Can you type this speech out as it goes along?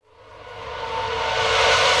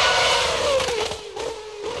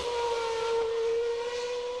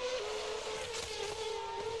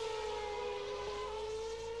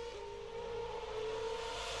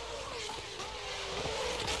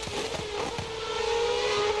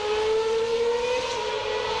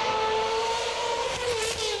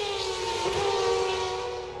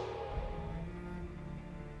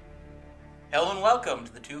welcome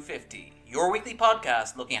to the 250, your weekly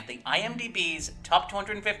podcast looking at the IMDb's top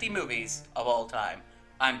 250 movies of all time.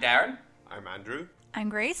 I'm Darren. I'm Andrew. I'm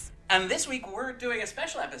Grace. And this week we're doing a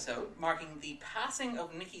special episode marking the passing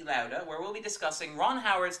of Niki Lauda, where we'll be discussing Ron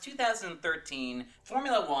Howard's 2013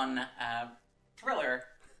 Formula One thriller,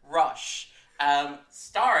 Rush,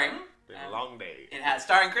 starring... Been a long day. It has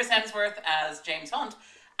starring Chris Hemsworth as James Hunt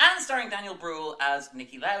and starring Daniel Bruhl as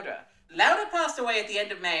Niki Lauda. Lauda passed away at the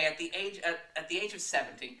end of May at the age of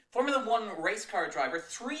 70. Formula One race car driver,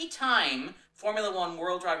 three-time Formula One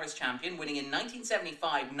World Drivers' Champion, winning in 1975,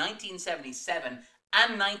 1977,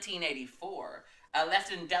 and 1984.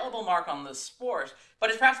 Left an indelible mark on the sport, but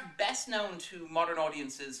is perhaps best known to modern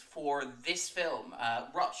audiences for this film,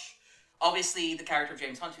 Rush. Obviously, the character of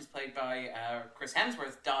James Hunt, who's played by Chris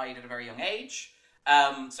Hemsworth, died at a very young age.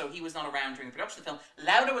 So he was not around during the production of the film.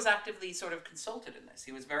 Lauda was actively sort of consulted in this.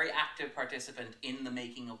 He was a very active participant in the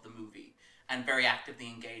making of the movie and very actively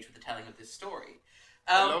engaged with the telling of this story.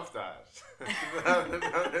 I love that.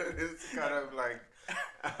 It's kind of like...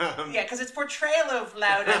 yeah, because its portrayal of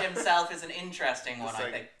Lauda himself is an interesting one,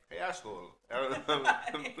 I think. Hey, asshole.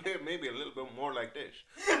 Maybe a little bit more like this.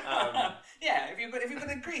 Yeah, if you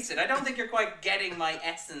could increase it. I don't think you're quite getting my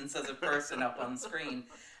essence as a person up on screen.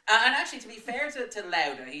 And actually, to be fair to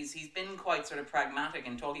Lauda, he's been quite sort of pragmatic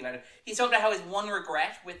in talking about it. He's talked about how his one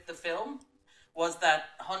regret with the film was that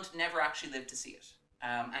Hunt never actually lived to see it.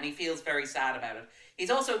 And he feels very sad about it. He's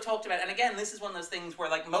also talked about, and again, this is one of those things where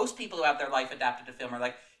like most people who have their life adapted to film are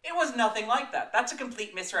like, it was nothing like that. That's a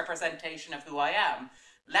complete misrepresentation of who I am.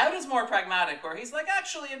 Lauda's more pragmatic, where he's like,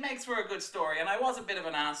 actually, it makes for a good story, and I was a bit of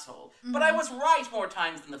an asshole. Mm-hmm. But I was right more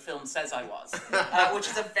times than the film says I was, which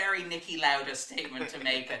is a very Niki Lauda statement to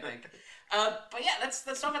make, I think. But yeah, let's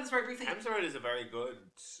talk about this very briefly. Hemsworth is a very good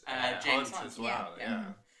James Hunt Hunt as well, yeah.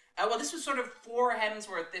 Well, this was sort of, for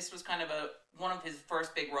Hemsworth, this was kind of one of his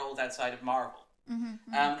first big roles outside of Marvel. Because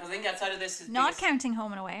I think outside of this... Not counting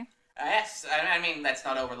Home and Away. Yes, I mean, let's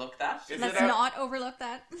not overlook that. Let's not overlook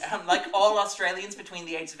that. Like all Australians between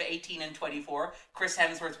the ages of 18 and 24, Chris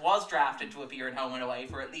Hemsworth was drafted to appear in Home and Away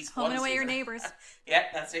for at least Home one and Away, season. your neighbours. Yeah,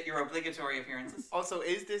 that's it, your obligatory appearances. Also,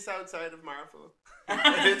 is this outside of Marvel?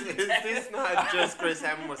 is this not just Chris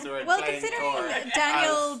Hemsworth well, playing considering Thor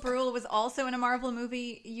Daniel Bruhl was also in a Marvel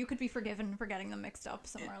movie, you could be forgiven for getting them mixed up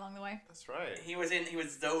somewhere along the way. That's right. He was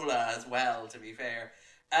Zola as well, to be fair.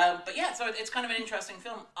 But yeah, so it's kind of an interesting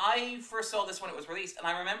film. I first saw this when it was released, and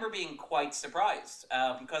I remember being quite surprised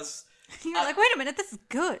because you're like, wait a minute, this is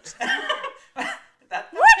good.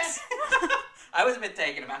 What? I was a bit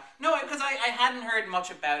taken aback. No, because I hadn't heard much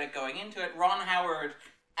about it going into it. Ron Howard,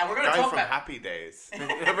 and we're going to talk from about Happy Days.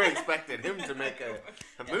 Never expected him to make a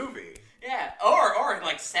movie. Yeah, or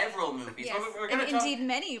like several movies. Yes. We're and indeed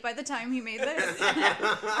many by the time he made this.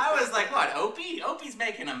 I was like, what, Opie? Opie's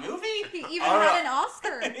making a movie? He even had an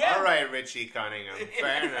Oscar. Yeah. All right, Richie Cunningham.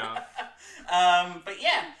 Fair enough. But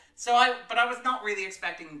yeah, I was not really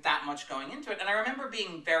expecting that much going into it, and I remember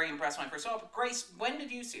being very impressed when I first saw it. But Grace, when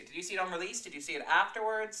did you see it? Did you see it on release? Did you see it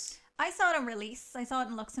afterwards? I saw it on release. I saw it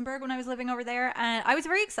in Luxembourg when I was living over there, and I was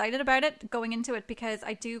very excited about it going into it because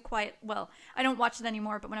I don't watch it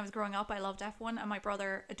anymore, but when I was growing up I loved F1 and my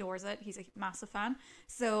brother adores it. He's a massive fan.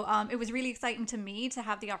 So it was really exciting to me to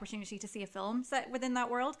have the opportunity to see a film set within that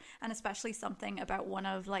world, and especially something about one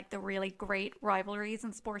of like the really great rivalries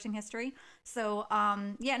in sporting history. So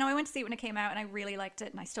I went to see it when it came out and I really liked it,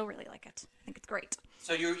 and I still really like it. I think it's great.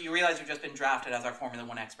 So you realize you've just been drafted as our Formula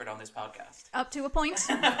One expert on this podcast? Up to a point.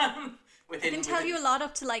 I can tell you a lot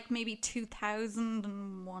up to like maybe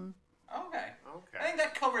 2001. Okay. I think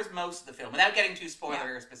that covers most of the film without getting too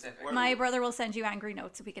spoiler specific. My brother will send you angry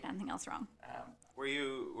notes if we get anything else wrong. Were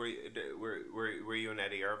you an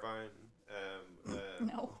Eddie Irvine?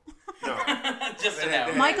 No. Just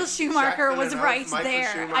about. Michael Schumacher was right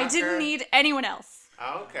there. Schumacher. I didn't need anyone else.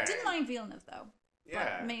 Okay. Didn't mind Villeneuve though.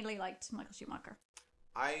 Yeah. But mainly liked Michael Schumacher.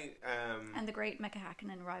 And the great Mika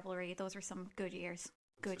Hakkinen rivalry. Those were some good years.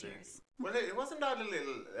 Good years. Well, it wasn't that a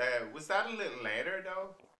little... was that a little later,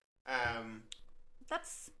 though?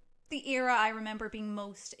 That's the era I remember being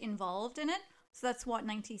most involved in it. So that's what,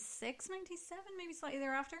 96, 97, maybe slightly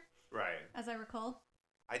thereafter? Right. As I recall.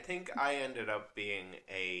 I think I ended up being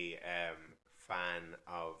a fan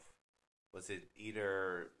of... Was it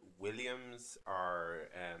either Williams or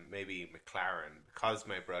maybe McLaren? Because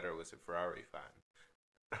my brother was a Ferrari fan.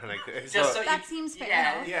 That seems fair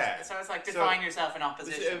enough. Yeah. So it's like define yourself in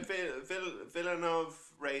opposition. Villeneuve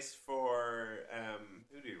raced for...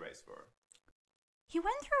 who did he race for? He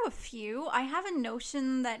went through a few. I have a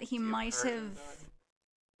notion that he might have...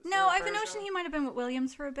 No, I have a notion he might have been with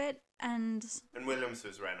Williams for a bit. And Williams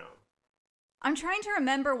was Renault. I'm trying to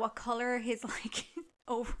remember what color his like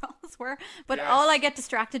overalls were, but Yes. all I get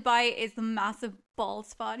distracted by is the massive bald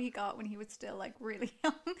spot he got when he was still like really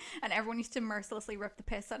young, and everyone used to mercilessly rip the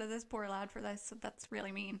piss out of this poor lad for this. So that's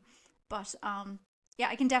really mean. But yeah,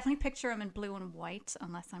 I can definitely picture him in blue and white,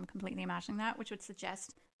 unless I'm completely imagining that, which would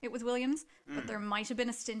suggest it was Williams. But there might have been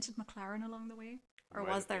a stint at McLaren along the way, or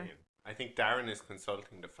was there? I think Darren is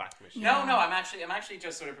consulting the fact machine. No, I'm actually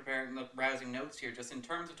just sort of preparing, browsing notes here, just in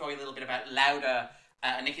terms of talking a little bit about Lauda,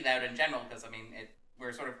 Niki Lauda in general, because I mean,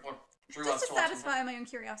 we're sort of what drew us Just to to watching satisfy my own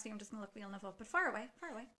curiosity, I'm just going to look the enough up. But far away.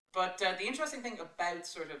 But the interesting thing about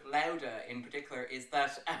sort of Lauda in particular is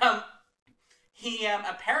that he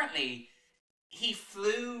apparently he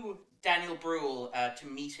flew Daniel Bruhl to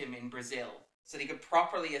meet him in Brazil so that he could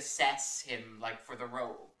properly assess him like for the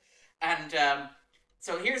role. And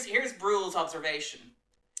so here's Bruhl's observation.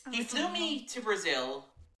 He flew me to Brazil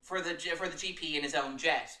for the GP in his own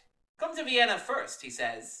jet. Come to Vienna first, he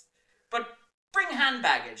says, but bring hand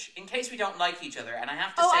baggage in case we don't like each other and I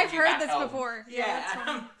have to send I've you heard back this home. before.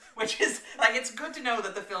 Yeah, which is like it's good to know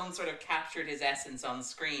that the film sort of captured his essence on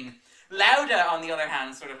screen. Lauda, on the other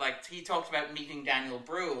hand, sort of like he talked about meeting Daniel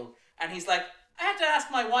Bruhl, and he's like, I had to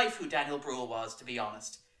ask my wife who Daniel Bruhl was, to be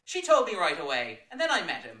honest. She told me right away, and then I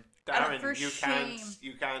met him. Darren, For you shame.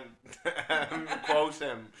 can't quote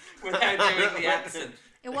him Without doing the accent.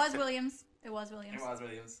 It was Williams. It was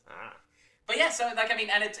Williams. Ah. But yeah, so like I mean,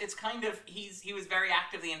 and it's kind of he was very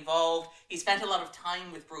actively involved. He spent a lot of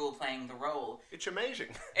time with Bruhl playing the role. It's amazing.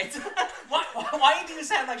 It's why do you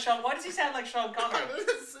sound like Sean? Why does he sound like Sean Connery?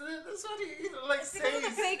 That's what he like says. Because of the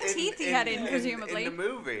fake teeth he had in, presumably. in the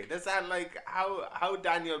movie. That's that like how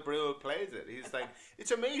Daniel Bruhl plays it. He's like,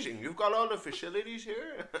 it's amazing. You've got all the facilities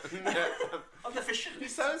here. Of the facilities. He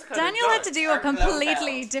sounds kind Daniel of had to do a Or completely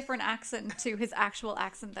Blofeld. different accent to his actual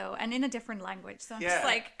accent, though, and in a different language. So I'm just Yeah.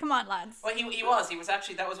 like, come on, lads. Well, he was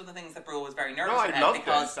actually, that was one of the things that Bruhl was very nervous No, I about love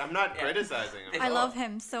because this. I'm not criticizing him. I love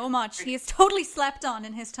him so much. He is totally slept on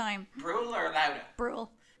in his time. Bruhl or Lauda?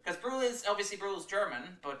 Bruhl. Because Bruhl's German,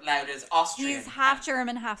 but Lauda's Austrian. He's half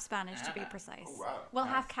German, half Spanish, to be precise. Oh, wow. Well,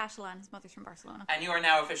 half Catalan. His mother's from Barcelona. And you are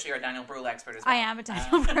now officially our Daniel Bruhl expert as well. I am a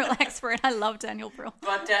Daniel Bruhl expert. I love Daniel Bruhl.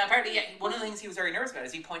 But apparently, yeah, one of the things he was very nervous about,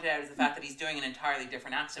 as he pointed out, is the fact that he's doing an entirely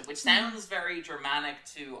different accent, which sounds very Germanic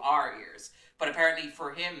to our ears. But apparently for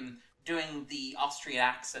him, doing the Austrian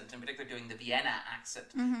accent, in particular doing the Vienna accent,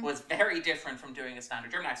 was very different from doing a standard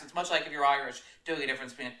German accent. It's much like if you're Irish, doing a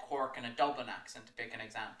difference between a Cork and a Dublin accent, to pick an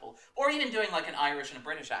example. Or even doing like an Irish and a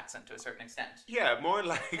British accent to a certain extent. Yeah, more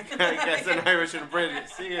like I guess an Irish and a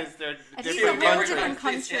British. See, as they're I think different it's a whole countries. different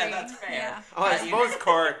country. Yeah, that's fair. Yeah. Oh, I You- suppose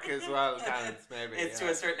Cork as well counts, maybe. It's yeah.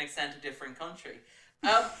 to a certain extent a different country.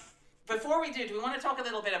 Before we do we want to talk a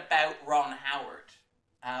little bit about Ron Howard?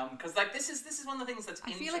 Because like this is one of the things that's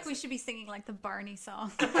I feel like we should be singing like the Barney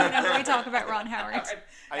song Oh, whenever we talk about Ron Howard.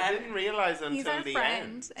 I didn't realize until He's our the friend,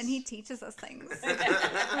 end. and he teaches us things.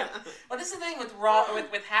 Well, this is the thing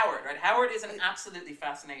with Howard, right? Howard is an absolutely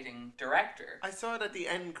fascinating director. I saw it at the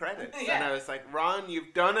end credits, Yeah. and I was like, "Ron,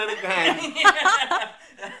 you've done it again."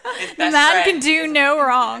 His The best man friend, can do no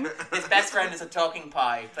wrong. His best friend is a talking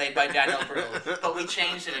pie, played by Daniel Bruhl, but we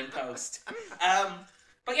changed it in post.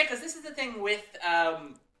 But yeah, because this is the thing with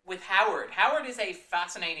Howard. Howard is a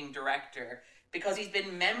fascinating director because he's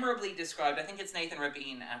been memorably described. I think it's Nathan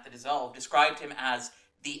Rabin at The Dissolve described him as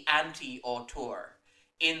the anti-auteur.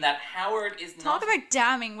 In that Howard is Talk not. about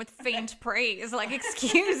damning with faint praise. Like,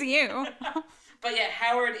 excuse you. But yeah,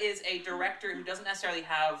 Howard is a director who doesn't necessarily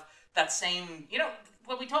have that same,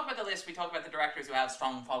 when we talk about the list, we talk about the directors who have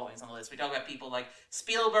strong followings on the list. We talk about people like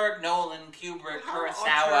Spielberg, Nolan, Kubrick, How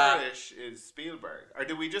Kurosawa. auteurish is Spielberg? Or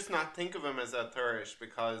do we just not think of him as auteurish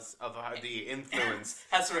because of how the influence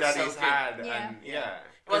Has sort of that he's soaked in. had? Yeah. And yeah.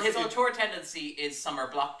 Well, his 'Cause auteur tendency is summer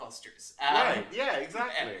blockbusters. right, yeah,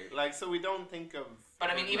 exactly. Like, so we don't think of. But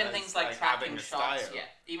I mean, him even as, things like having tracking a shots, style.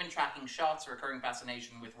 even tracking shots, recurring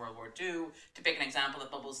fascination with World War II, to pick an example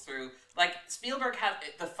that bubbles through. Like, Spielberg had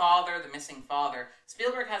the missing father.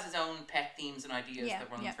 Spielberg has his own pet themes and ideas that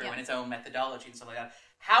run through and his own methodology and stuff like that.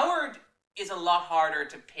 Howard is a lot harder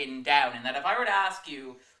to pin down in that if I were to ask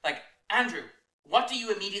you, like, Andrew, what do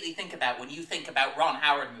you immediately think about when you think about Ron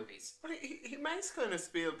Howard movies? Well, he makes kind of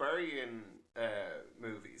Spielbergian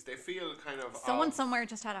movies. They feel kind of Someone somewhere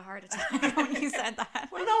just had a heart attack when you said that.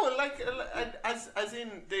 Well, no, like as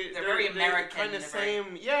in they're very American, kind of they're very-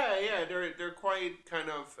 same. Yeah, they're quite kind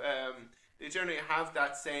of. They generally have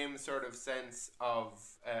that same sort of sense of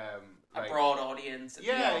A like, broad audience.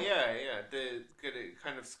 Yeah. The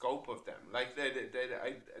kind of scope of them, like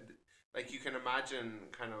like you can imagine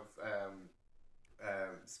kind of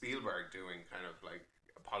Spielberg doing kind of like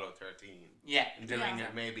Apollo 13. Yeah. And doing Yeah.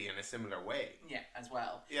 it maybe in a similar way. Yeah, as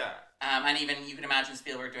well. Yeah. And even you can imagine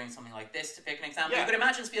Spielberg doing something like this, to pick an example. Yeah. You could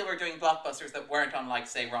imagine Spielberg doing blockbusters that weren't on, like,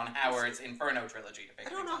 say, Ron Howard's Inferno trilogy, to pick I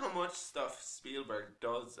an don't know example. how much stuff Spielberg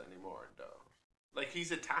does anymore, though. Like,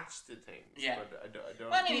 he's attached to things. Yeah. But I don't.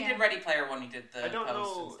 Well, I mean, he did Ready Player One, he did the I don't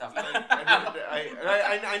Post know. and stuff.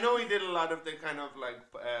 Like, I know he did a lot of the kind of like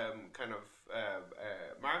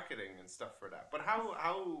marketing and stuff for that. But how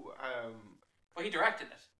Well, he directed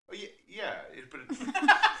it. oh, yeah, but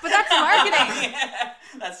But that's marketing. Yeah,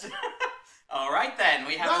 that's... All right, then.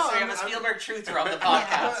 We have a Spielberg truther on the I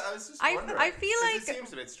podcast. was just I wondering. feel 'cause like- it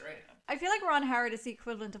seems a bit strange. I feel like Ron Howard is the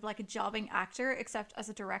equivalent of like a jobbing actor, except as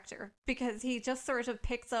a director, because he just sort of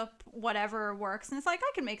picks up whatever works and it's like,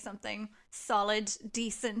 I can make something solid,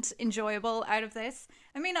 decent, enjoyable out of this.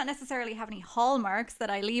 I may not necessarily have any hallmarks that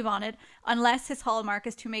I leave on it, unless his hallmark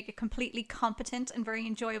is to make a completely competent and very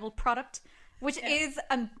enjoyable product, which is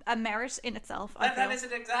a merit in itself. That is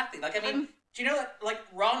it exactly. Like, I mean, do you know that, like,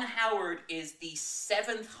 Ron Howard is the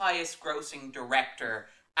 7th highest grossing director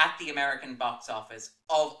at the American box office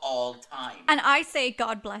of all time. And I say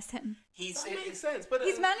God bless him. That makes sense, but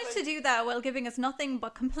He's managed to do that while giving us nothing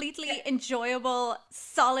but completely enjoyable,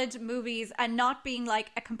 solid movies and not being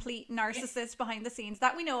like a complete narcissist behind the scenes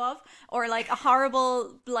that we know of, or like a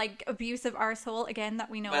horrible, like abusive arsehole again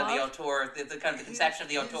that we know Well, of. the auteur, the kind of the conception of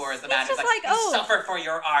the auteur is the man who's just like, like, you suffer for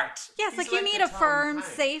your art. Yes, He's like you like need the a Tom firm,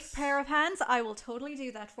 Hanks. safe pair of hands. I will totally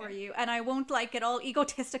do that for you, and I won't like get all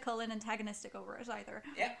egotistical and antagonistic over it either.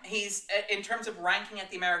 Yeah, he's, in terms of ranking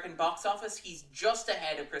at the American box office, he's just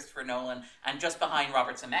ahead of Christopher Nolan and just behind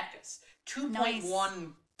Robert Zemeckis.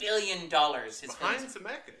 $2.1 billion his behind films.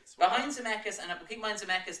 Zemeckis. Behind Zemeckis, and keep in mind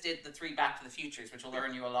Zemeckis did the 3 Back to the Futures, which will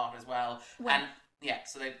learn you a lot as well. Well- And yeah,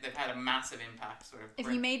 so they've had a massive impact. Sort of. If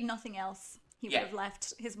he made nothing else, he would Yeah. have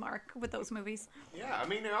left his mark with those movies. Yeah, I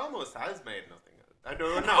mean, it almost has made nothing. I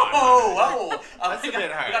don't know. Oh, That's a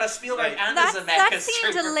bit hard. We got a Spielberg Like, and a That Zemeckis. seemed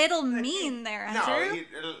a trooper. little mean there, Andrew.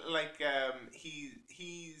 No,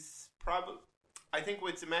 he's probably. I think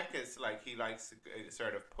with Zemeckis, like he likes to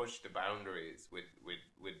sort of push the boundaries with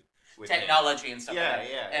Technology and stuff Yeah, like that.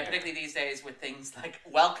 yeah, And yeah. particularly these days with things like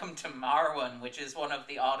Welcome to Marwen, which is one of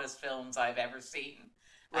the oddest films I've ever seen.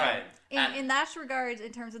 Right. In that regard,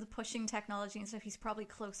 in terms of the pushing technology and stuff, he's probably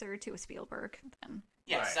closer to a Spielberg than...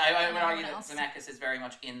 Yes, Right. I would Anyone argue that else. Zemeckis is very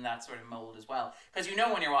much in that sort of mold as well. Because you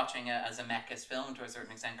know when you're watching a Zemeckis film to a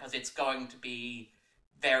certain extent, because it's going to be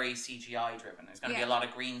very CGI driven. There's going to be a lot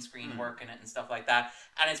of green screen work in it and stuff like that.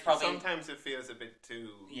 And it's probably... Sometimes it feels a bit too.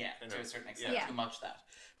 to a certain extent, Yeah. too much that.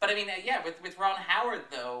 But I mean, with Ron Howard,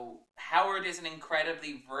 though, Howard is an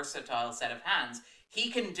incredibly versatile set of hands. He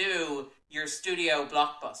can do your studio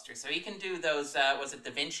blockbuster. So he can do those, was it Da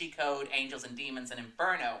Vinci Code, Angels and Demons, and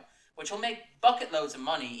Inferno, which will make bucket loads of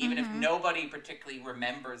money, even if nobody particularly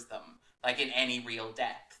remembers them, like in any real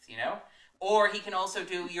depth, you know? Or he can also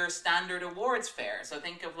do your standard awards fare. So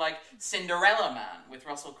think of like Cinderella Man with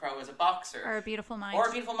Russell Crowe as a boxer. Or A Beautiful Mind. Or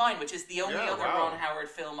A Beautiful Mind, which is the only Yeah, other wow. Ron Howard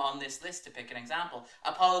film on this list, to pick an example.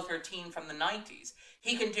 Apollo 13 from the 90s.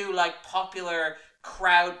 He can do like popular,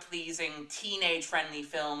 crowd-pleasing, teenage-friendly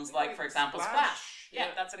films like, for example, Splash. Yeah,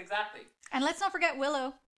 that's it exactly. And let's not forget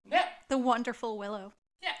Willow. Yeah, The wonderful Willow.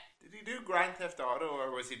 yeah. Did he do Grand Theft Auto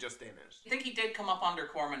or was he just in it? I think he did come up under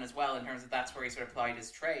Corman as well in terms of that's where he sort of plied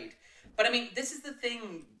his trade. But I mean, this is the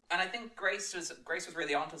thing, and I think Grace was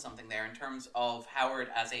really onto something there in terms of Howard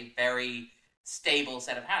as a very stable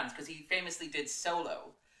set of hands, because he famously did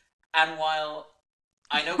Solo. And while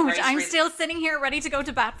I know Grace... Which I'm still sitting here ready to go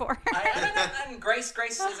to bat for. and Grace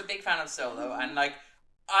is a big fan of Solo, and like,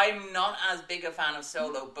 I'm not as big a fan of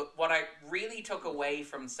Solo, but what I really took away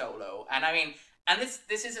from Solo, and I mean... And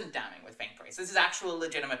this isn't damning with faint praise. This is actual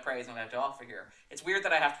legitimate praise I'm going to have to offer here. It's weird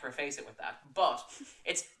that I have to preface it with that. But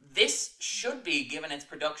this should be, given its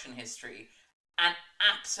production history, an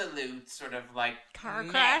absolute sort of like... Car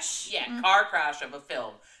mess. crash? Yeah, car crash of a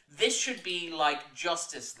film. This should be like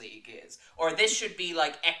Justice League is. Or this should be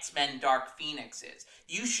like X-Men Dark Phoenix is.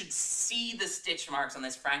 You should see the stitch marks on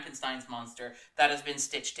this Frankenstein's monster that has been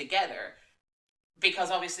stitched together.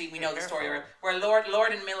 Because obviously we know the story where Lord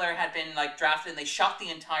and Miller had been like drafted and they shot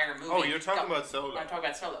the entire movie. Oh, you're talking about Solo. I'm talking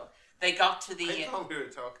about Solo. They got to the... I thought we were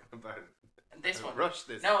talking about this one. Rush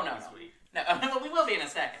this No. week. No, well, we will be in a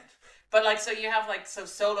second. But like, so you have like, so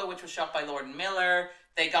Solo, which was shot by Lord and Miller.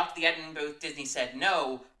 They got to the editing booth. Disney said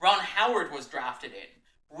no. Ron Howard was drafted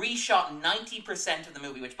in. Reshot 90% of the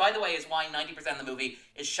movie, which by the way is why 90% of the movie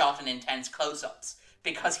is shot in intense close-ups.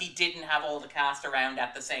 Because he didn't have all the cast around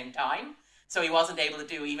at the same time. So he wasn't able to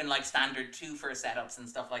do even like standard 2-for setups and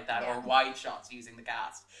stuff like that, or wide shots using the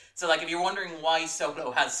cast. So like if you're wondering why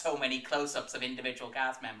Solo has so many close-ups of individual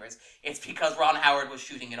cast members, it's because Ron Howard was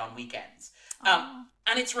shooting it on weekends.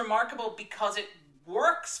 And it's remarkable because it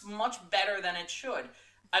works much better than it should.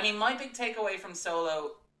 I mean, my big takeaway from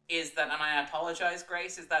Solo is that, and I apologize,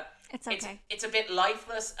 Grace, is that it's a bit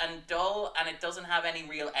lifeless and dull, and it doesn't have any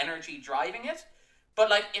real energy driving it. But,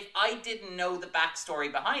 like, if I didn't know the backstory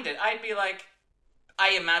behind it, I'd be like,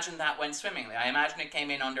 I imagine that went swimmingly. I imagine it came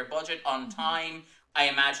in under budget, on time. I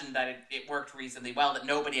imagine that it worked reasonably well, that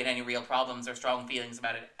nobody had any real problems or strong feelings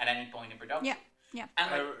about it at any point in production. Yeah, yeah. And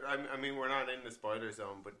I mean, we're not in the spoiler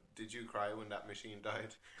zone, but did you cry when that machine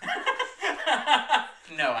died?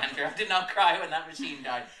 No, Andrew, I did not cry when that machine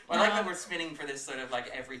died. Well, I like that we're spinning for this sort of, like,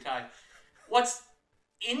 every time. What's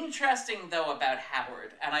interesting though about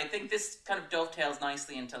Howard, and I think this kind of dovetails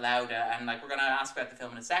nicely into Lauda, and like we're going to ask about the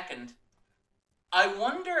film in a second, I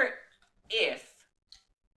wonder if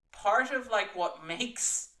part of like what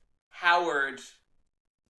makes Howard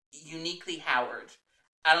uniquely Howard,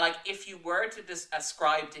 and like if you were to just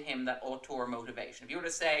ascribe to him that auteur motivation, if you were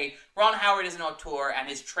to say Ron Howard is an auteur and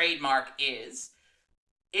his trademark is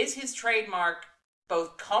his trademark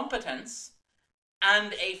both competence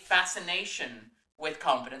and a fascination with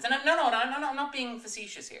competence. And I'm not being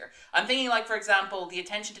facetious here. I'm thinking, like, for example, the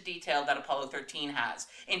attention to detail that Apollo 13 has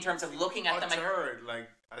in terms of looking at them. Like,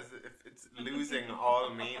 as if it's losing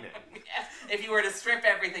all meaning. Yeah, if you were to strip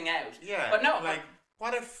everything out. Yeah. But no. Like,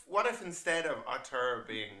 what if instead of auteur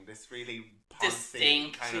being this really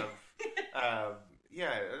distinct kind of,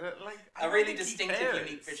 like a really distinctive,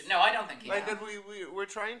 unique vision. No, I don't think he like that. We're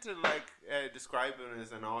trying to like describe him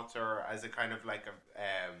as an author, as a kind of like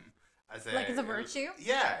as a virtue.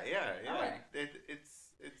 Yeah. Right.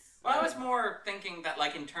 It's. Well, I was more thinking that,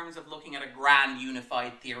 like, in terms of looking at a grand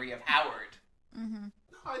unified theory of Howard. Mm-hmm. No,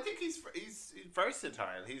 I think he's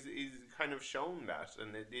versatile. He's kind of shown that,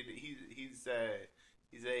 and he's a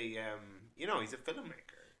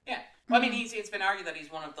filmmaker. Yeah. Well, I mean, it's been argued that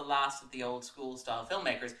he's one of the last of the old school style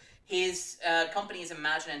filmmakers. His company is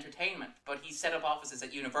Imagine Entertainment, but he set up offices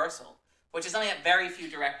at Universal, which is something that very few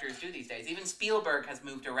directors do these days. Even Spielberg has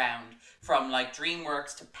moved around from like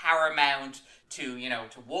DreamWorks to Paramount to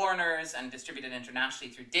Warner's, and distributed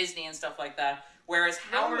internationally through Disney and stuff like that. Whereas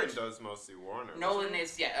Howard does mostly Warner. Nolan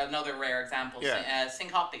is another rare example. Yeah.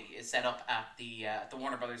 Syncope is set up at the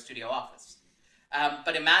Warner Brothers studio office.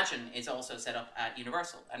 But Imagine is also set up at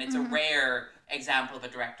Universal, and it's a rare example of a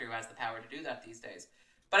director who has the power to do that these days.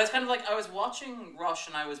 But it's kind of like, I was watching Rush,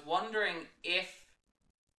 and I was wondering if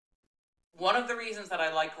one of the reasons that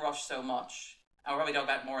I like Rush so much, I'll probably talk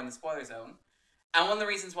about more in the spoiler zone, and one of the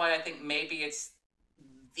reasons why I think maybe it's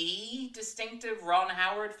the distinctive Ron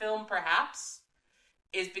Howard film, perhaps,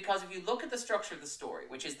 is because if you look at the structure of the story,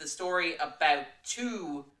 which is the story about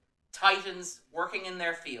two titans working in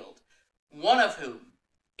their field, one of whom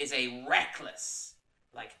is a reckless,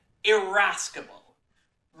 like, irascible,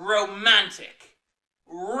 romantic,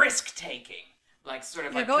 risk-taking, like, sort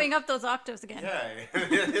of You're like... going up those octaves again. Yeah.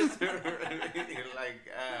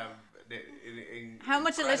 How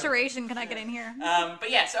much alliteration can I get in here? But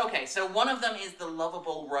yes, okay, so one of them is the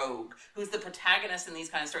lovable rogue, who's the protagonist in these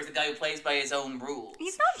kind of stories, the guy who plays by his own rules.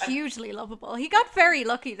 He's not hugely lovable. He got very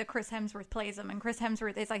lucky that Chris Hemsworth plays him, and Chris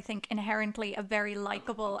Hemsworth is, I think, inherently a very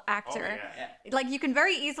likable actor. Oh, yeah. Like, you can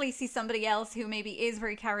very easily see somebody else who maybe is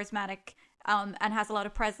very charismatic and has a lot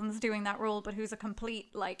of presence doing that role, but who's a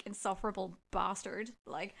complete, like, insufferable bastard.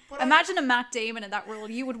 Like, imagine a Matt Damon in that role.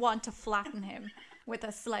 You would want to flatten him with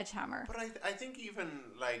a sledgehammer. But I think even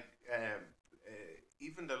like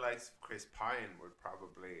even the likes of Chris Pine would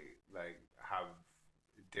probably like have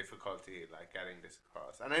difficulty like getting this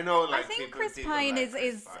across. And I know like I think people Chris Pine like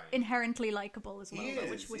is Pine. Inherently likable as well,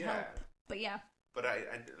 which would help. But yeah. But I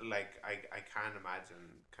can't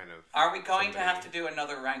imagine kind of. Are we going to have to do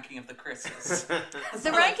another ranking of the Chris's?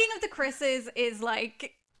 The ranking of the Chris's is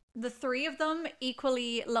like the three of them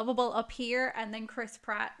equally lovable up here, and then Chris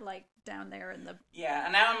Pratt like down there in the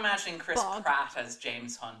and now I'm imagining Chris bog. Pratt as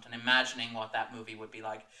James Hunt and imagining what that movie would be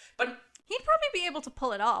like. But he'd probably be able to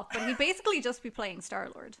pull it off, but he'd basically just be playing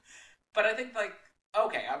Star-Lord. But I think like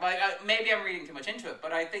maybe I'm reading too much into it,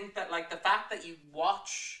 but I think that like the fact that you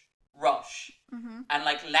watch Rush and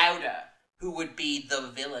like Lauda, who would be the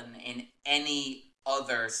villain in any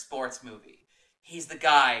other sports movie, he's the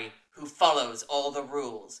guy who follows all the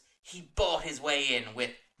rules. He bought his way in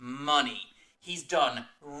with money. He's done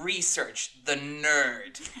research, the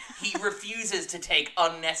nerd. He refuses to take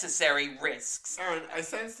unnecessary risks. Aaron, I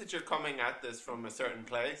sense that you're coming at this from a certain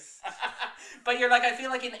place. But you're like, I feel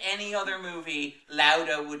like in any other movie,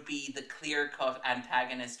 Lauda would be the clear-cut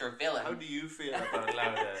antagonist or villain. How do you feel about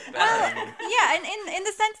Lauda? Yeah, and in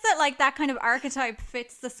the sense that like that kind of archetype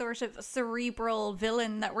fits the sort of cerebral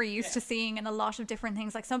villain that we're used to seeing in a lot of different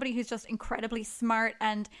things, like somebody who's just incredibly smart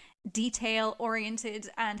and detail oriented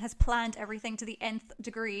and has planned everything to the nth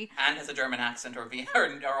degree, and has a German accent or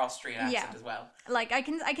Austrian accent as well. Like I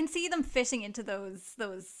can see them fitting into those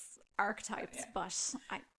archetypes, but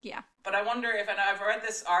But I wonder if, and I've read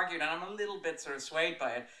this argued, and I'm a little bit sort of swayed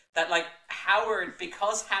by it, that like Howard,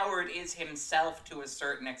 because Howard is himself to a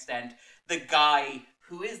certain extent the guy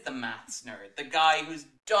who is the maths nerd, the guy who's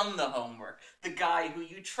done the homework, the guy who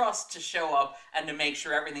you trust to show up and to make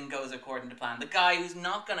sure everything goes according to plan, the guy who's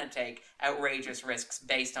not going to take outrageous risks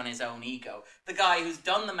based on his own ego, the guy who's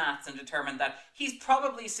done the maths and determined that he's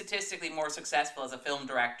probably statistically more successful as a film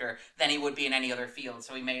director than he would be in any other field,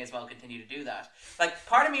 so he may as well continue to do that. Like,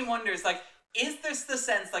 part of me wonders, like, is this the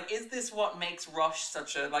sense, like, is this what makes Rush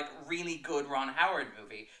such a, like, really good Ron Howard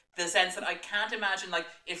movie? The sense that I can't imagine, like,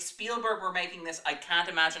 if Spielberg were making this, I can't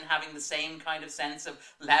imagine having the same kind of sense of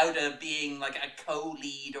Lauda being, like, a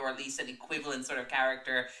co-lead or at least an equivalent sort of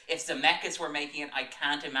character. If Zemeckis were making it, I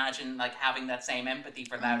can't imagine, like, having that same empathy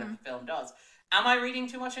for Lauda the film does. Am I reading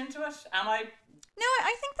too much into it? Am I... No,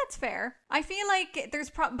 I think that's fair. I feel like there's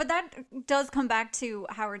but that does come back to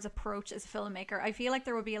Howard's approach as a filmmaker. I feel like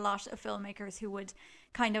there would be a lot of filmmakers who would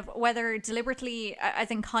kind of, whether deliberately,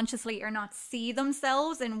 as in consciously or not, see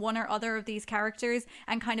themselves in one or other of these characters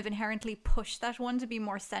and kind of inherently push that one to be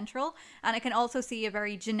more central. And I can also see a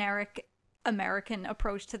very generic American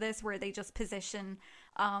approach to this where they just position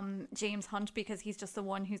James Hunt because he's just the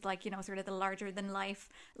one who's like, you know, sort of the larger than life,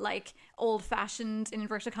 like old fashioned in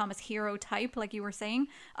inverted commas hero type, like you were saying,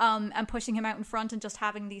 and pushing him out in front and just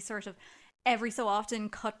having these sort of every so often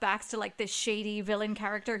cutbacks to like this shady villain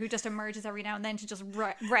character who just emerges every now and then to just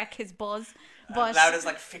wreck his buzz. But Lauda's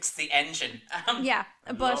like, fix the engine.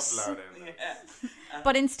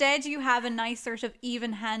 But instead you have a nice sort of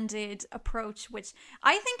even-handed approach, which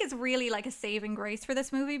I think is really like a saving grace for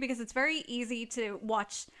this movie, because it's very easy to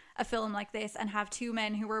watch a film like this and have two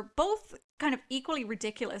men who were both kind of equally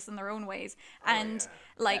ridiculous in their own ways, and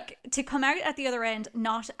to come out at the other end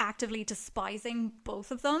not actively despising both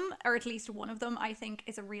of them, or at least one of them, I think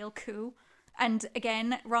is a real coup. And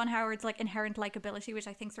again, Ron Howard's like inherent likability, which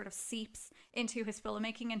I think sort of seeps into his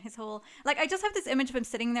filmmaking and his whole, like, I just have this image of him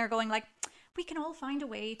sitting there going like, we can all find a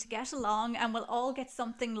way to get along and we'll all get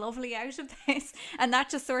something lovely out of this. And that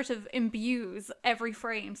just sort of imbues every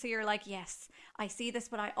frame. So you're like, yes, I see this,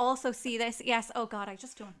 but I also see this. Yes, oh God, I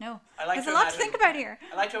just don't know. There's a lot to think about here.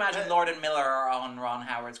 I like to imagine Lord and Miller are on Ron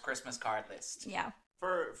Howard's Christmas card list. Yeah.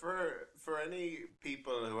 For any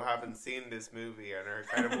people who haven't seen this movie and are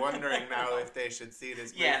kind of wondering now if they should see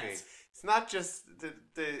this movie, it's not just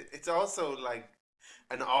it's also like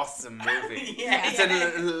an awesome movie. It's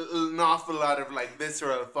an awful lot of like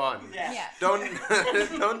visceral fun.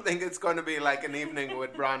 Don't think it's going to be like an evening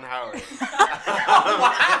with Ron Howard.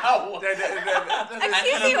 Wow!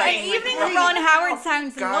 Excuse you, an evening with Ron Howard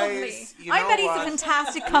sounds lovely. I bet he's a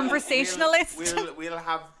fantastic conversationalist. We'll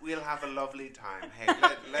have a lovely time. Hey,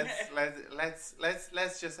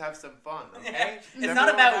 let's just have some fun, okay? It's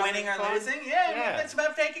not about winning or losing. It's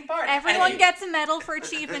about taking part. Everyone gets a medal for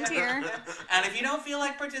achievement here. And if you don't feel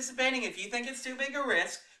like participating, if you think it's too big a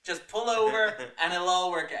risk, just pull over and it'll all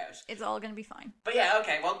work out. It's all going to be fine. But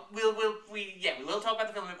okay, well, we will talk about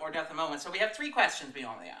the film in more depth in a moment. So we have 3 questions we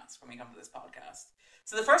normally ask when we come to this podcast.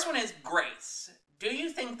 So the first one is, Grace, do you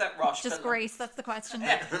think that Rush... Just Grace, that's the question.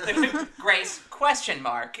 Grace, question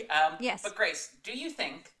mark. Yes. But Grace, do you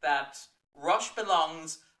think that Rush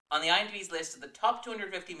belongs on the IMDb's list of the top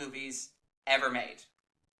 250 movies ever made?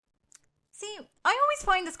 See, I always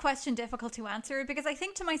find this question difficult to answer, because I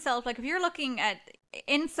think to myself, like, if you're looking at,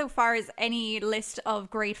 insofar as any list of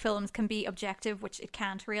great films can be objective, which it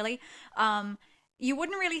can't really, you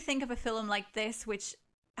wouldn't really think of a film like this, which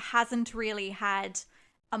hasn't really had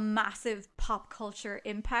a massive pop culture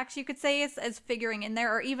impact, you could say, as figuring in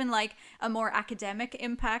there, or even like a more academic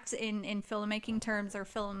impact in filmmaking terms or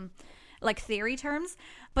film like theory terms.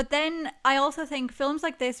 But then I also think films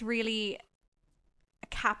like this really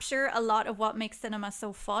capture a lot of what makes cinema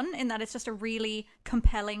so fun, in that it's just a really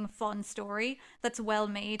compelling, fun story that's well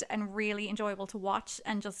made and really enjoyable to watch,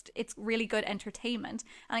 and just it's really good entertainment.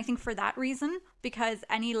 And I think for that reason, because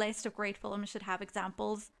any list of great films should have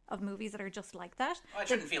examples of movies that are just like that. Well, it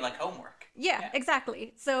shouldn't feel like homework. Yeah,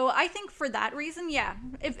 exactly. So I think for that reason,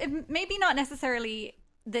 if maybe not necessarily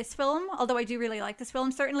this film, although I do really like this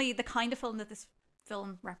film, certainly the kind of film that this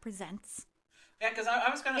film represents. Yeah, because I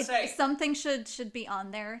was going to say... Something should be on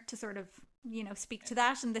there to sort of speak to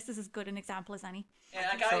that, and this is as good an example as any. Yeah,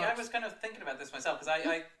 I was kind of thinking about this myself, because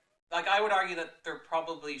I would argue that there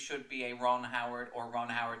probably should be a Ron Howard or Ron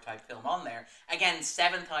Howard type film on there. Again,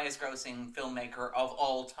 7th highest grossing filmmaker of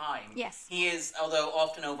all time. Yes. He is, although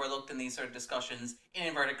often overlooked in these sort of discussions, in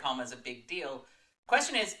inverted commas, a big deal.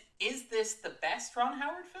 Question is this the best Ron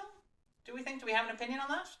Howard film? Do we have an opinion on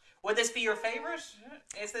that? Would this be your favourite?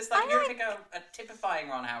 Is this if you were to pick a typifying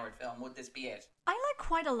Ron Howard film, would this be it? I like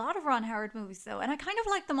quite a lot of Ron Howard movies, though, and I kind of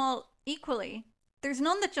like them all equally. There's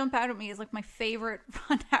none that jump out at me as like my favorite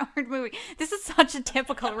Ron Howard movie. This is such a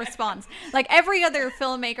typical response. Like every other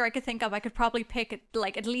filmmaker I could think of, I could probably pick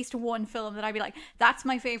at least one film that I'd be like, that's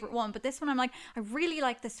my favorite one. But this one, I'm like, I really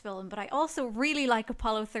like this film, but I also really like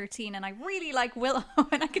Apollo 13, and I really like Willow,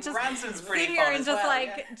 and I could just Branson's pretty sit here fun and as just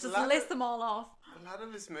well, just list them all off. A lot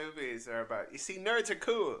of his movies are about, you see, nerds are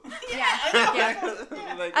cool. Yeah.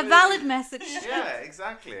 A valid message. Yeah,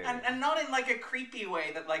 exactly. And not in like a creepy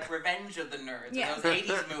way that like Revenge of the Nerds, Yeah. those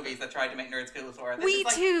 80s movies that tried to make nerds cool for. We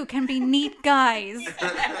too can be neat guys.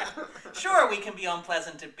 Sure, we can be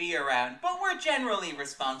unpleasant to be around, but we're generally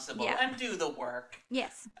responsible and do the work.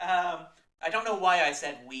 Yes. I don't know why I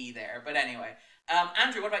said we there, but anyway.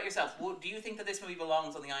 Andrew, what about yourself? Do you think that this movie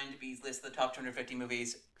belongs on the IMDb's list of the top 250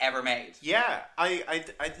 movies ever made? Yeah, I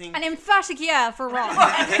think... An emphatic for Ron.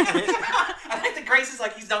 I think that Grace is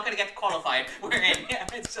like, he's not going to get qualified. We're in. Yeah,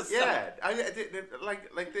 it's just... Yeah,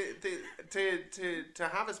 to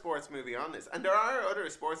have a sports movie on this, and there are other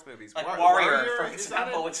sports movies. Like Warrior, for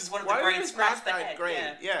example, which is one of the great scratch the head. Great.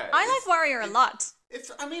 Yeah. I like Warrior a lot.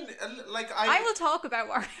 I will talk about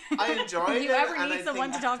Warrior. I enjoyed it. You ever and need I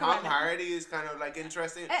someone think to talk Tom about Hardy is kind of like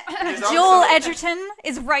interesting. Joel Edgerton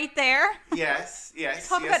is right there. Yes.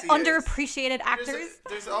 Talk about underappreciated actors.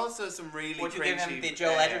 There's also some really Would you cringy give him the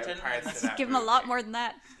Joel Edgerton? parts to that Give him a movie. lot more than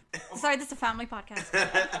that. Sorry, this is a family podcast.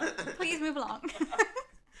 Please move along.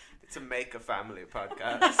 It's a make a family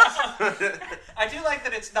podcast. I do like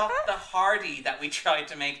that it's not the Hardy that we tried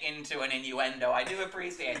to make into an innuendo. I do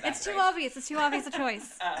appreciate that. It's too obvious. It's too obvious a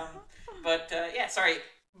choice. Sorry.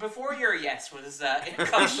 Before your yes was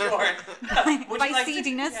cut short, would By you like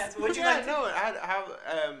seediness. Yes, would you like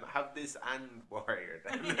to have this and Warrior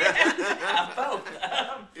then. have both?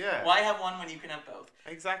 Yeah. Why have one when you can have both?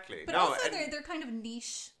 Exactly. But also they're kind of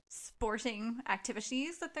niche sporting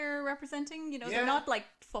activities that they're representing. They're not like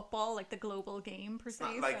football, like the global game per se.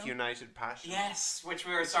 Not like United Passion. Yes, which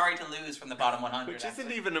we were sorry to lose from the bottom 100. Which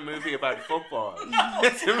isn't even a movie about football. No,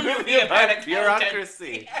 it's a movie about accounting.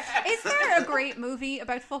 bureaucracy. Yes. Is there a great movie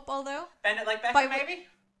about football though? Bend It Like Beckham, maybe?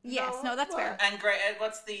 Yes, no, that's fair. And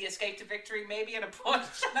what's the Escape to Victory? Maybe in a push.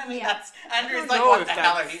 I mean, Yeah. that's Andrew's I don't like, know what if the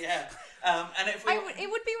hell are that's- you? Yeah. And if we, It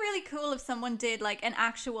would be really cool if someone did like an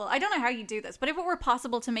actual. I don't know how you do this, but if it were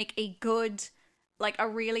possible to make a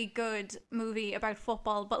really good movie about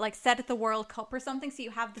football, but like set at the World Cup or something, so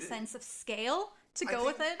you have the sense of scale to go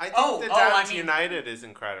with it. I think the Dance United is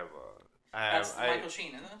incredible. That's Michael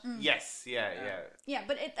Sheen, isn't it? Yes, yeah. Yeah,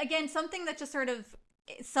 but again, something that just sort of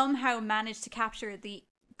somehow managed to capture the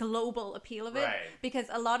global appeal of it, Right. because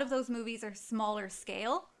a lot of those movies are smaller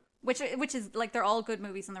scale, which is like they're all good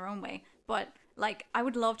movies in their own way, but like I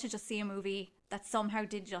would love to just see a movie that somehow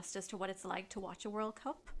did justice to what it's like to watch a World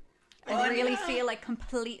Cup and really feel like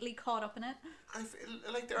completely caught up in it. I feel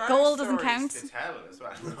like there are Goal doesn't stories count. to tell as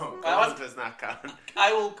well. No, Well, goal does not count.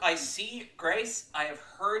 I see, Grace, I have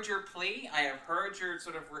heard your plea. I have heard your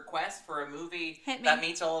sort of request for a movie Hit me. that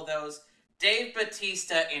meets all of those. Dave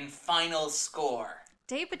Bautista in Final Score.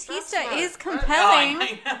 Dave Bautista That's is not-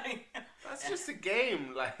 compelling. That's just a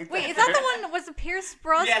game. Like Wait, is that the one? Was it Pierce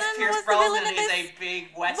Brosnan? Yes, Pierce was the villain Brosnan in is this? a big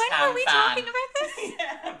West When Ham were we fan. talking about this?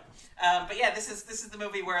 Yeah. But yeah, this is the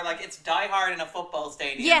movie where like it's Die Hard in a football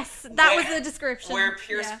stadium. Yes, that was the description. Where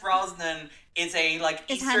Pierce Yeah. Brosnan is a like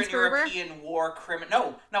Is Eastern Hans Gruber? European war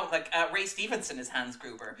criminal. No, Ray Stevenson is Hans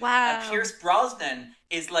Gruber. Wow. Pierce Brosnan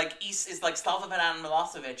is like Slobodan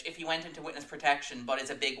Milosevic if he went into witness protection, but is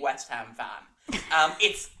a big West Ham fan.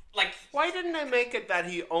 It's like why didn't they make it that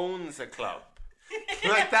he owns a club?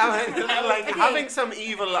 Like that, like having some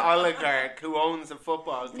evil oligarch who owns a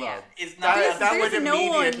football club. Yeah. is not That would There's no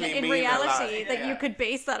one immediately in mean reality a lot. that Yeah. you could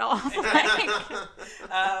base that off. Like,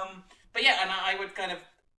 But yeah, and I would kind of,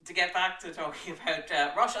 to get back to talking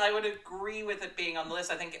about Rush, I would agree with it being on the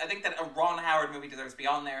list. I think that a Ron Howard movie deserves to be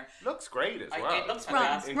on there. Looks great as well. It looks Ron,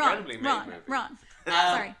 fantastic. Incredibly made Ron. movie.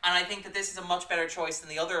 Sorry. And I think that this is a much better choice than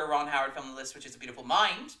the other Ron Howard film on the list, which is A Beautiful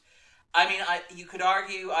Mind. I mean,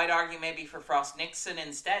 I'd argue maybe for Frost Nixon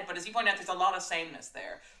instead, but as you point out, there's a lot of sameness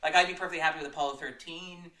there. Like, I'd be perfectly happy with Apollo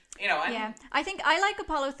 13, you know. I think I like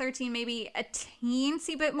Apollo 13 maybe a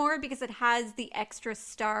teensy bit more because it has the extra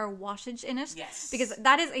star wattage in it. Yes. Because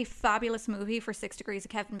that is a fabulous movie for 6 Degrees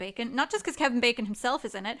of Kevin Bacon. Not just because Kevin Bacon himself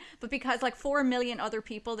is in it, but because like 4 million other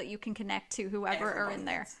people that you can connect to, whoever are in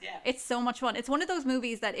there. Yeah. It's so much fun. It's one of those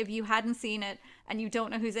movies that if you hadn't seen it and you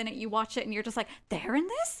don't know who's in it, you watch it and you're just like, they're in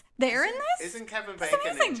this? They're in this? Isn't Kevin Bacon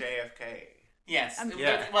in JFK? Yes.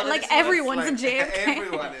 Well, like everyone's in JFK.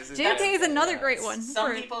 Everyone is in JFK is another great one.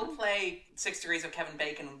 Some people play 6 Degrees of Kevin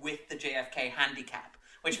Bacon with the JFK handicap,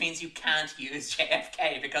 which means you can't use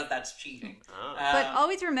JFK because that's cheating. But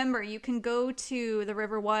always remember, you can go to the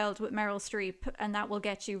River Wild with Meryl Streep, and that will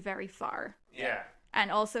get you very far. Yeah. And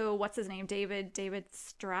also, what's his name? David Strathairn?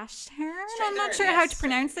 I'm Strathairn, not sure how to yes.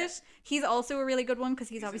 pronounce it. He's also a really good one because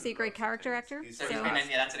he's obviously a great character actor. So he's been in,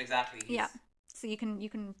 yeah, that's it exactly. Yeah. So you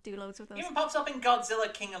can do loads with those. He even pops up in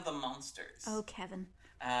Godzilla King of the Monsters. Oh, Kevin.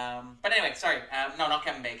 But anyway, sorry. No, not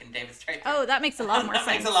Kevin Bacon, David Strathairn. Oh, that makes a lot more that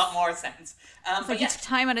sense. makes a lot more sense. It's like you took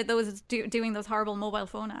time out of those doing those horrible mobile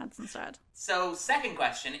phone ads instead. So, second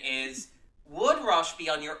question is, would Rush be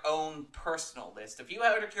on your own personal list? If you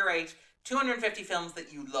had to curate 250 films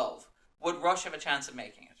that you love, would Rush have a chance of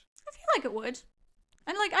making it? I feel like it would.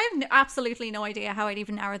 And like, I have absolutely no idea how I'd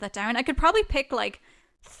even narrow that down. I could probably pick like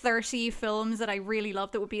 30 films that I really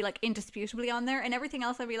love that would be like indisputably on there, and everything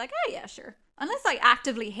else I'd be like, oh yeah, sure. Unless I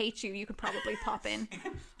actively hate you, you could probably pop in.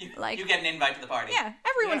 You get an invite to the party. Yeah,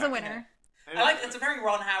 everyone's a winner. I like it's a very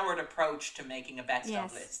Ron Howard approach to making a best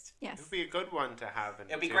of list. Yes. It would be a good one to have.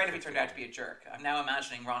 It would be great if he turned out to be a jerk. I'm now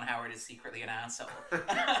imagining Ron Howard is secretly an asshole.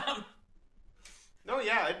 No,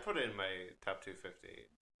 yeah, I'd put it in my top 250.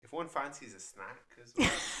 If one fancies a snack as well.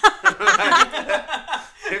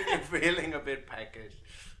 If you're feeling a bit peckish.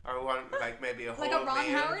 Or one, like maybe a whole Like a Ron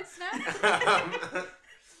meal. Howard snack?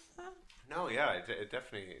 No, yeah, I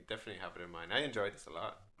definitely have it in mind. I enjoyed this a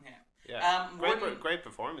lot. Yeah. Yeah. Great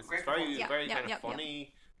performance. It's very kind of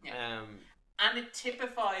funny. Yeah. And it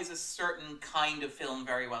typifies a certain kind of film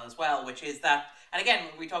very well as well, which is that, and again,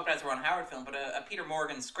 we talked about it as a Ron Howard film, but a Peter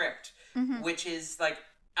Morgan script, which is like,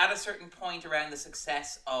 at a certain point around the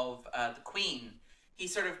success of the Queen, he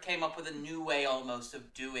sort of came up with a new way almost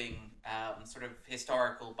of doing sort of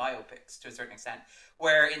historical biopics to a certain extent,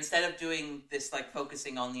 where instead of doing this like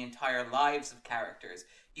focusing on the entire lives of characters,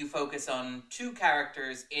 you focus on 2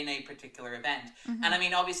 characters in a particular event. And I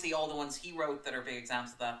mean, obviously all the ones he wrote that are big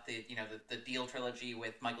examples of that, the Deal trilogy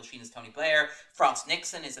with Michael Sheen as Tony Blair, Frost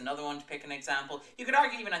Nixon is another one to pick an example. You could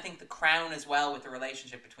argue even, I think, The Crown as well, with the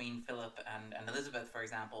relationship between Philip and Elizabeth, for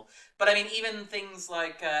example. But I mean, even things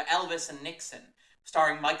like Elvis and Nixon,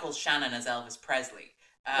 starring Michael Shannon as Elvis Presley.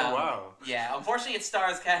 Oh, wow. Yeah, unfortunately it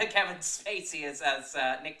stars Kevin Spacey as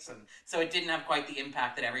Nixon, so it didn't have quite the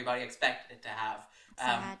impact that everybody expected it to have.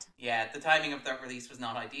 Sad. Yeah, the timing of that release was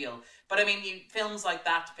not ideal. But I mean, films like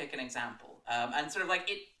that, to pick an example, and sort of like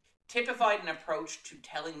it typified an approach to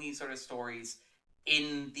telling these sort of stories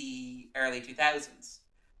in the early 2000s,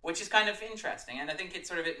 which is kind of interesting. And I think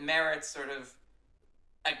it merits sort of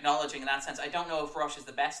acknowledging in that sense. I don't know if Rush is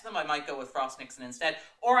the best of them. I might go with Frost Nixon instead,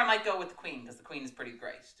 or I might go with The Queen, because The Queen is pretty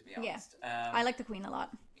great, to be honest. I like The Queen a lot.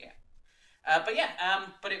 Yeah.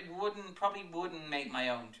 But it probably wouldn't make my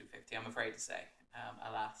own 250, I'm afraid to say.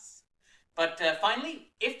 Alas. But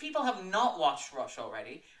finally, if people have not watched Rush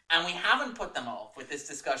already, and we haven't put them off with this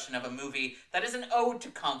discussion of a movie that is an ode to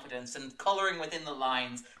confidence and colouring within the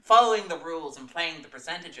lines, following the rules and playing the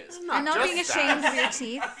percentages. And not being ashamed of your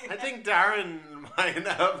teeth. I think Darren might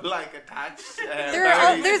have attached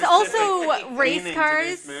there's also race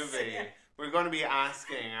cars. To this movie. We're going to be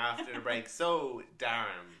asking after the break. So, Darren,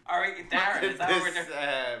 Darren, is that what we're doing?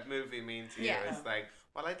 This movie mean to you? Yeah. It's like,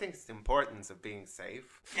 well, I think it's the importance of being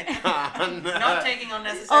safe. Not taking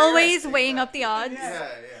unnecessary Always risks. weighing up the odds.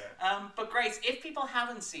 Yeah. But Grace, if people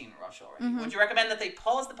haven't seen Rush already, would you recommend that they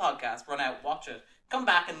pause the podcast, run out, watch it, come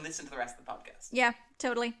back and listen to the rest of the podcast? Yeah,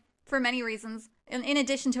 totally. For many reasons. In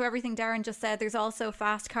addition to everything Darren just said, there's also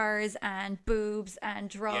fast cars and boobs and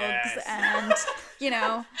drugs and,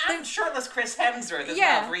 And shirtless Chris Hemsworth as well.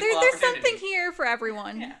 Yeah, For equal there's opportunity. something here for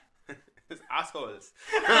everyone. Yeah. Assholes.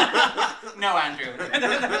 No, Andrew.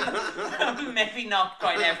 Maybe not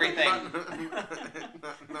quite everything.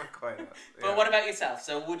 not quite. But what about yourself?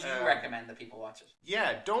 So would you recommend that people watch it?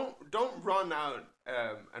 Yeah, don't run out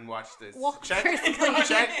and watch this. Walk check briskly.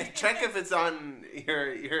 check if it's on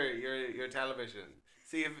your television.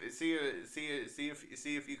 See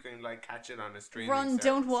if you can like catch it on a stream. Run,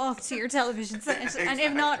 don't walk to your television set, exactly. And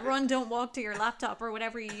if not, run, don't walk to your laptop or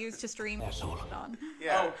whatever you use to stream it on.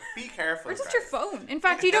 Yeah, be careful. Or just your phone. In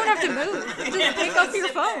fact, you don't have to move. Just pick up your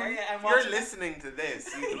phone. If you're listening to this,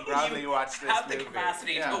 you can probably watch this movie. Have the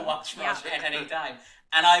capacity to watch Rush at any time.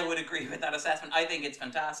 And I would agree with that assessment. I think it's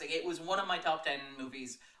fantastic. It was one of my top 10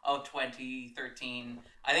 movies of 2013.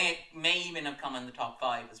 I think it may even have come in the top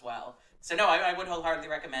 5 as well. So no, I would wholeheartedly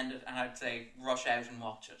recommend it, and I'd say rush out and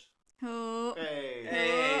watch it. Oh.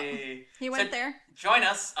 Hey. He went there. Join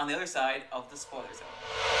us on the other side of the spoiler zone.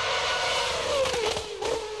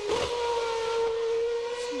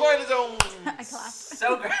 Spoiler zone! I clap.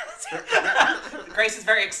 So Grace is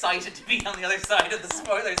very excited to be on the other side of the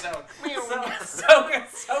spoiler zone. So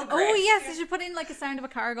Grace. Oh yes, you should put in like a sound of a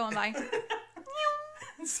car going by.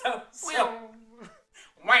 so wow.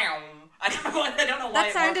 I don't know why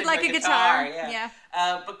that sounded like a guitar. Yeah.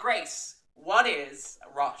 But Grace, what is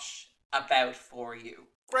Rush about for you?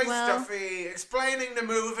 Grace Duffy explaining the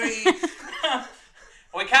movie.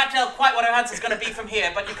 We can't tell quite what our answer's going to be from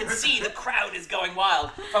here, but you can see the crowd is going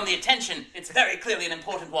wild. From the attention, it's very clearly an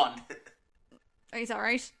important one. Are you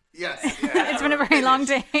alright? Yes. Yeah. It's been a very long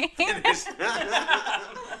day.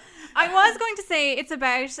 I was going to say it's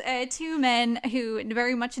about two men who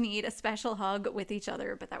very much need a special hug with each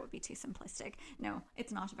other, but that would be too simplistic. No,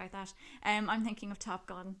 it's not about that. I'm thinking of Top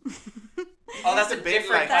Gun. Oh, that's a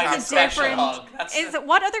different kind of special hug.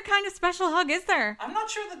 What other kind of special hug is there? I'm not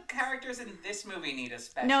sure the characters in this movie need a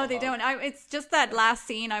special No, they hug. don't. It's just that last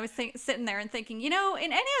scene. I was sitting there and thinking, in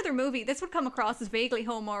any other movie, this would come across as vaguely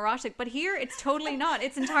homoerotic, but here it's totally not.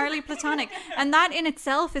 It's entirely platonic. And that in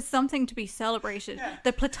itself is something to be celebrated. Yeah.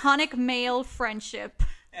 The platonic male friendship.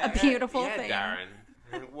 A beautiful thing. Darren.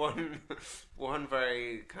 One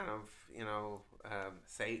very kind of,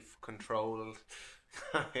 safe, controlled.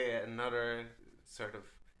 Another sort of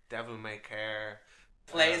devil may care.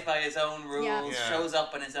 Plays by his own rules, shows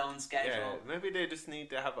up on his own schedule. Yeah, maybe they just need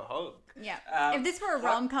to have a hug. Yeah. If this were a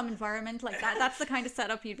rom-com environment like that, that's the kind of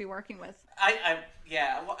setup you'd be working with. I'm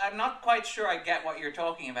not quite sure I get what you're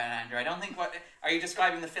talking about, Andrew. I don't think are you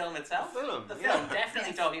describing the film itself? The film,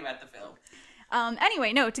 definitely talking about the film.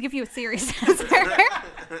 Anyway, no, to give you a serious answer,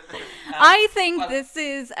 I think this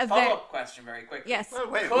is a follow-up question very quickly. Yes. Well,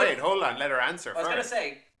 wait, hold on. Let her answer first. I was going to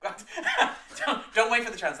say, don't wait for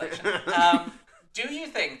the translation. Do you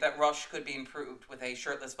think that Rush could be improved with a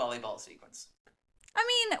shirtless volleyball sequence? I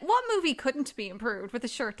mean, what movie couldn't be improved with a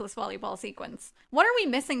shirtless volleyball sequence? What are we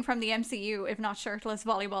missing from the MCU if not shirtless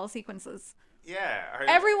volleyball sequences? Yeah.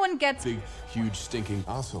 Everyone gets big, huge, stinking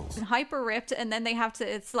assholes. Hyper ripped, and then they have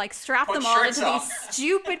to, strap them all into these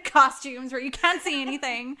stupid costumes where you can't see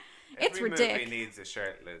anything. It's ridiculous. Every movie needs a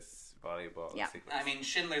shirtless volleyball sequence. I mean,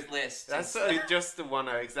 Schindler's List. That's just the one,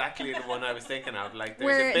 exactly the one I was thinking of. Like, there's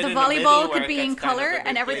where a bit the in volleyball the could be in color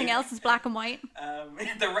and everything else is black and white.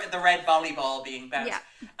 The red volleyball being best.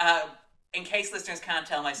 Yeah. In case listeners can't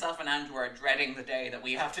tell, myself and Andrew are dreading the day that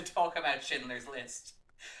we have to talk about Schindler's List.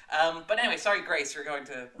 But anyway, sorry, Grace, you're going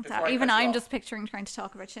to... Even I'm just picturing trying to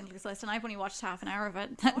talk about Schindler's List, and I've only watched half an hour of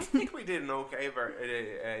it. I think we did an okay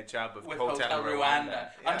job with Hotel Rwanda.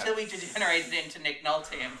 Yeah. Until we degenerated into Nick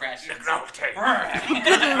Nolte impressions. Nick Nolte!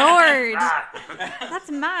 Good lord!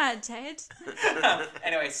 That's mad, Ted.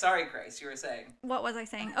 Anyway, sorry, Grace, you were saying. What was I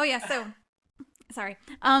saying? Oh, yeah, so... Sorry.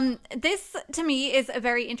 This, to me, is a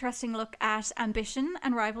very interesting look at ambition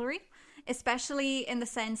and rivalry. Especially in the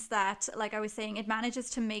sense that, like I was saying, it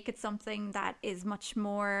manages to make it something that is much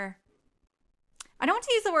more... I don't want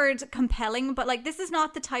to use the word compelling, but this is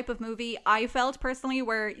not the type of movie I felt personally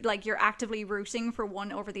where you're actively rooting for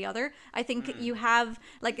one over the other. I think you have,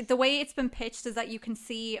 the way it's been pitched is that you can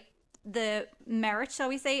see the merit, shall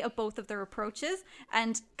we say, of both of their approaches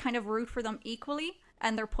and kind of root for them equally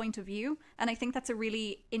and their point of view. And I think that's a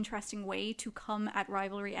really interesting way to come at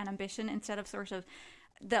rivalry and ambition instead of sort of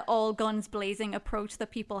the all guns blazing approach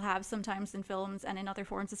that people have sometimes in films and in other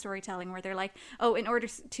forms of storytelling where they're like, oh, in order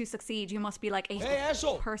to succeed you must be like a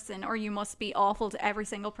person, or you must be awful to every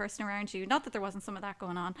single person around you. Not that there wasn't some of that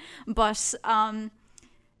going on, but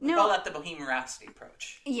we call that the Bohemian Rhapsody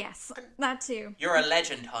approach. Yes, that too. You're a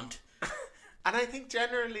legend, Hunt. And I think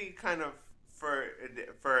generally kind of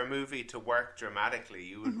for a movie to work dramatically,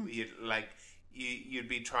 you'd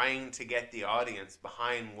be trying to get the audience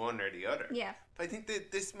behind one or the other. Yeah. But I think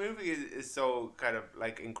that this movie is so kind of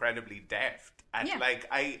incredibly deft. And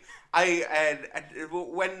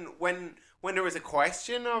when there was a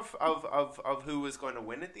question of who was going to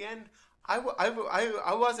win at the end,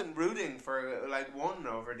 I wasn't rooting for one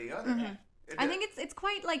over the other. I think it's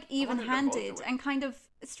quite like wanted them both even-handed to win. and kind of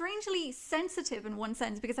strangely sensitive in one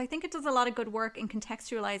sense, because I think it does a lot of good work in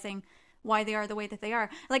contextualizing why they are the way that they are.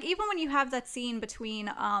 Like, even when you have that scene between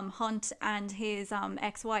Hunt and his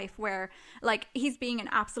ex-wife where like he's being an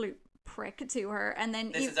absolute prick to her, and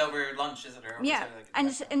then This is over lunch, is it? Or yeah,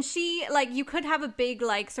 like, and she like, you could have a big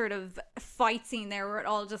like sort of fight scene there where it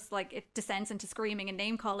all just like it descends into screaming and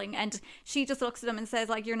name calling, and she just looks at him and says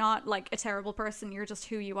like, you're not like a terrible person, you're just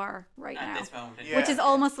who you are right at now. this moment. Yeah. Which is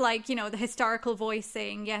almost like, you know, the historical voice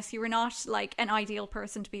saying, yes, you are not like an ideal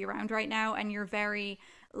person to be around right now, and you're very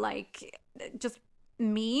like just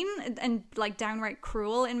mean and like downright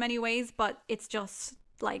cruel in many ways, but it's just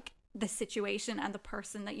like the situation and the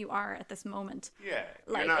person that you are at this moment. Yeah,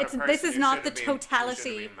 Like, you're not a it's person this is who not should the have been- who should have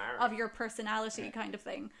totality been married. of your personality kind of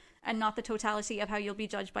thing, and not the totality of how you'll be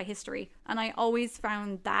judged by history. And I always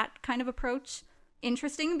found that kind of approach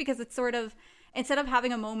interesting, because it's sort of, instead of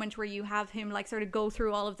having a moment where you have him like sort of go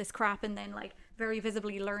through all of this crap and then like very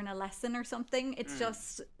visibly learn a lesson or something, it's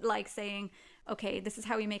just like saying, okay, this is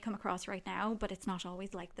how he may come across right now, but it's not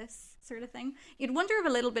always like this, sort of thing. You'd wonder if a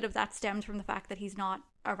little bit of that stemmed from the fact that he's not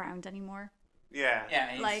around anymore. Yeah,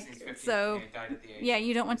 Yeah, he's, Like, he's 50, so, he died at the age yeah, of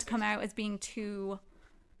you don't want to 60. come out as being too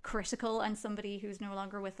critical and somebody who's no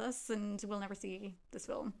longer with us and will never see this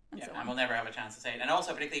film, and Yeah, so and on. we'll never have a chance to say it. And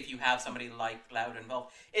also, particularly if you have somebody like Lauda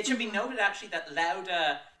involved. It should be noted, actually, that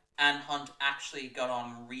Lauda and Hunt actually got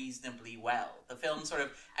on reasonably well. The film sort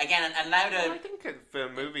of, again, and Lauda... Well, I think the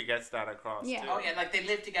movie gets that across Yeah. too. Oh, yeah, like they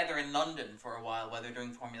lived together in London for a while they're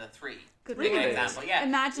doing Formula 3. Good Really? riddance. Example, yeah.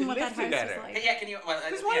 Imagine They what live that house together. was like. Yeah, can you... Well,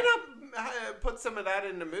 Because yeah. why not put some of that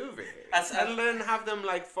in the movie? That's- and then have them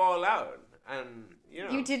like fall out, and you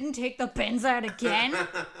know. You didn't take the bins out again?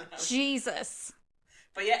 Jesus.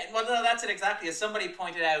 But yeah, well, no, that's it exactly. As somebody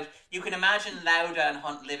pointed out, you can imagine Lauda and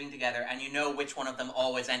Hunt living together, and you know which one of them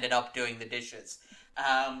always ended up doing the dishes.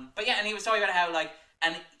 But yeah, and he was talking about how, like,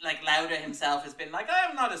 and like Lauda himself has been like, I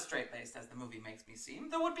am not as straight-laced as the movie makes me seem.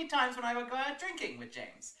 There would be times when I would go out drinking with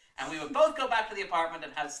James, and we would both go back to the apartment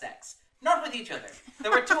and have sex. Not with each other.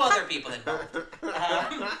 There were two other people involved,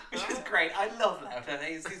 which is great. I love Lauda.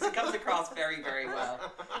 He comes across very, very well.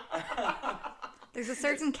 There's a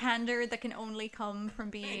certain candor that can only come from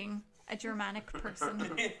being a Germanic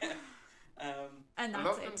person. And I that's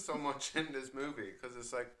love them it. so much in this movie because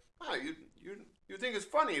it's like, oh, you think it's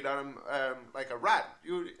funny that I'm like a rat?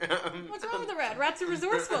 What's wrong with the rat? Rats are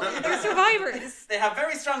resourceful. They're survivors. They have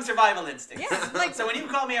very strong survival instincts. Yeah, like- so when you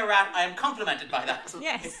call me a rat, I am complimented by that.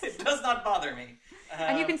 Yes. It does not bother me.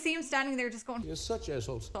 And you can see him standing there just going, You're such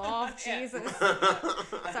assholes. oh, Jesus.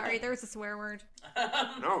 Sorry, there was a swear word.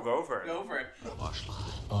 No, go for it. Go for it.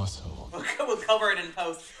 Asshole. We'll cover it in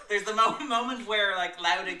post. There's the moment where like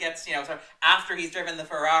Lauda gets, you know, sort of after he's driven the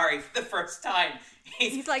Ferrari for the first time,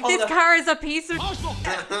 He's like, pulled this up- car is a piece of...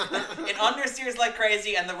 It understeers like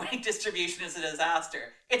crazy, and the weight distribution is a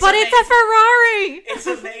disaster. But it's a Ferrari! It's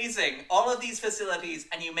amazing. All of these facilities,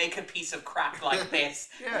 and you make a piece of crap like this.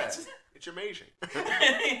 Yeah, it's amazing.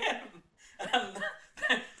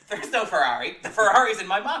 There's no Ferrari. The Ferrari's in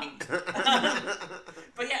my mind.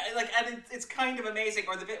 But yeah, like, and it's kind of amazing.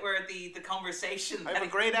 Or the bit where the conversation. I have a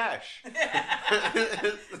great ash.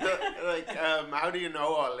 Like, how do you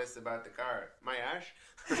know all this about the car? My ash?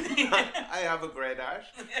 I have a great ash.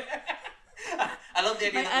 I love the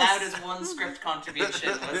idea My that ass. Lauda's one script contribution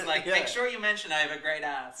was like, Yeah. make sure you mention I have a great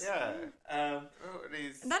ass. Yeah. Um, Oh,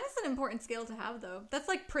 these. That is an important skill to have, though. That's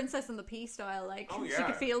like Princess and the Pea style. Like, Oh, she yeah.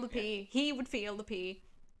 could feel the pea. He would feel the pea.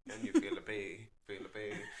 And you feel a pee. Feel a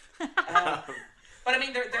pee. But I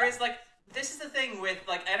mean, there is like, this is the thing with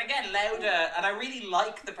like, and again, Lauda, and I really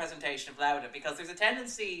like the presentation of Lauda because there's a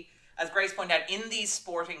tendency, as Grace pointed out, in these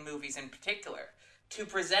sporting movies in particular, to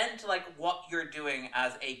present like what you're doing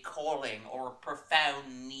as a calling or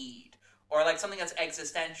profound need. Or like something that's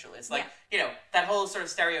existential. It's like, you know, that whole sort of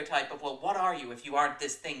stereotype of, well, what are you if you aren't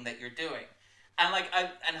this thing that you're doing? And like,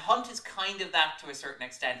 and Hunt is kind of that to a certain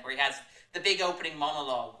extent, where he has the big opening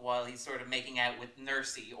monologue while he's sort of making out with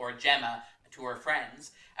Nursey or Gemma to her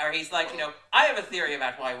friends, where he's like, you know, I have a theory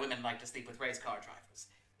about why women like to sleep with race car drivers.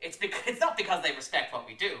 It's not because they respect what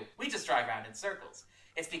we do. We just drive around in circles.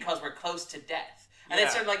 It's because we're close to death. And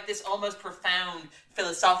it's sort of like this almost profound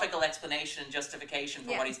philosophical explanation and justification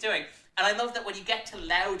for what he's doing. And I love that when you get to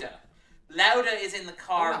Lauda, Lauda is in the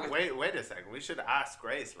car with... Wait a second. We should ask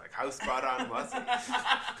Grace, like, how spot on was he? We're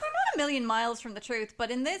not a million miles from the truth,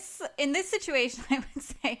 but in this situation, I would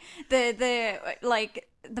say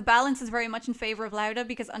the balance is very much in favor of Lauda,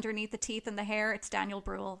 because underneath the teeth and the hair, it's Daniel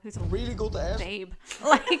Bruhl, who's a Really good ass. babe.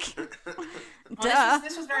 Like, Duh.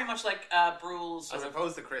 This was very much like Brule's sort As of...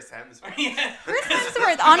 opposed to Chris Hemsworth. Yeah. Chris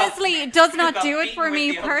Hemsworth honestly does not got do it beaten for with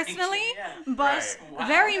me the opening personally, scene, yeah. but Right. Wow.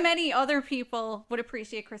 very many other people would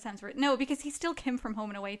appreciate Chris Hemsworth. No, because he's still Kim from Home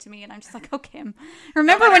and Away to me, and I'm just like, oh, Kim.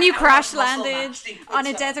 Remember matter when you how crash much muscle landed mass he puts on a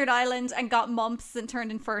on. desert island and got mumps and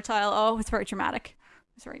turned infertile? Oh, it's very dramatic.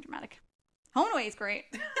 It's very dramatic. Home and Away is great.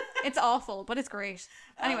 It's awful, but it's great.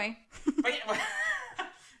 Anyway.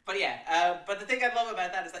 But the thing I love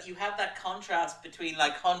about that is that you have that contrast between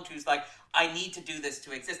like Hunt, who's like, I need to do this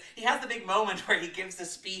to exist. He has the big moment where he gives the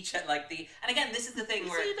speech at like the, and again, this is the thing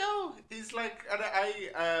where he's like, and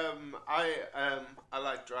I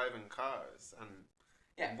like driving cars, and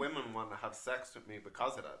women want to have sex with me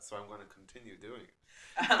because of that, so I'm going to continue doing it.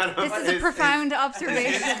 This is a profound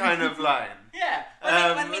observation. His kind of line. Yeah.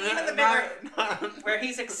 I mean, even the bit where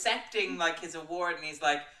he's accepting like his award, and he's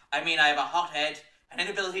like, I mean, I have a hot head, an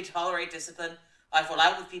inability to tolerate discipline. I fall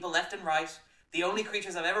out with people left and right. The only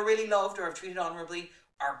creatures I've ever really loved or have treated honourably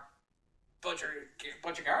are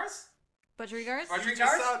budgerigars? Budgerigars? Budgerigars?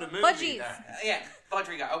 Just saw the movie Budgies. there. Yeah,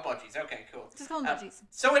 budgerigar. Oh, budgies. Okay, cool. Just call them budgies.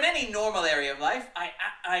 So in any normal area of life,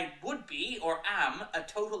 I would be or am a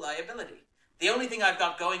total liability. The only thing I've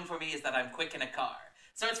got going for me is that I'm quick in a car.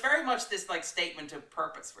 So it's very much this like statement of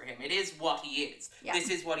purpose for him. It is what he is. Yeah. This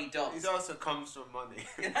is what he does. He also comes from money.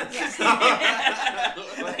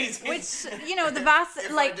 Which, you know, the vast,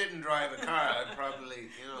 If like... I didn't drive a car, I'd probably,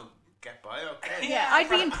 get by okay. Yeah, I'd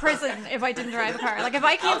be in prison if I didn't drive a car. Like, if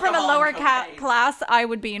I came from a Alcohol lower and cocaine. class, I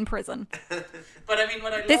would be in prison. But I mean,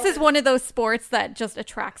 what I love This is one of those sports that just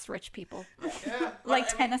attracts rich people. Yeah. Like I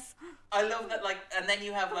mean, tennis. I love that, like, and then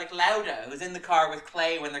you have, like, Lauda, who's in the car with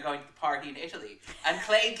Clay when they're going to the party in Italy. And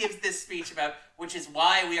Clay gives this speech about, which is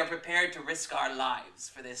why we are prepared to risk our lives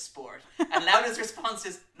for this sport. And Lauda's response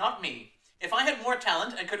is, not me. If I had more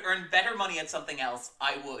talent and could earn better money at something else,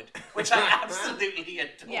 I would. Which I absolutely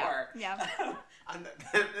adore. Yeah. And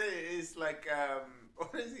then it's like,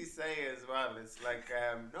 what does he say as well? It's like,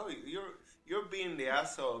 no, you're being the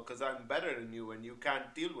asshole because I'm better than you and you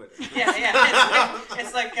can't deal with it. Yeah.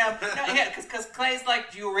 It's like, because Clay's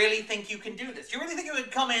like, do you really think you can do this? Do you really think you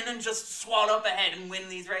would come in and just swallow up ahead and win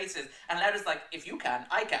these races? And Lauda's like, if you can,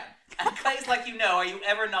 I can. And Clay's like, are you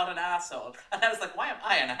ever not an asshole? And Lauda's like, why am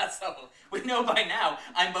I an asshole? We know by now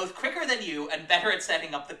I'm both quicker than you and better at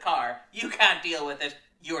setting up the car. You can't deal with it.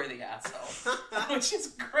 You're the asshole. Which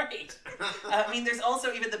is great. I mean, there's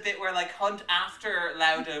also even the bit where, like, Hunt, after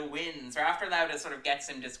Lauda wins, or after Lauda sort of gets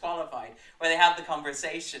him disqualified, where they have the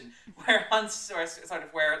conversation, where Hunt's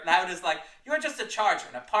where Lauda's like, you're just a charger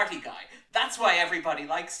and a party guy. That's why everybody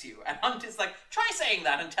likes you. And Hunt is like, try saying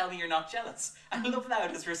that and tell me you're not jealous. I love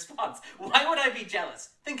Lauda's response. Why would I be jealous?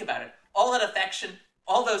 Think about it. All that affection,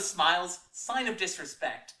 all those smiles, sign of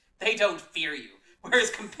disrespect. They don't fear you.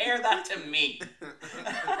 Whereas compare that to me,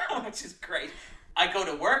 which is great. I go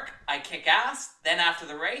to work, I kick ass, then after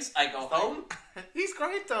the race, I go home. He's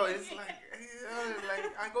great though. It's like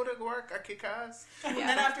I go to work, I kick ass. And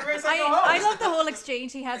then after the race, I go home. I love the whole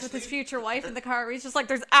exchange he has with his future wife in the car. Where he's just like,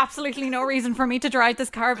 there's absolutely no reason for me to drive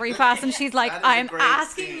this car very fast. And she's like, That is a I'm great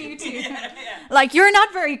asking scene. you to. Yeah. Like, you're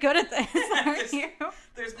not very good at this, are you?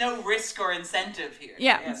 There's no risk or incentive here.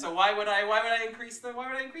 Yeah. So why would I increase the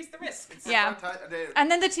risk? Yeah.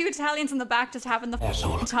 And then the two Italians in the back just having the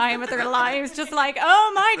time of their lives, just like,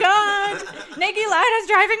 oh my god, Niki Lauda's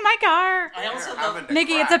driving my car. I also love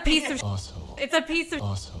Niki, it's a piece of it's a piece of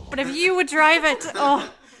but if you would drive it,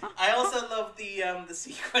 oh. I also love the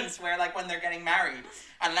sequence where, like, when they're getting married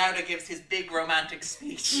and Lauda gives his big romantic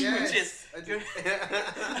speech, which is,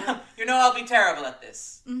 I'll be terrible at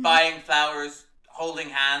this. Mm-hmm. Buying flowers, holding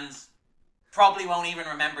hands, probably won't even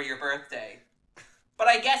remember your birthday. But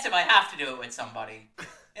I guess if I have to do it with somebody,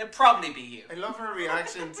 it'd probably be you. I love her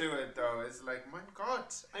reaction to it though. It's like, my God,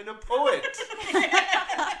 I'm a poet.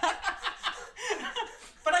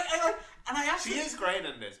 But I like, and I actually... She is great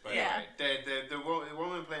in this, by the way. The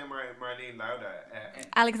woman playing Marlene Lauda.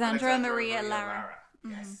 Alexandra Maria Lara.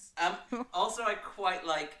 Yes. Also, I quite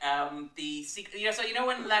like the secret. So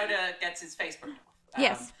when Lauda gets his face burned off.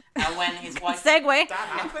 Yes. And when his wife... Segue. That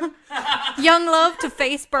happened? Young love to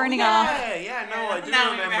face burning off. I do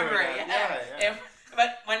now remember it. that. Yeah.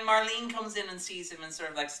 But when Marlene comes in and sees him and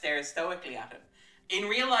sort of like stares stoically at him, in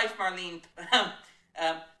real life, Marlene...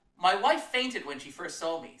 my wife fainted when she first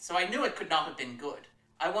saw me, so I knew it could not have been good.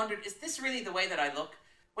 I wondered, is this really the way that I look?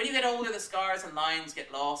 When you get older, the scars and lines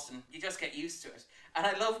get lost and you just get used to it. And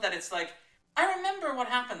I love that it's like, I remember what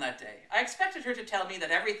happened that day. I expected her to tell me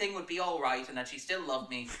that everything would be all right and that she still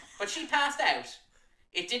loved me, but she passed out.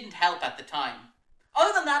 It didn't help at the time.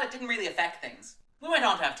 Other than that, it didn't really affect things. We went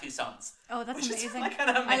on to have 2 sons. Oh, that's which is amazing. like an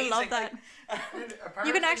amazing I love that. thing.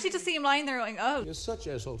 You can actually just see him lying there going, oh, You're such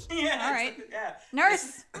assholes. Yeah, all right. Yeah.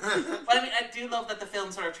 Nurse. But I mean, I do love that the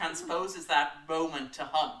film sort of transposes that moment to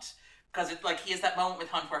Hunt. Because he has that moment with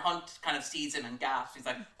Hunt where Hunt kind of sees him and gasps. He's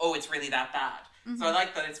like, oh, it's really that bad. Mm-hmm. So I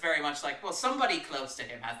like that it's very much like, well, somebody close to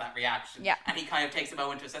him has that reaction. Yeah. And he kind of takes a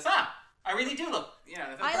moment to say, I really do look,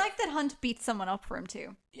 I like that Hunt beats someone up for him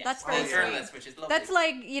too. Yes. That's very journalist, which is lovely. That's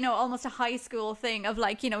like, almost a high school thing of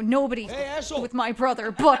like, nobody Hey, asshole. with my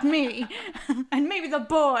brother but me. And maybe the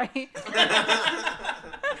boy.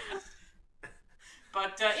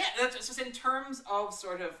 But that's just in terms of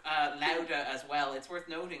sort of Lauda as well, it's worth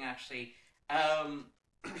noting actually.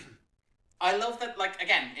 I love that,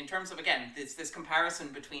 in terms of, this comparison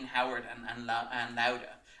between Howard and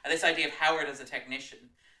Lauda. And this idea of Howard as a technician,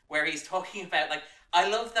 where he's talking about, I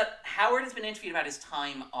love that Howard has been interviewed about his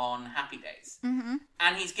time on Happy Days. Mm-hmm.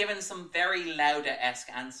 And he's given some very Lauda-esque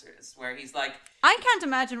answers, where he's like... I can't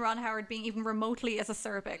imagine Ron Howard being even remotely as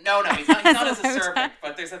acerbic. No, he's not as acerbic,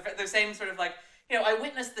 but there's the same sort of, I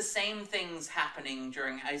witnessed the same things happening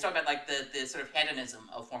during... He's talking about, the sort of hedonism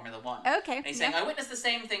of Formula One. Okay. And he's saying, I witnessed the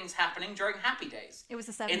same things happening during Happy Days. It was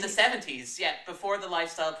the 70s. In the 70s, yeah, before the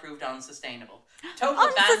lifestyle proved unsustainable.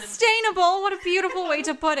 Unsustainable! What a beautiful way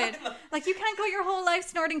to put it. You can't go your whole life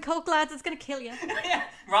snorting coke, lads. It's going to kill you. Yeah.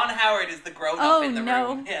 Ron Howard is the grown-up in the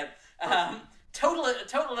room. Yeah.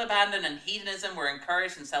 Total abandon and hedonism were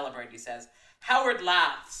encouraged and celebrated, he says. Howard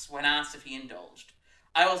laughs when asked if he indulged.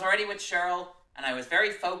 I was already with Cheryl... and I was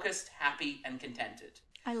very focused, happy, and contented.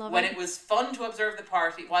 I love When it. it was fun to observe the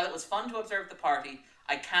party, while it was fun to observe the party,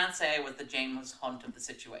 I can't say I was the James Hunt of the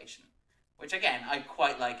situation. Which, again, I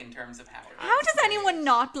quite like in terms of Howard. How does anyone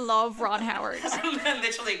not love Ron Howard? I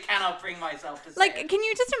literally cannot bring myself to say it. Can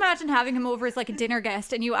you just imagine having him over as a dinner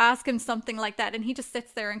guest and you ask him something like that and he just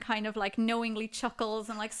sits there and kind of knowingly chuckles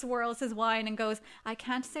and swirls his wine and goes, I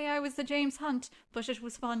can't say I was the James Hunt, but it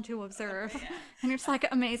was fun to observe. Yeah. And you're just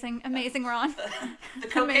amazing, Ron. The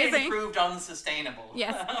cocaine proved unsustainable.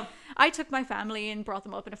 Yes. I took my family and brought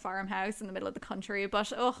them up in a farmhouse in the middle of the country,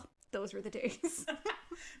 but those were the days.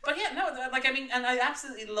 But yeah, no, and I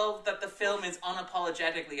absolutely love that the film is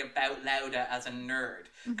unapologetically about Lauda as a nerd.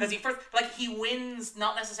 Because he wins,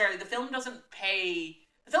 not necessarily, the film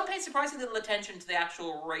pays surprisingly little attention to the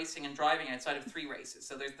actual racing and driving outside of 3 races.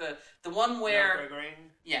 So there's the one where...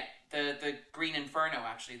 Yeah, the Green Inferno,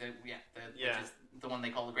 actually, which is the one they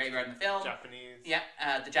call the graveyard in the film. Japanese. Yeah,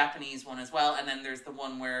 the Japanese one as well. And then there's the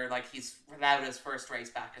one where, he's Lauda's first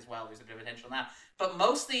race back as well. There's a bit of attention on that. But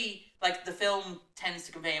mostly, the film tends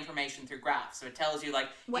to convey information through graphs. So it tells you,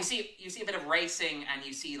 you see a bit of racing and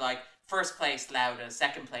you see, first place Lauda,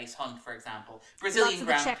 second place Hunt, for example. Brazilian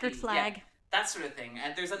Grand Prix. Checkered flag. Yeah, that sort of thing.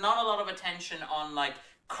 And there's not a lot of attention on,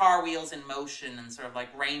 car wheels in motion and sort of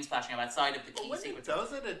rain splashing outside of the key sequence. It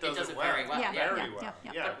does it does it very well. Very well.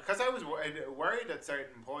 Yeah, because I was worried at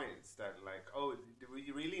certain points that do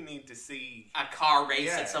we really need to see a car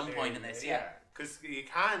race at some point in this? Yeah, because you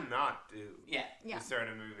cannot do a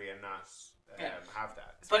certain movie and not have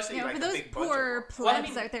that. Especially for those poor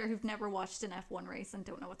plebs out there who've never watched an F1 race and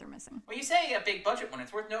don't know what they're missing. Well, you say a big budget one.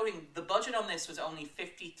 It's worth noting the budget on this was only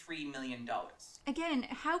 $53 million. Again,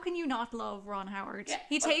 how can you not love Ron Howard? Yeah,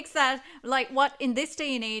 he takes that, what in this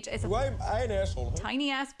day and age is a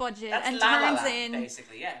tiny ass budget and turns in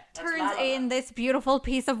basically, turns in this beautiful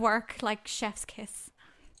piece of work like Chef's Kiss.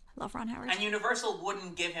 I love Ron Howard. And Universal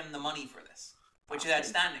wouldn't give him the money for this, which is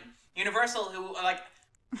outstanding. Universal, who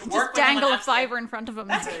just dangle a fiver in front of him.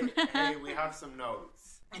 Hey, we have some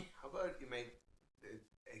notes. How about you make it,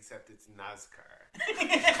 except it's NASCAR.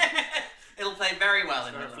 It'll play very well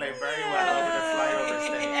in It'll play very well over the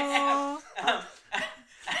flyover stage.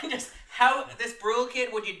 And just how this Brule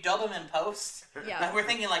kid, would you dub him in post? Yeah. We're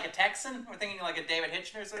thinking like a Texan. We're thinking like a David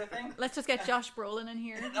Hitchner sort of thing. Let's just get Josh Brolin in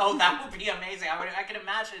here. Oh, that would be amazing. I could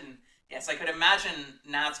imagine. Yes, I could imagine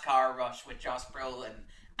NASCAR Rush with Josh Brolin.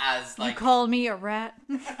 As you call me a rat?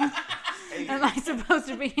 Am I supposed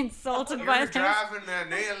to be insulted by this? You're driving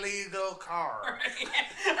an illegal car.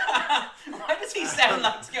 Why does he sound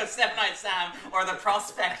like Seven Night Sam or the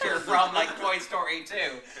prospector from Toy Story 2?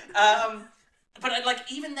 But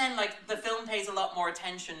even then, the film pays a lot more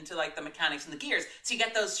attention to the mechanics and the gears. So you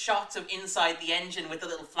get those shots of inside the engine with the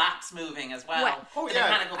little flaps moving as well. The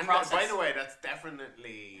mechanical process. By the way, that's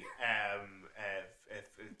definitely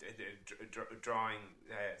drawing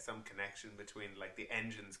some connection between the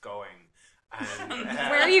engines going and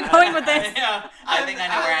where are you going with this? Yeah, I think I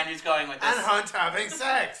know where Andrew's going with this. And Hunt having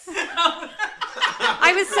sex.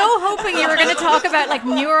 I was so hoping you were going to talk about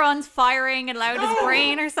neurons firing in Lauda's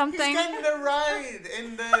brain or something. He's getting the ride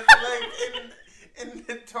in the in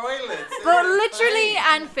the toilets. But literally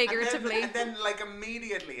and figuratively. And then like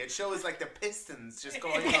immediately it shows like the pistons just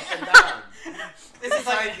going up and down. This is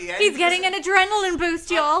like, he's getting an adrenaline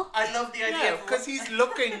boost, y'all. I love the idea because he's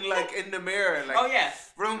looking like in the mirror like, oh yeah,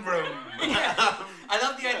 vroom vroom. I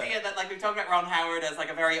love the idea that like we've talked about Ron Howard as like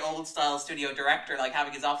a very old style studio director, like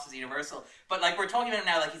having his office at Universal, but like we're talking about him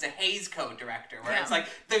now like he's a Hays Code director, where it's like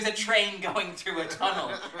there's a train going through a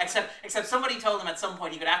tunnel. Except somebody told him at some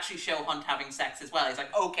point he could actually show Hunt having sex as well. He's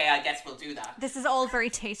like, okay, I guess we'll do that. This is all very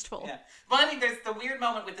tasteful. Yeah. But I mean, there's the weird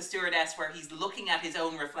moment with the stewardess where he's looking at his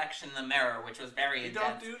own reflection in the mirror, which was very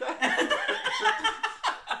intense. Don't do that.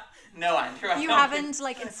 No, Andrew. You haven't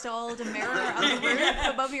like installed a mirror on the roof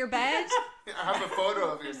above your bed? I have a photo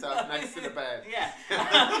of yourself next to the bed. Yeah.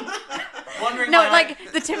 Wondering No, why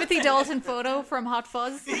like the Timothy Dalton photo from Hot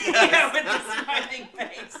Fuzz. yeah, with the smiling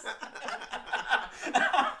face.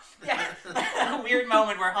 Yeah, a weird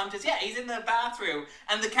moment where Hunt is, he's in the bathroom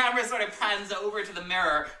and the camera sort of pans over to the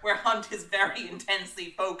mirror where Hunt is very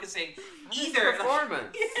intensely focusing either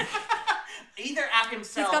performance. Either at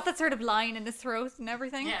himself. He's got that sort of line in his throat and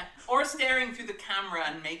everything. Yeah, or staring through the camera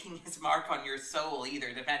and making his mark on your soul,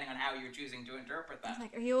 either, depending on how you're choosing to interpret that. He's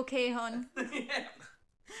like, are you okay, hon? Yeah.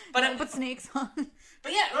 Don't put snakes on.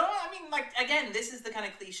 But yeah, well, I mean, like, again, this is the kind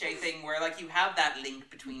of cliche thing where, like, you have that link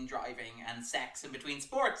between driving and sex, and between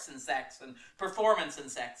sports and sex, and performance and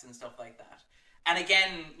sex, and stuff like that. And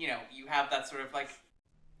again, you know, you have that sort of, like,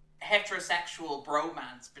 heterosexual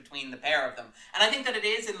bromance between the pair of them. And I think that it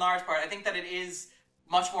is, in large part, I think that it is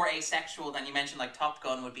much more asexual than you mentioned, like Top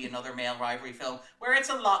Gun would be another male rivalry film, where it's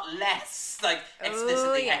a lot less, like,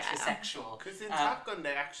 explicitly heterosexual. Because in Top Gun,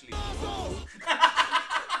 they actually...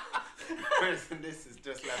 This is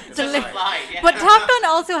just left yeah. But Top Gun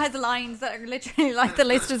also has lines that are literally like the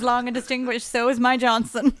list is long and distinguished, so is my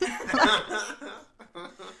Johnson.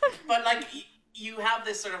 But like you have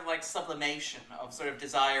this sort of like sublimation of sort of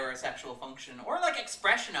desire or sexual function or like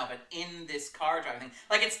expression of it in this car driving thing.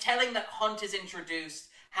 Like it's telling that Hunt is introduced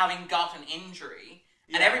having got an injury,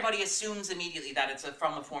 and everybody assumes immediately that it's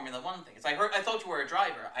from a Formula One thing. It's like, I thought you were a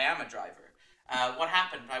driver. I am a driver. What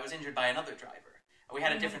happened? I was injured by another driver. We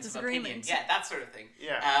had a difference of opinion. Yeah, that sort of thing.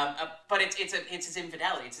 Yeah. But it's his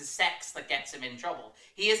infidelity. It's his sex that gets him in trouble.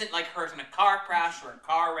 He isn't like hurt in a car crash or a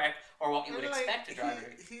car wreck or what you would expect a driver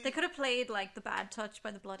to do. They could have played like The Bad Touch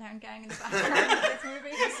by the Bloodhound Gang in the background of this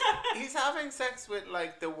movie. He's having sex with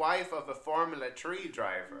like the wife of a Formula 3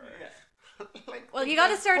 driver. Yeah. Like, well, you got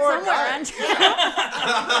to start somewhere, Andrew.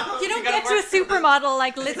 You don't get to a supermodel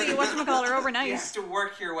like Lizzie whatchamacallit overnight. You have to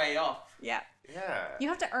work your way up. Yeah. Yeah. You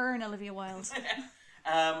have to earn Olivia Wilde.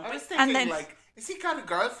 I was thinking, like, is he got a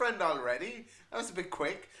girlfriend already? That was a bit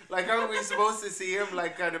quick. Like, aren't we supposed to see him,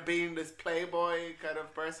 like, kind of being this playboy kind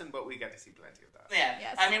of person? But we get to see plenty of that. Yeah.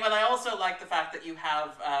 Yes. I mean, well, I also like the fact that you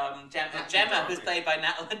have Gemma, who's played by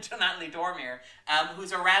Natalie Dormer,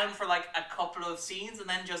 who's around for, like, a couple of scenes and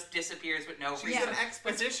then just disappears with no reason. She's an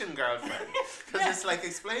exposition girlfriend. Because it's like,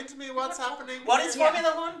 explain to me what's happening. What is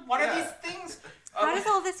Formula One? What are these things? How does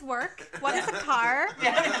all this work? What is a car?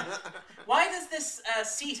 Why does this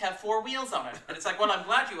seat have 4 wheels on it? But it's like, well, I'm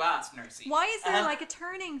glad you asked, Nursey. Why is there like a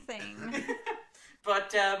turning thing?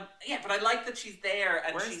 But but I like that she's there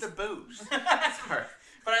and Where's the boot? Sorry.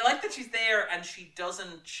 But I like that she's there and she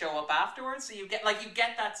doesn't show up afterwards. So you get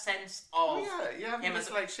that sense of you have him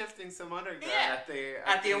just like shifting some other girl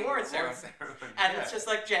at the awards ceremony. And it's just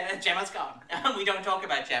like Gemma's gone. We don't talk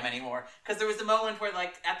about Gemma anymore because there was the moment where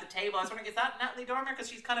like at the table I was wondering, is that Natalie Dormer? Because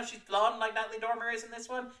she's blonde like Natalie Dormer is in this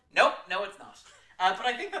one. Nope, no, it's not. But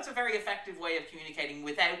I think that's a very effective way of communicating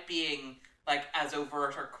without being like as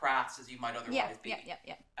overt or crass as you might otherwise be.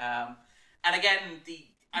 Yeah. And again,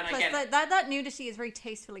 that nudity is very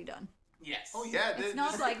tastefully done. Yes. Oh yeah. It's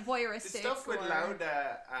not like voyeuristic. The stuff with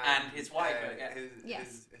Lauda and his wife.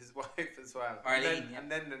 His wife as well. Marlene,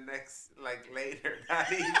 and then the next, like later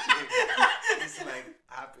that evening, it's like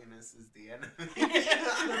happiness is the enemy.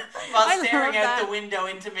 While staring out the window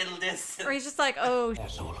into middle distance. Or he's just like, oh,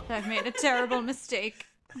 I've made a terrible mistake.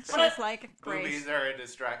 She's like, great. Movies are a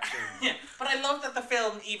distraction. Yeah, but I love that the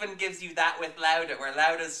film even gives you that with Lauda, where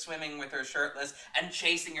Lauda's swimming with her shirtless and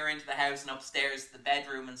chasing her into the house and upstairs to the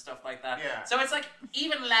bedroom and stuff like that. Yeah. So it's like,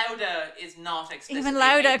 even Lauda is not explicitly... Even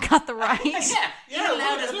Lauda got the right. Even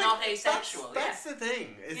Lauda's not asexual. That's the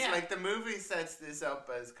thing. It's like the movie sets this up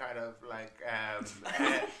as kind of like...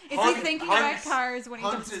 Is he thinking about cars when he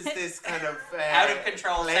Hunt does is it? this kind of... out of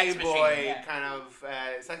control sex playboy machine. kind of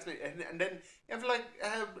sex machine. And then you have like...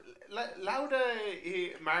 Lauda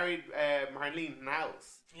he married Marlene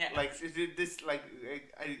Naus. Yeah. Like this like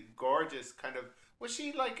a gorgeous kind of Was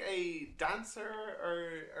she like a dancer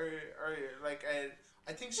or like a?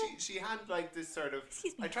 I think she had like this sort of.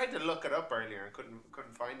 Excuse me. I tried to look it up earlier and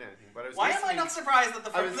couldn't find anything. But I was. Why am I listening- not surprised that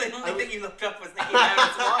the I was- first I was- thing you looked up was Niki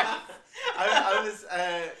Lauda's wife?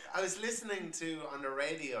 I was listening to on the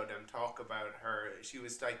radio them talk about her. She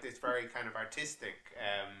was like this very kind of artistic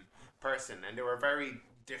person, and they were very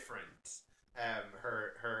different.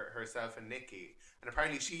 Herself and Niki, and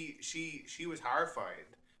apparently she was horrified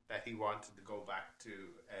that he wanted to go back to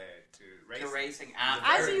racing. To racing, It was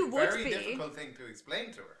a As very, you would very be. difficult thing to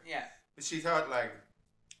explain to her. Yeah. But she thought like,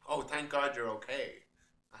 oh, thank God you're okay.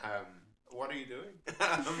 What are you doing?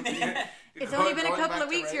 It's only been a couple of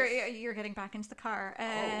weeks. You're getting back into the car.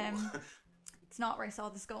 Oh. It's not where I saw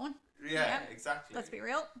this going. Yeah, exactly. Let's be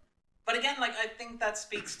real. But again, like, I think that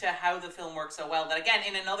speaks to how the film works so well. That again,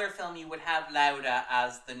 in another film, you would have Lauda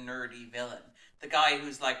as the nerdy villain, the guy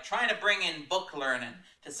who's like trying to bring in book learning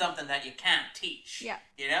to something that you can't teach. Yeah.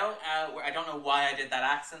 You know, I don't know why I did that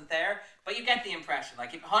accent there, but you get the impression.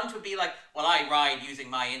 Like, if Hunt would be like, "Well, I ride using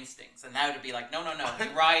my instincts," and Lauda would be like, "No, you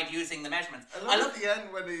ride using the measurements." I love at the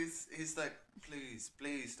end when he's like,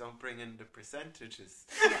 please don't bring in the percentages.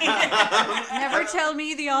 Never tell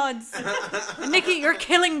me the odds. Niki, you're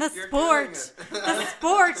killing the You're sport. killing The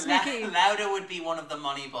sport, Niki. Lauda would be one of the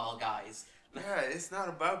Moneyball guys. Yeah, it's not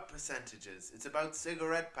about percentages. It's about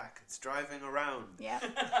cigarette packets driving around. Yeah.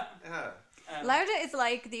 Yeah. Lauda is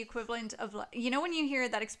like the equivalent of, you know, when you hear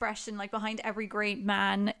that expression, like behind every great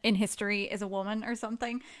man in history is a woman or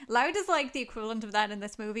something. Lauda's like the equivalent of that in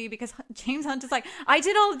this movie, because James Hunt is like, I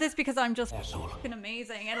did all of this because I'm just fucking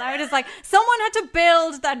amazing. And Lauda's like, someone had to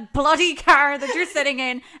build that bloody car that you're sitting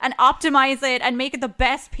in and optimize it and make it the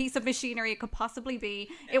best piece of machinery it could possibly be.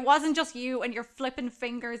 It wasn't just you and your flipping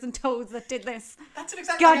fingers and toes that did this. That's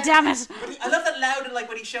exactly. God damn it. I love that Lauda, like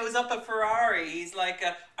when he shows up at Ferrari, he's like,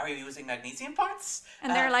 "Are you using magnesium parts?"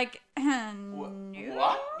 And they're like, "No." no.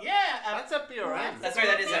 What? Yeah, That's a BRM. that's right.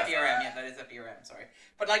 That is FDRM. Yeah, that is FDRM. Sorry,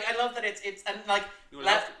 but like I love that it's and like You'll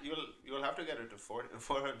have to get it to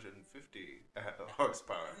 450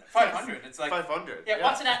 horsepower. 500. It's like 500. Yeah,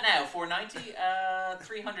 what's it at now? 490.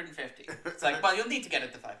 350. It's like, well, you'll need to get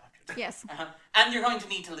it to 500. Yes. And you're going to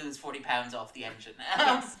need to lose 40 pounds off the engine.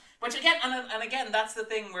 Which again, and again, that's the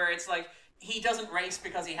thing where it's like, he doesn't race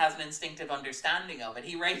because he has an instinctive understanding of it.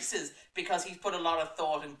 He races because he's put a lot of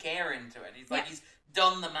thought and care into it. He's like, he's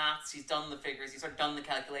done the maths, he's done the figures, he's sort of done the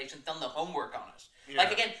calculations, done the homework on it. Yeah.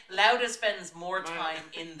 Like again, Lauda spends more time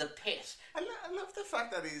in the pit. I love the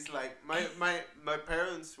fact that he's like, my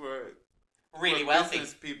parents were Really were wealthy.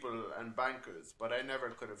 business people and bankers, but I never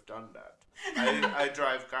could have done that. I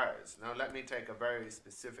drive cars. Now let me take a very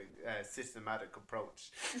specific, systematic approach.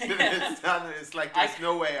 It's like there's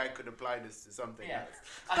no way I could apply this to something else.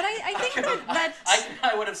 But I think that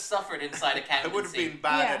I would have suffered inside I accountancy. would have been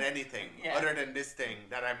bad Yeah. at anything other than this thing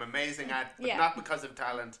that I'm amazing at, but Yeah. not because of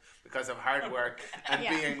talent, because of hard work and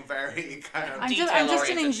Yeah. being very kind of. I'm just an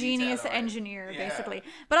detail-oriented, ingenious detail-oriented. engineer, Yeah. basically.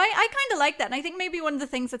 But I kind of like that. And I think maybe one of the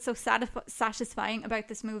things that's so satisfying about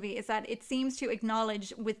this movie is that it seems to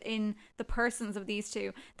acknowledge within the persons of these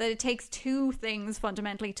two that it takes two things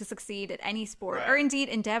fundamentally to succeed at any sport, Right. or indeed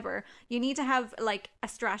endeavor. You need to have like a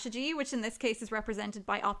strategy, which in this case is represented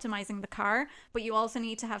by optimizing the car, but you also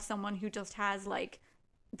need to have someone who just has like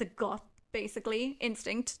the gut, basically,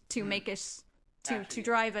 instinct to make it, to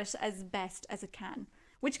drive it as best as it can.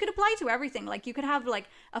 Which could apply to everything. Like, you could have, like,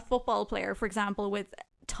 a football player, for example, with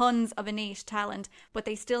tons of innate talent, but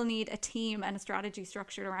they still need a team and a strategy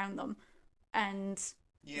structured around them. And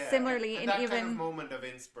similarly, and in that even... kind of moment of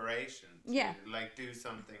inspiration to Yeah. like do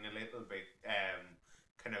something a little bit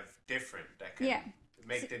kind of different that can Yeah.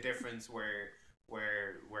 make the difference where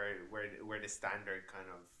the standard kind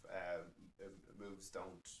of moves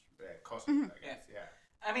don't cut it, I guess. Yeah.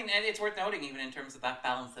 I mean, and it's worth noting even in terms of that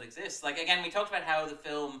balance that exists. Like, again, we talked about how the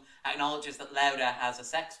film acknowledges that Lauda has a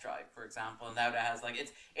sex drive, for example, and Lauda has, like,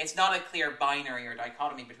 it's not a clear binary or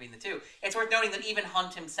dichotomy between the two. It's worth noting that even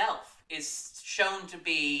Hunt himself is shown to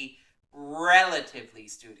be relatively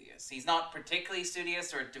studious. He's not particularly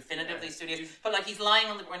studious or definitively studious, but, like, he's lying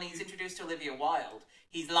on when he's introduced to Olivia Wilde,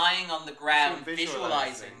 he's lying on the ground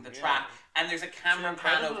visualizing the track. And there's a camera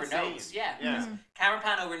pan over notes. Yeah. Camera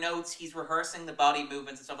pan over notes. He's rehearsing the body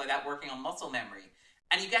movements and stuff like that, working on muscle memory.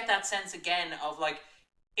 And you get that sense again of, like,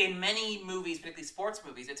 in many movies, particularly sports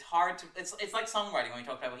movies, it's hard to... It's like songwriting when we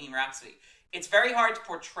talk about Bohemian Rhapsody. It's very hard to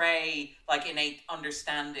portray, like, innate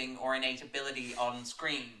understanding or innate ability on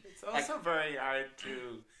screen. It's also very hard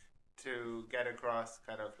to get across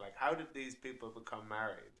kind of like, how did these people become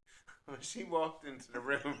married? when she walked into the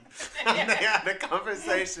room and they had a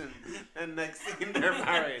conversation, and next scene they're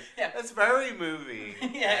married. Yeah. That's very movie.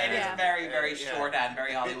 Yeah, it is Yeah. very, very shorthand,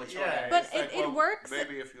 very Hollywood shorthand. But it's it works.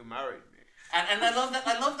 Maybe if you married me. And I love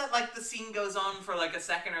that like the scene goes on for like a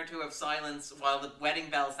second or two of silence while the wedding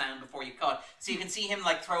bells sound before you cut. So you can see him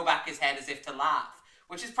like throw back his head as if to laugh.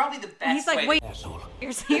 Which is probably the best And he's like, way wait, Asshole.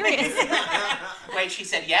 you're serious? Wait, she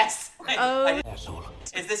said yes? Oh. Asshole.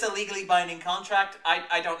 Is this a legally binding contract?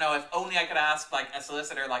 I don't know. If only I could ask like a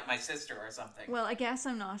solicitor like my sister or something. Well, I guess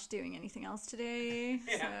I'm not doing anything else today.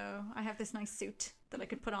 Yeah. So I have this nice suit that I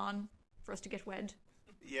could put on for us to get wed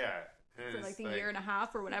Yeah. for like the year and a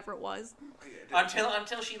half or whatever it was.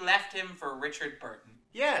 Until she left him for Richard Burton.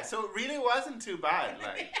 Yeah, so it really wasn't too bad.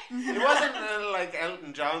 Like it wasn't like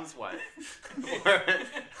Elton John's wife, where,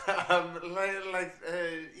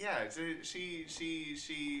 yeah,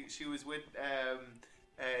 she was with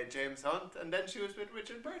James Hunt, and then she was with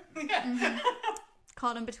Richard Burton. Yeah.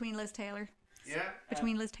 Caught him between Liz Taylor. Yeah,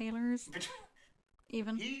 Between Liz Taylors.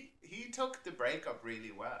 Even. he took the breakup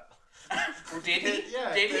really well. Did he?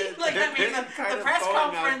 Yeah, Did he? Like, I mean, the press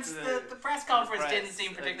conference. The press conference didn't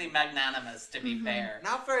seem particularly magnanimous, to be fair.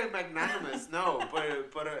 Not very magnanimous, no, but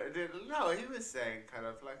no, he was saying kind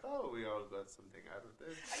of like, oh, we all got something out of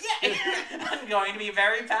this. Yeah, I'm going to be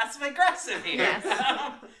very passive aggressive here. Yes.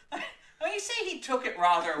 Well, you say he took it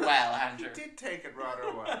rather well, Andrew. He did take it rather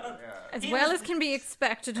well, yeah. As He well was- as can be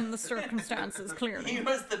expected in the circumstances, clearly. He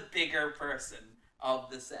was the bigger person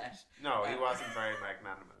of the set. No, he wasn't very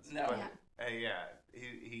magnanimous. No. But, Yeah.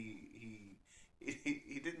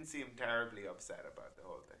 he didn't seem terribly upset about the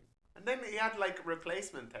whole thing. And then he had like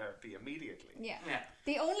replacement therapy immediately. Yeah. Yeah.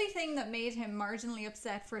 The only thing that made him marginally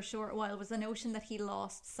upset for a short while was the notion that he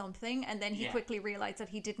lost something, and then he Yeah. quickly realized that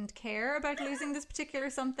he didn't care about losing this particular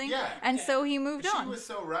something, Yeah. and so he moved She on. was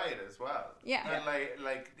so right as well. Yeah. And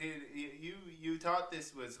you thought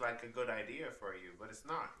this was like a good idea for you, but it's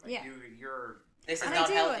not. Like Yeah. you're This is And not I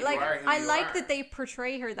do healthy. like. You are who I you like are. that they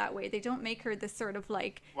portray her that way. They don't make her this sort of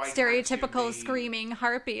like Why can't stereotypical you be- screaming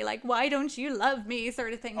harpy, like "Why don't you love me?"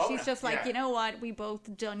 sort of thing. Oh, She's just like, yeah. you know what? We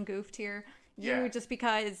both done goofed here. You Yeah. just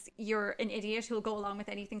because you're an idiot who'll go along with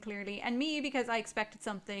anything clearly, and me because I expected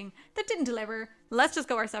something that didn't deliver. Let's just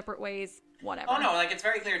go our separate ways. Whatever. Oh no, like it's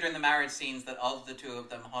very clear during the marriage scenes that of the two of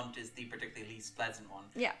them, Hunt is the particularly least pleasant one.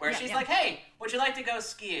 Yeah, Where yeah, she's yeah. like, hey, would you like to go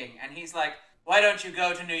skiing? And he's like, why don't you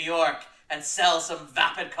go to New York and sell some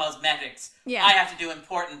vapid cosmetics? Yeah. I have to do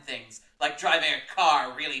important things, like driving a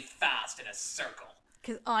car really fast in a circle.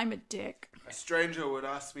 Because I'm a dick. A stranger would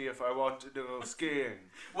ask me if I wanted to go skiing.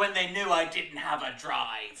 When they knew I didn't have a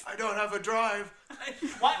drive. I don't have a drive.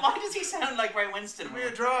 Why does he sound like Ray Winston? Give me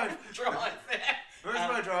a drive. Drive. Where's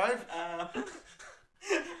my drive?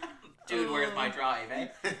 Dude, where's my drive, eh?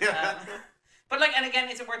 But like, and again,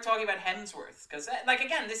 is it worth talking about Hemsworth? Because like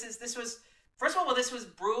again, this was first of all, this was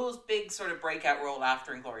Brule's big sort of breakout role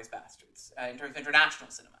after Inglourious Bastards in terms of international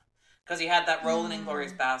cinema, because he had that role in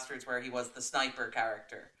Inglourious Bastards where he was the sniper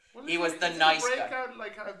character. Well, He is was it- the is it a nice guy. breakout,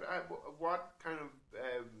 like, what kind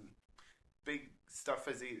of big stuff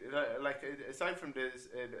is he like? Aside from this,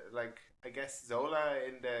 like I guess Zola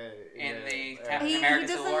in the uh, Captain He America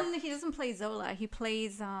Civil War. doesn't play Zola. He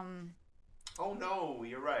plays Oh no,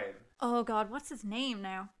 you're right. Oh God, what's his name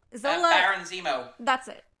now? Zola. Baron Zemo. That's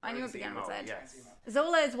it. I knew it began with Zemo, Z. yes.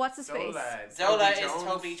 Zola is what's his face? Zola is Jones.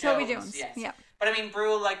 Toby Jones. Toby Jones, Yes. yeah. But I mean,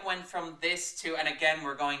 Brule like went from this to, and again,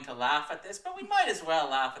 we're going to laugh at this, but we might as well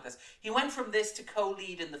laugh at this. He went from this to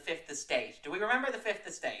co-lead in The Fifth Estate. Do we remember The Fifth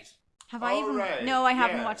Estate? Have I even? Right. No, I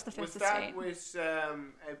haven't Yeah. watched The Fifth Was that Estate.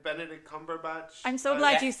 with Benedict Cumberbatch? I'm so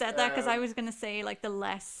glad yes. you said that because I Um, was gonna say like the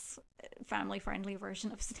less family-friendly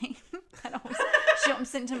version of his name that always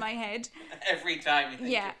jumps into my head. Every time. You think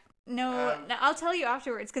Yeah. No, no, I'll tell you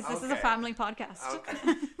afterwards because this is a okay. family podcast. Okay.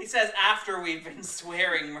 He says after we've been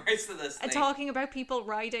swearing mercilessly. And talking about people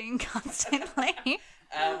riding constantly.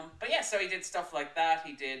 But yeah, so he did stuff like that.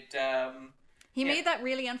 He did He Yeah. made that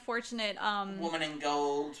really unfortunate Woman in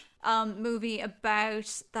Gold, movie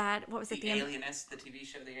about that. What was The it? Alienist, the TV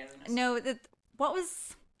show The Alienist. No,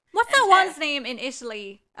 what's that And one's name in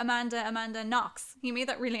Italy? Amanda Knox. He made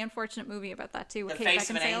that really unfortunate movie about that too. With The Kate Face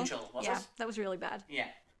of an Beckinsale. Angel, was yeah, it? that was really bad. Yeah.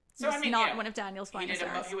 So It's I mean, not yeah, one of Daniel's he finest did.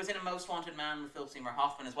 stars. He was in A Most Wanted Man with Philip Seymour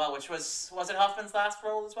Hoffman as well, which was it Hoffman's last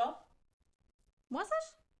role as well? Was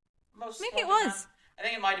it? Most Maybe it Wanted was. Man? I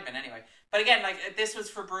think it might have been anyway. But again, like this was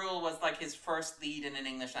for Brule was like his first lead in an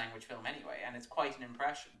English language film anyway, and it's quite an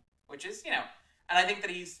impression. Which is, and I think that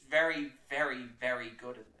he's very, very, very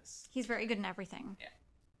good at this. He's very good in everything. Yeah.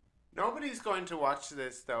 Nobody's going to watch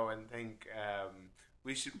this though and think,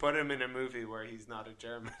 We should put him in a movie where he's not a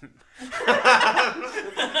German.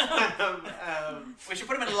 We should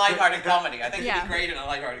put him in a lighthearted comedy. I think he'd be great in a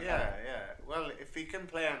lighthearted comedy. Yeah. Well, if he can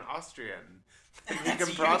play an Austrian, he That's can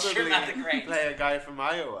huge probably dramatic range. play a guy from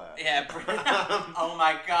Iowa. Yeah. Oh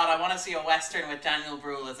my God, I want to see a Western with Daniel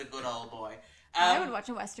Bruhl as a good old boy. I would watch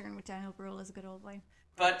a Western with Daniel Bruhl as a good old boy.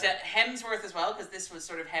 But Hemsworth as well, because this was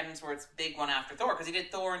sort of Hemsworth's big one after Thor, because he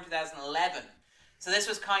did Thor in 2011. So this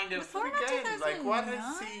was kind of... Thor not Again, like, what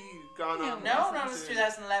has he gone on? No, it was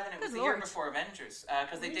 2011. It was Good the year Lord. before Avengers.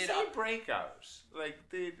 Because they When you did... say breakout, like,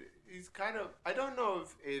 he's kind of... I don't know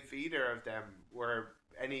if either of them were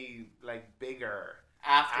any, like, bigger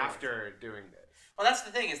after doing this. Well, that's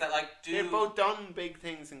the thing, is that, like, They've both done big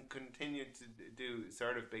things and continued to do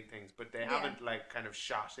sort of big things, but they haven't, like, kind of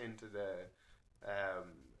shot into the...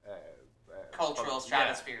 cultural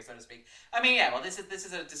stratosphere, so to speak. I mean, yeah, well, this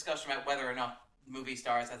is a discussion about whether or not movie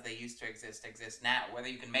stars as they used to exist now. Whether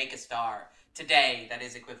you can make a star today that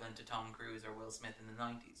is equivalent to Tom Cruise or Will Smith in the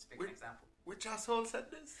 90s, to pick an example. Which asshole said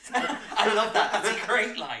this? I love that. That's a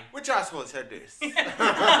great line. Which asshole said this?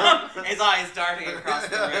 His eyes darting across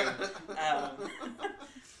the room.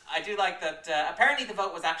 I do like that. Apparently, the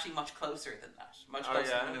vote was actually much closer than that. Much closer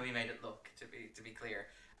than the movie made it look. To be clear.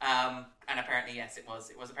 And apparently, yes, it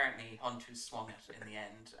was apparently Hunt who swung it in the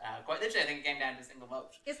end. Quite literally, I think it came down to a single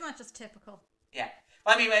vote. Isn't that just typical? Yeah.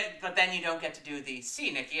 Well, I mean, but then you don't get to do the... See,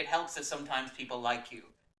 Nikki, it helps if sometimes people like you.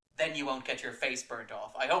 Then you won't get your face burnt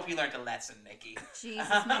off. I hope you learned a lesson, Nikki.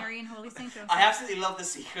 Jesus, Mary and Holy Saint Joseph. I absolutely love the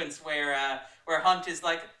sequence where Hunt is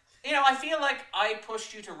like, you know, I feel like I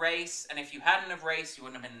pushed you to race, and if you hadn't have raced, you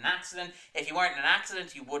wouldn't have been in an accident. If you weren't in an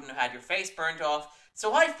accident, you wouldn't have had your face burnt off.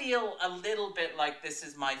 So I feel a little bit like this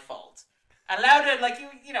is my fault. And Lauda, like,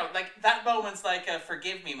 you know, like, that moment's like a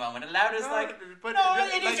forgive me moment. And Lauda's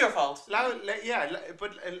it is your fault.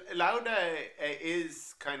 But Lauda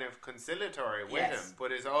is kind of conciliatory with him,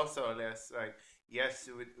 but is also less like, yes,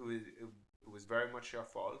 it was very much your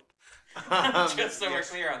fault. Just so we're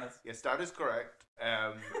clear on this. Yes, that is correct.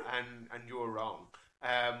 And you were wrong.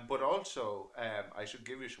 But also, I should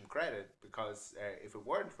give you some credit because if it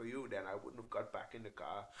weren't for you, then I wouldn't have got back in the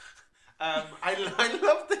car. I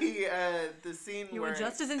love the scene you where... were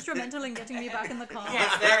just as instrumental in getting me back in the car.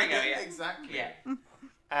 Yes, there we go, yeah. Exactly.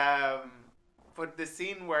 Yeah. But the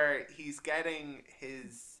scene where he's getting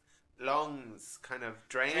his lungs kind of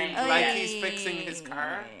drained, Oh, like yeah. he's fixing his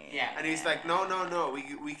car. Yeah. And he's like, no,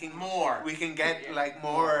 we can... More. We can get, like,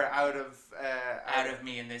 more out of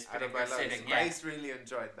me in this out of my particular lungs. sitting, yeah. Grace really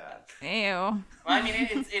enjoyed that. Ew. Well, I mean,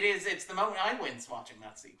 it's the moment I wince watching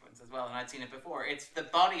that sequence as well, and I'd seen it before. It's the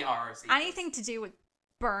body horror sequence. Anything to do with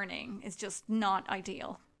burning is just not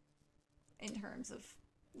ideal in terms of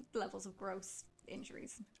levels of gross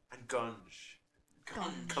injuries. And gunge.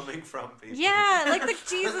 Coming from people. Yeah, like the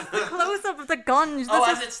close-up of the gunge.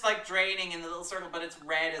 As it's like draining in the little circle, but it's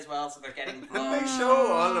red as well, so they're getting And blood. they show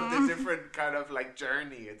all of the different kind of like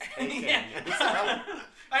journey it's taking. Yeah.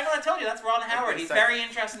 I know, I told you, that's Ron Howard. He's like- very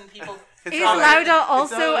interested in people. It's Is all like- Lauda it's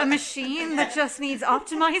also all- a machine that just needs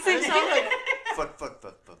optimizing? Foot.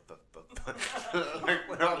 Like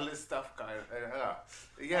with all this stuff kind of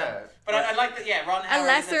yeah. But I like that, yeah, Ron A Howard.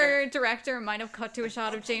 lesser director might have cut to a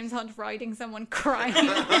shot of James Hunt riding someone crying,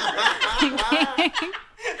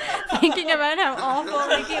 thinking about how awful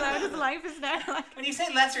Niki Lauda's life is now. Like, When you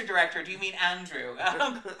say lesser director, do you mean Andrew?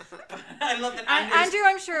 I love that Andrew,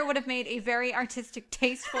 I'm sure, would have made a very artistic,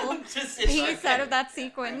 tasteful Just- piece out of that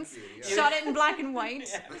sequence. Yeah. Shot it in black and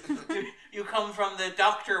white. Yeah. You come from the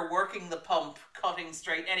doctor working the pump, cutting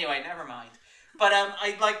straight. Anyway, never mind. But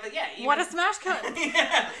I like that. Yeah. Even, What a smash cut!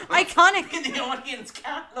 yeah. Iconic. The audience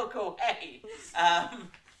can't look away.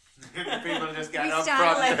 People just get We up stand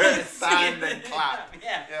front, like- stand and clap.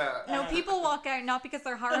 Yeah. Yeah. No, people walk out not because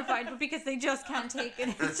they're horrified, but because they just can't take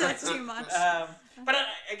it. It's just too much. But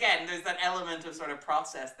again, there's that element of sort of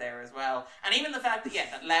process there as well. And even the fact that,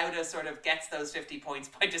 that Lauda sort of gets those 50 points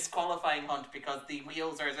by disqualifying Hunt because the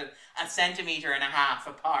wheels are a centimetre and a half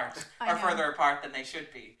apart, I or know. further apart than they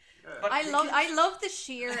should be. But I love the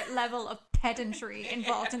sheer level of pedantry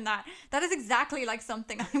involved in that. That is exactly like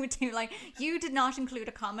something I would do. Like, you did not include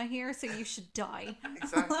a comma here, so you should die.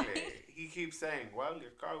 Exactly. He keeps saying, well,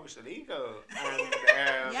 your car was illegal.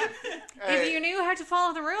 And, Yeah. If you knew how to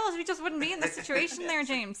follow the rules, we just wouldn't be in this situation there,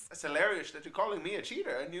 James. It's hilarious that you're calling me a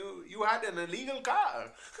cheater and you had an illegal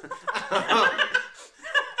car.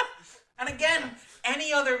 And again,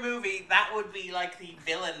 any other movie, that would be like the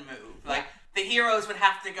villain move. Like, the heroes would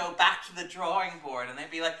have to go back to the drawing board and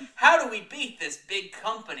they'd be like, how do we beat this big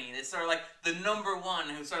company? This sort of like the number one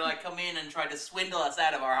who sort of like come in and try to swindle us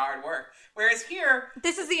out of our hard work. Whereas here...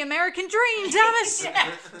 This is the American dream, damn it!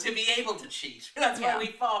 Yeah, to be able to cheat. That's what we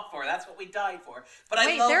fought for. That's what we died for. But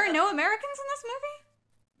Wait, there are no Americans in this movie?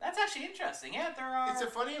 That's actually interesting. Yeah, there are... It's a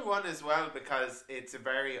funny one as well because it's a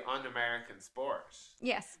very un-American sport.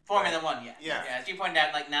 Yes. Formula One, yeah. As you pointed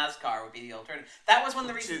out, like NASCAR would be the alternative. That was one of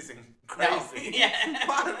the reasons... Which is crazy. No. Yeah.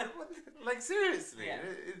 What? Like, seriously. Yeah.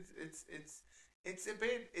 It's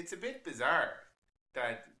a bit bizarre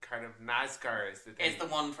that kind of NASCAR is the thing. It's the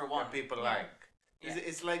one for one. That people Yeah. like. Yeah.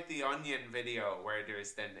 It's like the Onion video where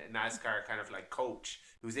there's then a NASCAR kind of like coach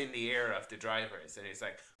who's in the ear of the drivers and he's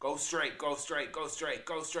like, go straight, go straight, go straight,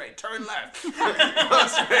 go straight, turn left. Go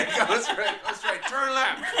straight, go straight, go straight, turn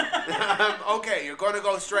left. Okay, you're going to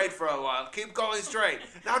go straight for a while. Keep going straight.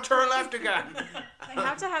 Now turn left again. They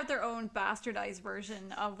have to have their own bastardized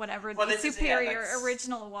version of whatever Well, the this is- superior yeah, that's-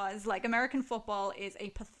 original was. Like, American football is a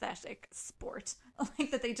pathetic sport.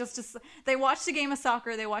 Like, that they watched a game of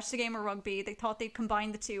soccer, they watched a game of rugby, they thought they'd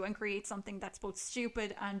combine the two and create something that's both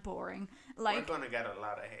stupid and boring. Like, We're going to get a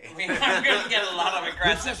lot of hate. We're going to get a lot of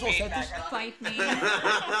aggressive Princess feedback. fight me.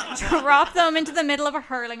 Drop them into the middle of a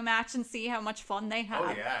hurling match and see how much fun they have.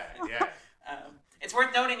 Oh, yeah. It's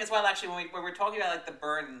worth noting as well, actually, when we're talking about like the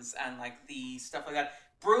burns and like the stuff like that.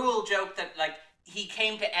 Brule joked that like he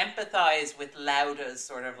came to empathize with Lauda's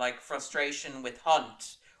sort of like frustration with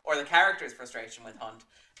Hunt, or the character's frustration with Hunt,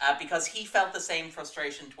 because he felt the same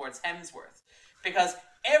frustration towards Hemsworth. Because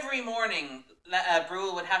every morning,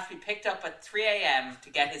 Brule would have to be picked up at 3 a.m. to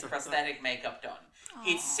get his prosthetic makeup done.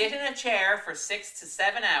 He'd sit in a chair for 6 to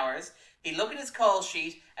 7 hours. He'd look at his call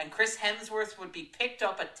sheet, and Chris Hemsworth would be picked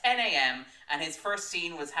up at 10 a.m., and his first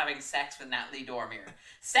scene was having sex with Natalie Dormer.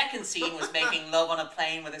 Second scene was making love on a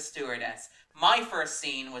plane with a stewardess. My first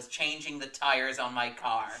scene was changing the tires on my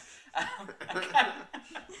car.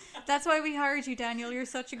 That's why we hired you, Daniel. You're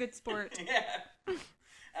such a good sport. Yeah.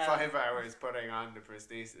 5 hours putting on the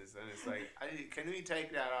prosthesis, and it's like, can we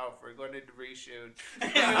take that off? We're going to reshoot.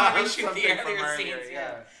 Reshoot Something the from earlier scenes,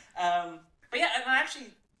 But yeah, and actually,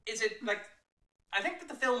 is it like, I think that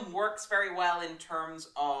the film works very well in terms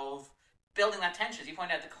of building that tension. As you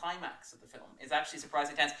point out, the climax of the film is actually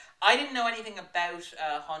surprisingly tense. I didn't know anything about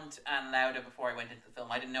Hunt and Lauda before I went into the film.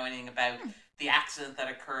 I didn't know anything about the accident that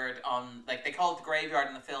occurred on, like, they call it the graveyard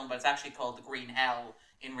in the film, but it's actually called the Green Hell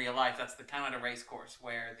in real life. That's the Canada race course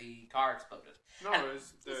where the car exploded. No, And-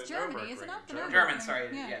 it's the It's Germany, Nürburgring isn't it? in The Germany. German, sorry.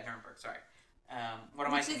 Yeah. Yeah, Nuremberg, sorry. What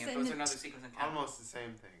am I Which is thinking? in Was the there another sequence in Canada? Almost the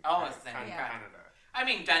same thing. Almost the same Canada. thing. Yeah. Canada. I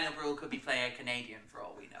mean, Daniel Brühl could be playing a Canadian for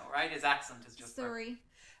all we know, right? His accent is just Sorry.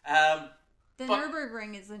 perfect. The But-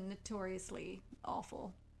 Nürburgring is a notoriously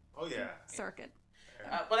awful Oh, yeah. circuit.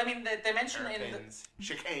 Well, I mean, they mention in the... Hairpins.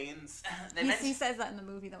 Chicanes. They He mention, says that in the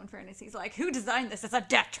movie, though, in fairness. He's like, who designed this? It's a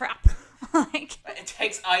death trap. Like, it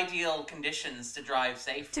takes ideal conditions to drive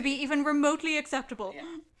safely. to be even remotely acceptable. Yeah.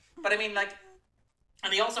 But I mean, like...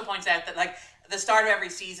 And he also points out that, like, at the start of every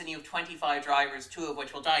season, you have 25 drivers, 2 of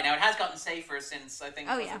which will die. Now, it has gotten safer since, I think...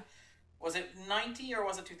 Oh, yeah. Was it 90 or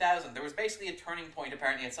was it 2000? There was basically a turning point,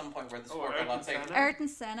 apparently, at some point where the sport got a lot Ayrton safer. Senna? Ayrton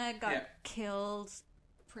Senna got Yeah. killed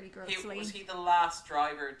pretty grossly. Was he the last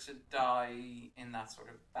driver to die in that sort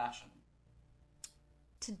of fashion?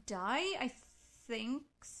 To die? I think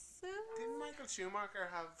so. Didn't Michael Schumacher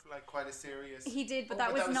have like quite a serious? He did, but Oh,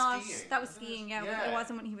 that was not. skiing. That was skiing. Yeah, Yeah. it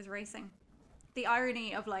wasn't when he was racing. The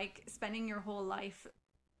irony of like spending your whole life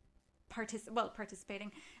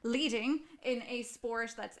participating, leading in a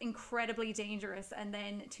sport that's incredibly dangerous, and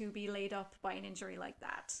then to be laid up by an injury like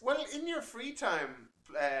that. Well, in your free time,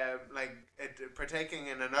 partaking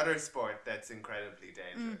in another sport that's incredibly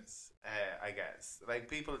dangerous, I guess. Like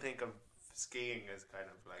people think of skiing as kind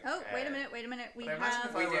of like. Oh, wait a minute. We but I imagine have.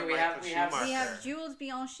 if I We were do, we Michael have- we have- Schumacher- We have Jules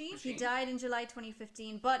Bianchi. He Machine. died in July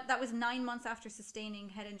 2015, but that was 9 months after sustaining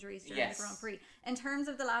head injuries during Yes. the Grand Prix. In terms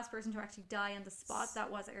of the last person to actually die on the spot, that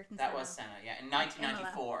was Ayrton That Senna. was Senna, yeah, in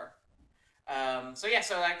 1994.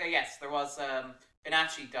 Yes, there was.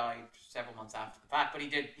 Benacci died several months after the fact, but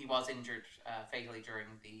he was injured fatally during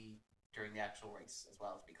the actual race as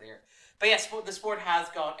well, to be clear. But yes, the sport has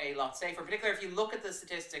got a lot safer, particularly if you look at the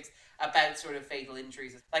statistics about sort of fatal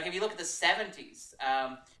injuries. Like if you look at the 70s,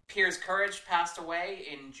 Piers Courage passed away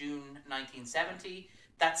in June 1970.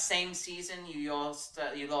 That same season, you lost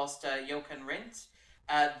Jochen Rindt.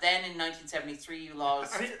 Then in 1973, you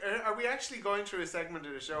lost... Are we actually going through a segment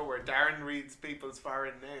of the show where Darren reads people's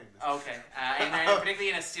foreign names? Okay, and particularly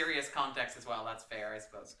in a serious context as well. That's fair, I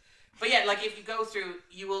suppose. But yeah, like if you go through,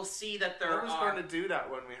 you will see that there I was going to do that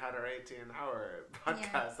when we had our 18-hour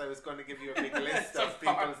podcast. I was going to give you a big list of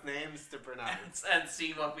people's names to pronounce and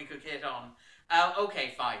see what we could hit on.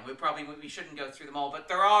 Okay, fine. We shouldn't go through them all, but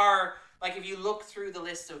there are, like, if you look through the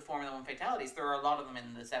list of Formula One fatalities, there are a lot of them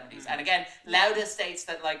in the 70s. And again, Lauda states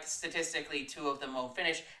that, like, statistically 2 of them won't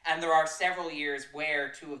finish, and there are several years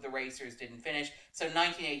where 2 of the racers didn't finish. So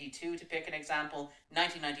 1982, to pick an example,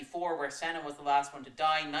 1994, where Senna was the last one to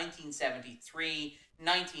die, 1973,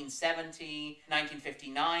 1970,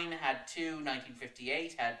 1959 had 2,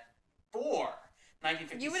 1958 had 4.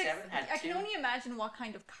 1957 had 2. I can only imagine what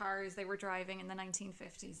kind of cars they were driving in the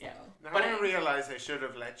 1950s, though. Now I realised I should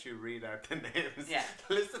have let you read out the names. Yeah.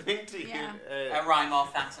 Listening to you. Rhyme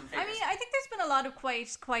off facts and figures. I mean, I think there's been a lot of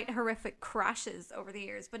quite horrific crashes over the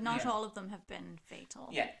years, but not all of them have been fatal.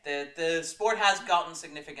 Yeah, the sport has gotten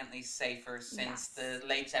significantly safer since the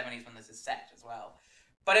late 70s when this is set as well.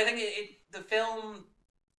 But I think the film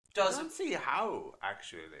does... I don't see how,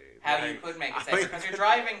 actually. You could make it safer, because you're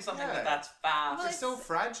driving something that's fast. Well, it's so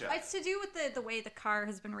fragile. It's to do with the way the car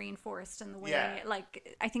has been reinforced and the way,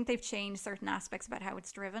 like, I think they've changed certain aspects about how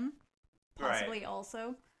it's driven, possibly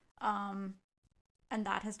also. And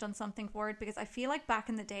that has done something for it, because I feel like back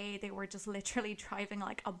in the day they were just literally driving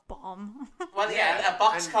like a bomb. Well, a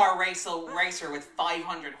boxcar racer with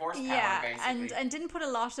 500 horsepower, basically. and didn't put a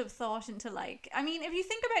lot of thought into, like, I mean, if you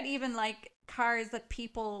think about even like cars that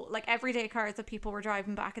people, like everyday cars that people were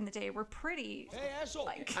driving back in the day, were pretty. Hey, asshole!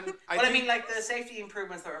 Like, I mean, like the safety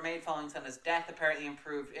improvements that were made following Senna's death apparently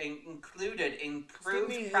included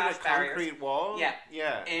improved crash barriers. Concrete wall.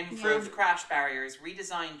 Improved crash barriers,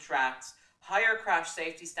 redesigned tracks. Higher crash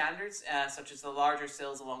safety standards, such as the larger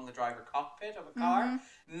sills along the driver cockpit of a car.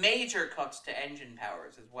 Major cuts to engine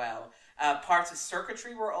powers as well. Parts of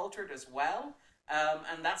circuitry were altered as well.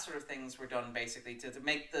 And that sort of things were done basically to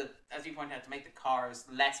make the, as you pointed out, to make the cars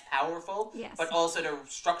less powerful, but also to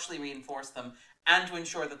structurally reinforce them and to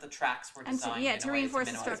ensure that the tracks were designed to reinforce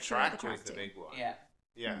the structure of the track was the big one.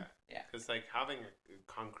 Yeah. Because like having a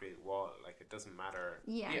concrete wall, like it doesn't matter.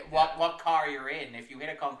 What car you're in, if you hit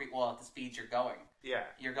a concrete wall at the speed you're going,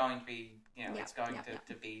 you're going to be, it's going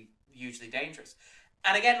to be hugely dangerous.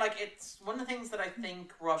 And again, like it's one of the things that I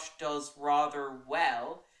think Rush does rather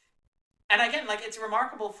well. And again, like it's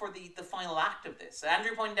remarkable for the final act of this.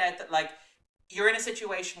 Andrew pointed out that like you're in a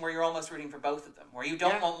situation where you're almost rooting for both of them, where you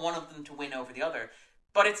don't want one of them to win over the other.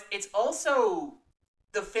 But it's also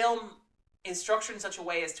the film is structured in such a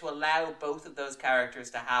way as to allow both of those characters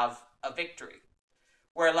to have a victory.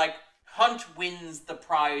 Where, like, Hunt wins the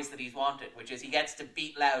prize that he's wanted, which is he gets to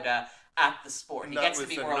beat Lauda at the sport. He gets to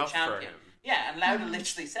be world champion. Yeah, and Lauda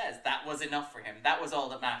literally says that was enough for him. That was all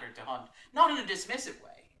that mattered to Hunt. Not in a dismissive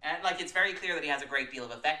way. And, like, it's very clear that he has a great deal of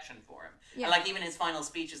affection for him. Yeah. And, like, even his final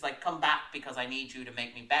speech is like, come back because I need you to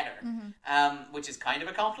make me better. Which is kind of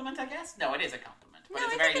a compliment, I guess. No, it is a compliment. But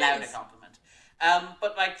it's a very Lauda compliment.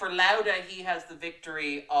 But like for Lauda, he has the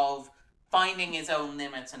victory of finding his own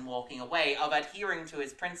limits and walking away, of adhering to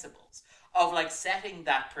his principles, of like setting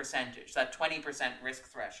that percentage, that 20% risk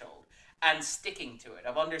threshold, and sticking to it,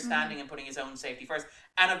 of understanding and putting his own safety first,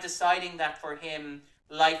 and of deciding that for him,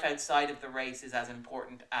 life outside of the race is as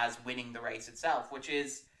important as winning the race itself, which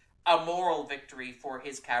is a moral victory for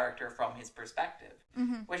his character from his perspective.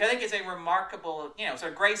 Which I think is a remarkable,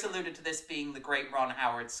 so Grace alluded to this being the great Ron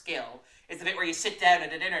Howard skill. It's the bit where you sit down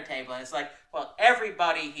at a dinner table and it's like, well,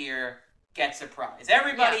 everybody here gets a prize.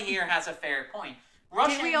 Everybody here has a fair point.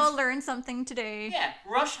 Did we all learn something today? Yeah,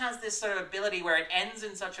 Rush has this sort of ability where it ends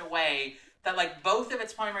in such a way that like both of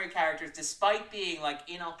its primary characters, despite being like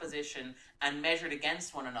in opposition and measured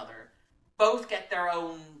against one another, both get their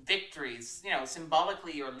own victories,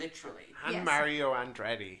 symbolically or literally. And Mario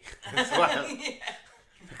Andretti as well.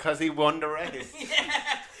 Because he won the race.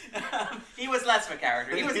 He was less of a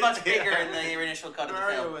character. He was much bigger in the initial cut of the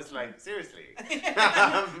film. Mario was like, seriously.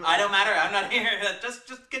 I don't matter, I'm not here. Just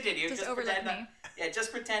continue. Just overlook me.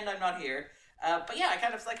 Just pretend I'm not here. But yeah, I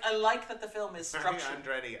kind of I like that the film is structured.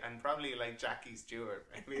 Mario Andretti and probably like Jackie Stewart,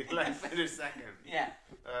 maybe like finished second.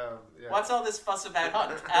 What's all this fuss about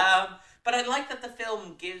Hunt? But I like that the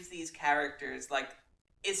film gives these characters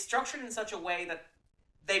it's structured in such a way that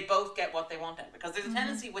they both get what they want out of it. Because there's a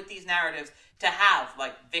tendency with these narratives to have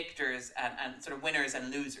victors and sort of winners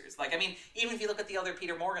and losers. Even if you look at the other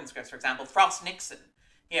Peter Morgan scripts, for example, Frost Nixon.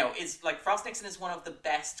 Is Frost Nixon is one of the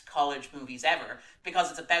best college movies ever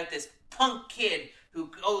because it's about this punk kid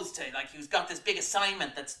who goes to who's got this big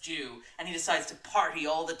assignment that's due and he decides to party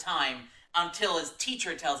all the time until his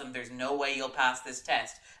teacher tells him there's no way you'll pass this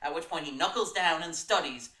test, at which point he knuckles down and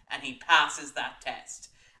studies and he passes that test.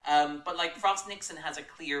 But like Frost Nixon has a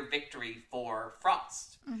clear victory for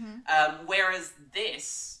Frost. Whereas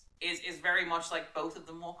this is very much like both of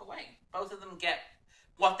them walk away. Both of them get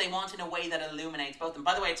what they want in a way that illuminates both of them.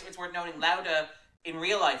 By the way, it's worth noting Lauda in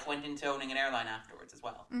real life went into owning an airline afterwards as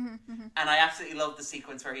well. And I absolutely love the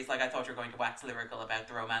sequence where he's like, I thought you were going to wax lyrical about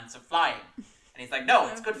the romance of flying. And he's like, no,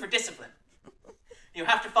 it's good for discipline. You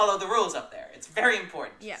have to follow the rules up there. It's very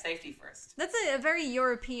important. Yeah. Safety first. That's a very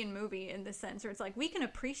European movie in this sense, where it's like we can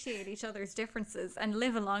appreciate each other's differences and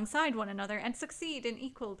live alongside one another and succeed in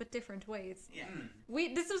equal but different ways. Yeah.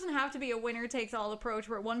 This doesn't have to be a winner-takes-all approach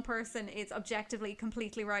where one person is objectively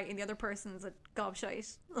completely right and the other person's a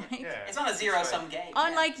gobshite. Like, It's not a zero-sum game.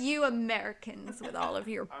 unlike you Americans with all of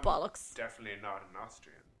your bollocks. Definitely not an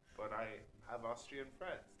Austrian, but I have Austrian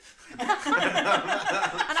friends. And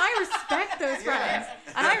I respect those friends.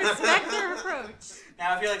 And I respect their approach.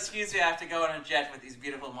 Now, if you'll excuse me, I have to go on a jet with these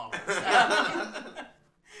beautiful models.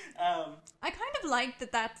 I kind of like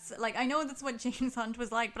that that's, like, I know that's what James Hunt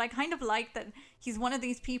was like, but I kind of like that he's one of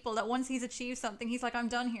these people that once he's achieved something, he's like, I'm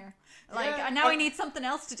done here. Like, now I need something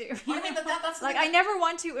else to do. I mean, that's Like, I never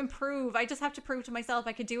want to improve. I just have to prove to myself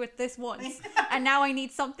I could do it this once. And now I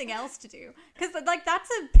need something else to do. Because, like, that's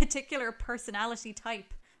a particular personality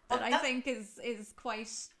type that I think is quite...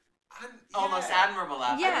 And, almost admirable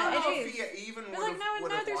after. Yeah, I don't know it if is. he even But, would like, now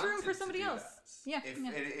have there's room wanted for to somebody do else. that Yeah,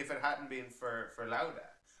 if it hadn't been for Lauda.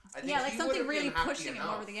 I think Yeah, like he something would have really been happy pushing him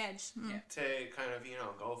enough over the edge. to kind of,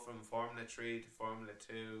 go from Formula 3 to Formula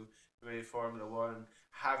 2, maybe Formula 1,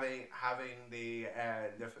 having the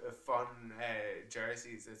fun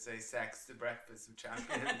jerseys that say "Sex the Breakfast of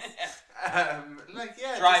Champions,"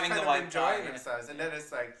 Driving just the kind white of enjoying car, themselves, and then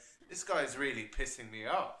it's like, this guy's really pissing me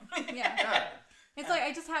off. Yeah. It's like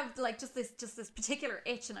I just have like just this particular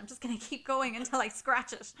itch, and I'm just gonna keep going until I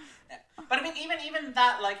scratch it. Yeah. But I mean, even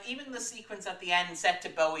that, like, even the sequence at the end set to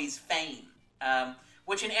Bowie's Fame,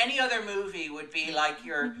 which in any other movie would be like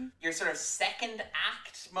your sort of second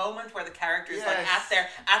act moment where the character is like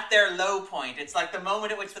at their low point. It's like the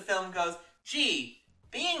moment at which the film goes, gee,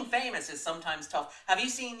 being famous is sometimes tough.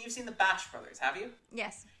 You've seen the Bash Brothers, have you?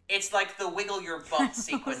 Yes. It's like the wiggle your butt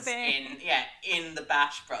sequence in the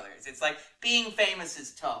Bash Brothers. It's like being famous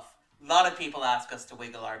is tough. A lot of people ask us to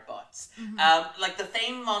wiggle our butts. Like the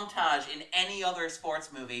fame montage in any other sports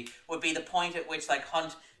movie would be the point at which like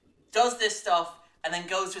Hunt does this stuff and then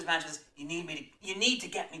goes to his manager and says, you need to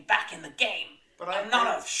get me back in the game. But I'm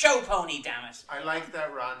not a show pony, damn it. I like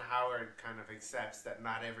that Ron Howard kind of accepts that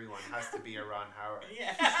not everyone has to be a Ron Howard.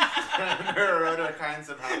 Yeah. There are other kinds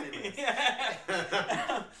of happiness.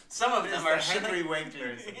 Yeah. Some of them are Henry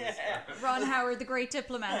Winklers. Ron Howard, the great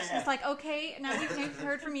diplomat. It's like, okay, now we've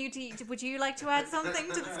heard from you. Would you like to add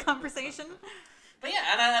something to this conversation? But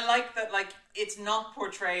yeah, and I like that, like, it's not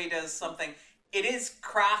portrayed as something... It is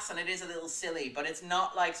crass and it is a little silly, but it's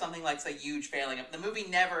not like something like, say, huge failing. The movie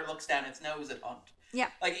never looks down its nose at Hunt. Yeah.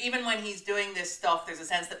 Like, even when he's doing this stuff, there's a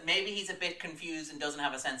sense that maybe he's a bit confused and doesn't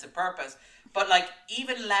have a sense of purpose. But, like,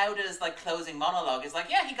 even Lauda's, like, closing monologue is like,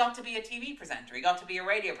 yeah, he got to be a TV presenter. He got to be a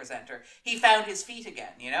radio presenter. He found his feet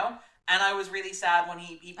again, you know? And I was really sad when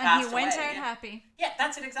he passed away. And he went out happy. Yeah,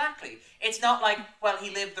 that's it exactly. It's not like, well, he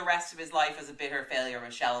lived the rest of his life as a bitter failure of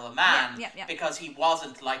a shell of a man because he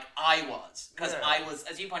wasn't like I was. Because I was,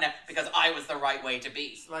 as you point out, because I was the right way to be.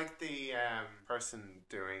 It's like the person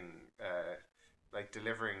doing, like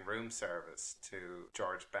delivering room service to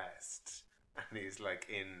George Best. And he's like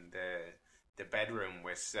in the bedroom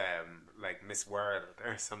with like Miss World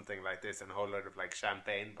or something like this and a whole lot of like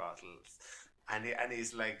champagne bottles. And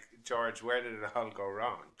he's like, George, where did it all go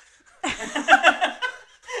wrong?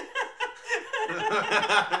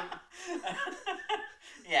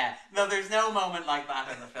 Yeah, no, there's no moment like that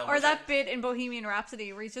in the film. Or that bit in Bohemian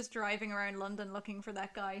Rhapsody where he's just driving around London looking for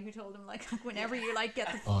that guy who told him, like, whenever you, like,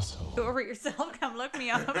 get the over yourself, come look me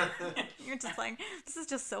up. You're just like, this is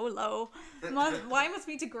just so low. Why must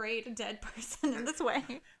we degrade a dead person in this way?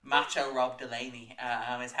 Macho Rob Delaney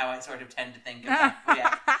is how I sort of tend to think of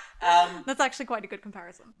that. That's actually quite a good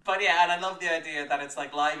comparison. But yeah, and I love the idea that it's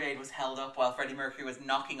like Live Aid was held up while Freddie Mercury was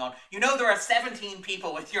knocking on. You know, there are 17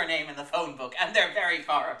 people with your name in the phone book, and they're very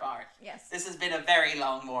far apart. Yes. This has been a very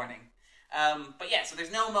long morning. But yeah, so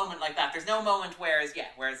there's no moment like that. There's no moment whereas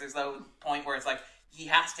there's no point where it's like he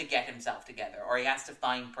has to get himself together, or he has to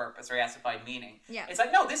find purpose, or he has to find meaning. Yeah. It's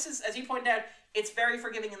like, no, this is, as you pointed out, it's very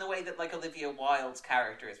forgiving in the way that like Olivia Wilde's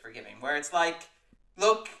character is forgiving, where it's like,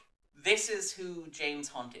 look, this is who James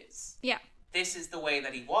Hunt is. Yeah. This is the way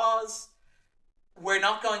that he was. We're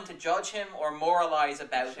not going to judge him or moralize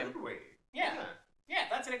about him. Should we? Yeah,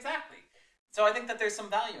 that's it exactly. So I think that there's some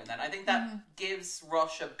value in that. I think that gives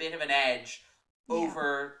Rush a bit of an edge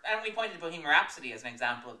over, and we pointed to Bohemian Rhapsody as an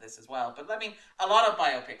example of this as well. But I mean, a lot of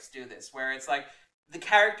biopics do this, where it's like the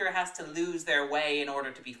character has to lose their way in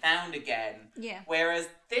order to be found again. Yeah. Whereas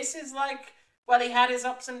this is like, well, he had his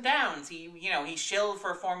ups and downs. He shilled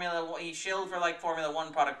for Formula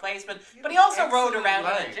 1 product placement, but he also rode around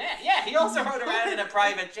in a jet. Yeah, he also rode around in a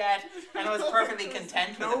private jet and was perfectly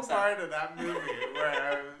content with himself. No part of that movie where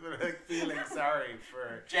I was like feeling sorry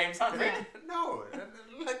for James Hunt. No,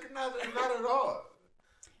 like not at all.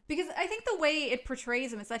 Because I think the way it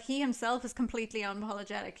portrays him is that he himself is completely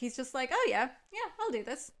unapologetic. He's just like, oh yeah, I'll do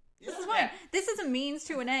this. This is fine. Yeah. This is a means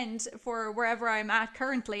to an end for wherever I'm at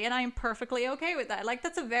currently, and I'm perfectly okay with that. Like,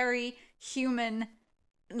 that's a very human,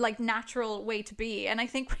 like, natural way to be. And I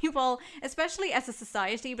think we've all, especially as a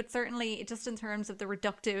society, but certainly just in terms of the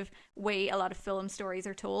reductive way a lot of film stories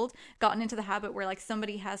are told, gotten into the habit where, like,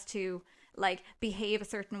 somebody has to, like, behave a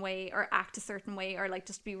certain way or act a certain way or, like,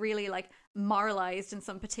 just be really, like, moralized in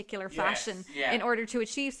some particular fashion in order to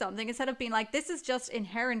achieve something, instead of being like, this is just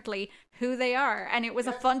inherently who they are, and it was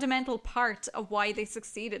a fundamental part of why they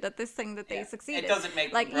succeeded at this thing that they succeeded. It doesn't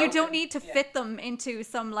make like, them you don't need to fit them into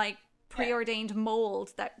some, like, preordained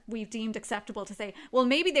mold that we've deemed acceptable to say, well,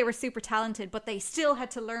 maybe they were super talented, but they still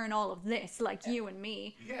had to learn all of this, like you and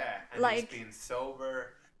me. Yeah, and like, he's been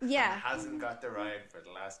sober. Yeah. And hasn't got the ride for the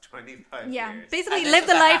last 25 years. Basically live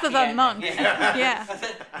the life of a monk. Yeah.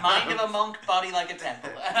 Mind of a monk, body like a temple.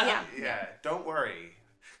 Yeah, don't worry.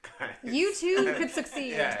 Guys. You too could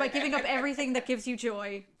succeed by giving up everything that gives you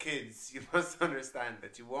joy. Kids, you must understand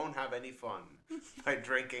that you won't have any fun by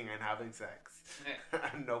drinking and having sex.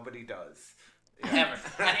 And nobody does. Never.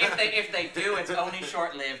 And if they do, it's only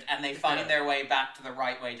short-lived, and they find their way back to the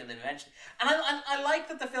right way to live eventually. And I like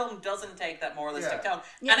that the film doesn't take that moralistic tone.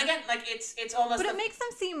 Yeah. And again, like, it's almost... But it makes them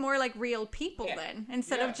seem more like real people then,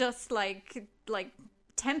 instead of just like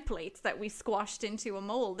templates that we squashed into a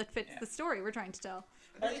mold that fits the story we're trying to tell.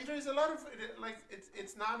 There's a lot of, like,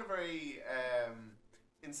 it's not a very,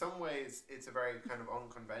 in some ways, it's a very kind of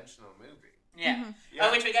unconventional movie. Yeah.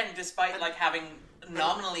 Which again, despite like having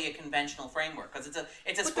nominally a conventional framework, because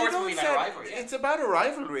it's a sports movie about a rivalry. Yeah. It's about a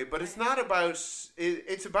rivalry, but it's not about.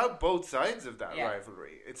 It's about both sides of that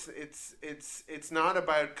rivalry. It's not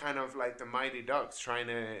about kind of like the Mighty Ducks trying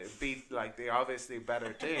to beat like the obviously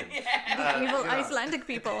better team. Evil Icelandic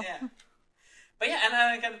people. But yeah, and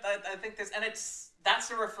I think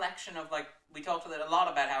that's a reflection of, like, we talked a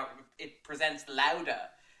lot about how it presents Lauda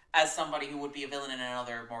as somebody who would be a villain in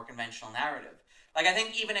another more conventional narrative. Like, I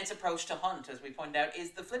think even its approach to Hunt, as we pointed out,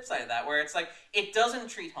 is the flip side of that, where it's like, it doesn't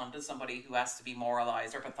treat Hunt as somebody who has to be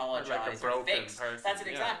moralized or pathologized or fixed. Person. That's it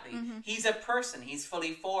exactly. Mm-hmm. He's a person. He's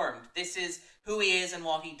fully formed. This is who he is and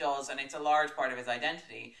what he does, and it's a large part of his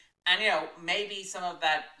identity. And, maybe some of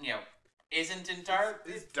that, isn't in dark.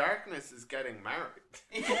 His darkness is getting married.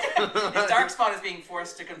 His dark spot is being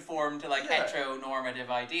forced to conform to, like, heteronormative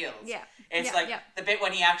ideals. Yeah. It's the bit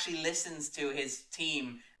when he actually listens to his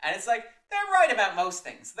team, and it's like, they're right about most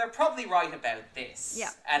things. They're probably right about this.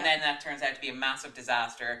 Yeah. And then that turns out to be a massive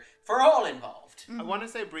disaster for all involved. I want to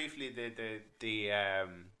say briefly the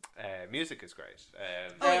music is great.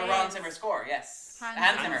 Ron Zimmer score, yes.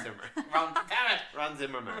 Hans Zimmer. Ron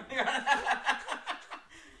Zimmerman.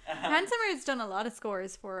 Hans Zimmer has done a lot of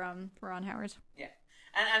scores for Ron Howard. Yeah.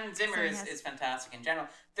 And Zimmer is fantastic in general.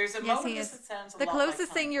 There's a moment that sounds the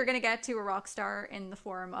closest thing you're going to get to a rock star in the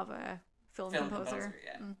form of a film composer.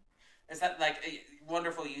 Yeah. Is that like a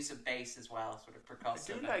wonderful use of bass as well, sort of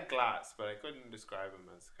percussive? I do like Glass, but I couldn't describe him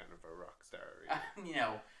as kind of a rock star.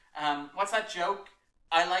 Really. What's that joke?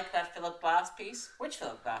 I like that Philip Glass piece. Which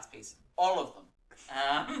Philip Glass piece? All of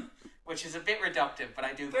them. Which is a bit reductive, but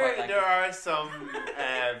I do quite like it. There are some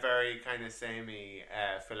very kind of samey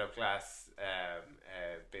Philip Glass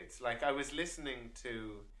bits. Like, I was listening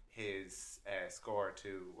to his score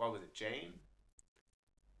to, what was it, Jane?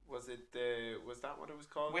 Was that what it was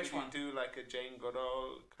called? Which one? Did you do like a Jane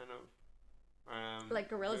Goodall kind of like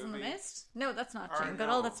Gorillas in the Mist? No, that's not Jane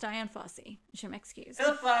Goodall. That's Diane Fossey. Je m'excuse.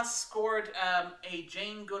 Philip Glass scored a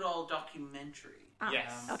Jane Goodall documentary.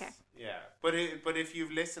 Yes. Okay. Yeah, but if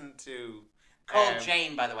you've listened to called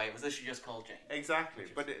Jane, by the way, it was literally just called Jane. Exactly,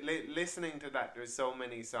 but listening to that, there's so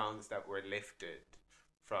many songs that were lifted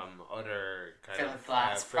from other kind Philip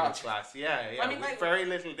Glass projects. Yeah. I mean, with very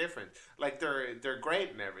little different. Like, they're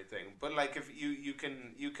great and everything, but like, if you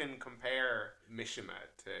can compare Mishima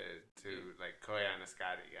to like Koya and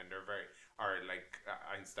Ascari, and they're very, or like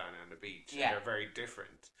Einstein on the Beach, and they're very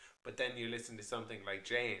different. But then you listen to something like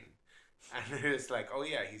Jane, And it was like, oh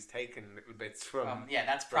yeah, he's taken little bits from... that's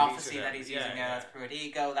from each of prophecy them. that he's using Yeah. as Pruitt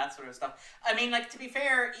ego, that sort of stuff. I mean, like, to be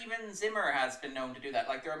fair, even Zimmer has been known to do that.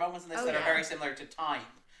 Like, there are moments in this that are very similar to Time.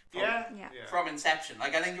 Yeah. From Inception.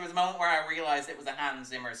 Like, I think there was a moment where I realised it was a Hans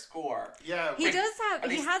Zimmer score. Yeah. He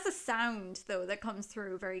has a sound, though, that comes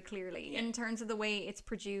through very clearly in terms of the way it's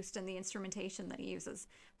produced and the instrumentation that he uses.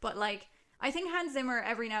 But, like, I think Hans Zimmer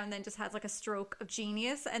every now and then just has like a stroke of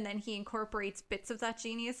genius, and then he incorporates bits of that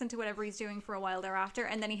genius into whatever he's doing for a while thereafter,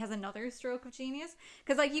 and then he has another stroke of genius.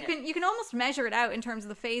 Because like you can almost measure it out in terms of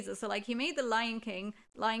the phases. So like he made the Lion King.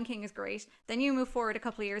 Lion King is great. Then you move forward a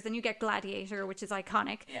couple of years, then you get Gladiator, which is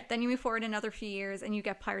iconic. Yeah. Then you move forward another few years, and you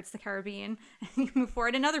get Pirates of the Caribbean. And you move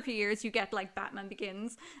forward another few years, you get like Batman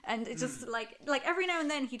Begins, and it's just like every now and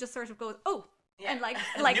then he just sort of goes and like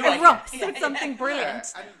erupts at something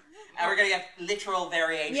brilliant. And we're going to get literal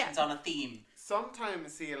variations on a theme.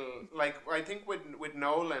 Sometimes he'll, like, I think with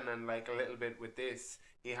Nolan and, like, a little bit with this,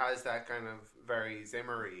 he has that kind of very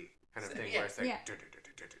Zimmery kind of thing where it's like...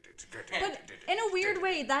 But in a weird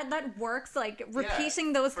way, that works, like,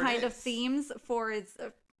 repeating those kind of themes for his...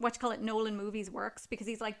 Nolan movies works, because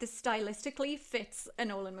he's like, this stylistically fits a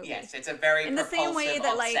Nolan movie. Yes, it's a very in the same way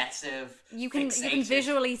that obsessive, like you can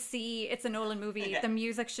visually see it's a Nolan movie. The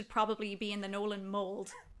music should probably be in the Nolan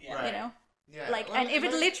mold. You know, like, well, and if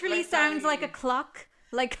it literally sounds like a clock,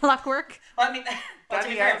 like clockwork. Well, I mean,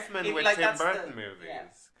 Danny Elfman with Tim Burton movies.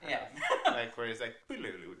 Yeah. Like where he's like...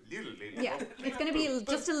 it's going to be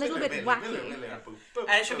just a little bit wacky.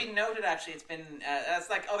 And it should be noted, actually, it's been, as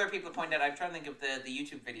like other people point out, I'm trying to think of the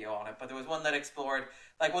YouTube video on it, but there was one that explored,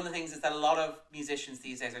 like, one of the things is that a lot of musicians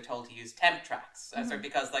these days are told to use temp tracks.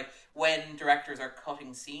 Because, like, when directors are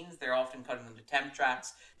cutting scenes, they're often cutting them to temp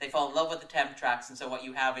tracks. They fall in love with the temp tracks, and so what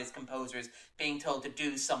you have is composers being told to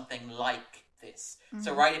do something like this.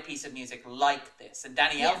 So write a piece of music like this. And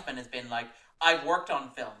Danny Elfman has been like, I've worked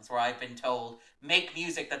on films where I've been told, make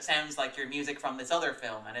music that sounds like your music from this other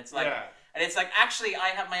film. And it's like, actually, I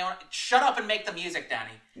have my own... Shut up and make the music,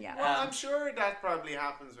 Danny. Yeah. Well, I'm sure that probably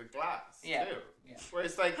happens with Glass, too. Yeah. Where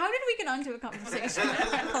it's like... How did we get onto a conversation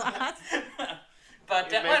about Glass?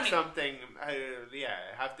 But make something,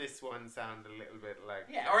 have this one sound a little bit like...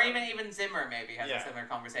 Yeah, or even Zimmer maybe has a similar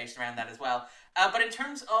conversation around that as well. But in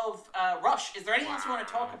terms of Rush, is there anything else you want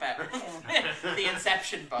to talk about? The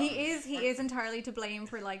Inception button. He is entirely to blame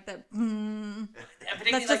for like the...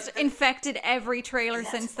 That's just infected every trailer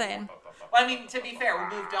since then. Well, I mean, to be fair,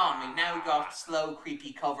 we moved on. We've now got slow,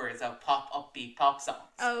 creepy covers of upbeat pop songs.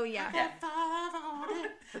 Oh, yeah.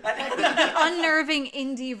 The unnerving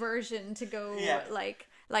indie version to go, like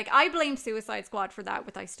I blame Suicide Squad for that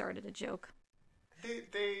with I Started a Joke.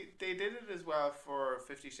 They did it as well for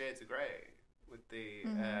 50 Shades of Grey with the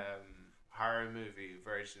horror movie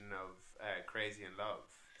version of Crazy in Love.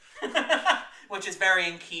 Which is very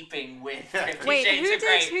in keeping with 50 Shades of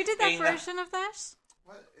Grey. Who did that version of that?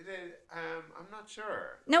 What? I'm not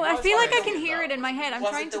sure. No, I feel like I can hear it in my head. I'm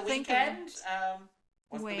trying to think of it.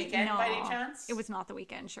 Was The Weeknd by any chance? It was not The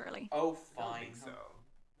Weeknd, surely. Oh, fine. I don't think so.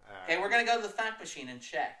 Okay, we're going to go to the fact machine and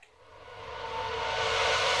check.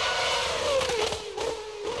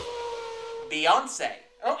 Beyonce.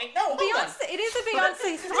 Oh, no, Beyonce. It is a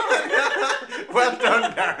Beyonce song. Well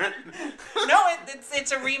done, Darren. No,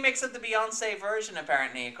 it's a remix of the Beyonce version,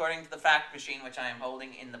 apparently, according to the fact machine, which I am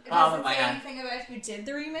holding in the palm of my hand. Anything about who did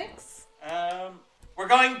the remix? We're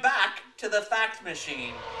going back to the fact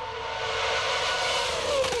machine.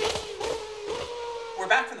 We're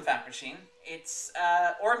back from the fact machine. It's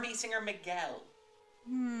R&B singer Miguel.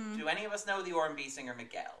 Do any of us know the R&B singer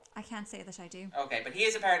Miguel? I can't say that I do. Okay, but he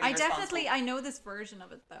is apparently I know this version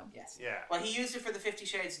of it, though. Yes. Yeah. Well, he used it for the 50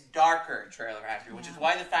 Shades Darker trailer, actually, which is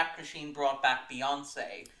why the fact machine brought back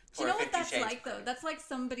Beyonce. Do you know what that's like, though? That's like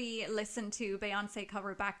somebody listened to Beyonce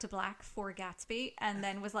cover Back to Black for Gatsby and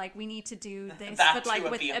then was like, we need to do this, but like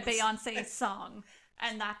with a Beyonce song.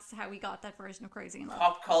 And that's how we got that version of Crazy in Love.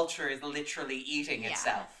 Pop culture is literally eating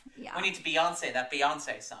itself. Yeah. We need to Beyonce that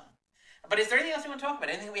Beyonce song. But is there anything else you want to talk about?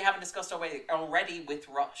 Anything we haven't discussed already with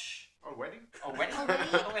Rush? Already?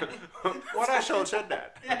 What I should said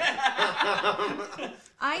that.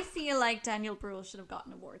 I feel like Daniel Bruhl should have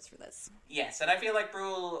gotten awards for this. Yes, and I feel like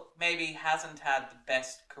Bruhl maybe hasn't had the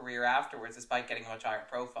best career afterwards, despite getting a much higher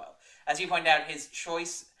profile. As you point out, his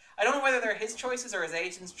choice... I don't know whether they're his choices or his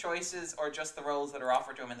agent's choices or just the roles that are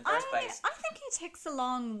offered to him in the first place. I think he ticks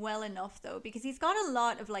along well enough, though, because he's got a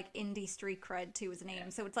lot of like indie street cred to his name. Yeah.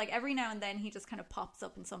 So it's like every now and then he just kind of pops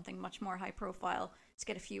up in something much more high profile to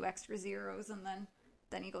get a few extra zeros, and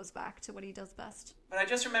then he goes back to what he does best. But I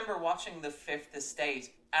just remember watching The Fifth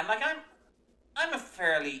Estate, and like I'm a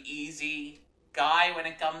fairly easy guy when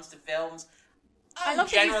it comes to films. I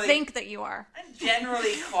love that you think that you are. I'm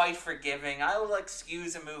generally quite forgiving. I will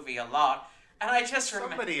excuse a movie a lot. And I just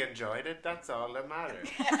remember... Somebody enjoyed it, that's all that matters.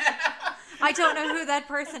 I don't know who that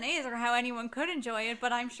person is or how anyone could enjoy it,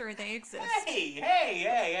 but I'm sure they exist.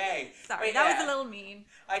 Hey. Sorry, that was a little mean.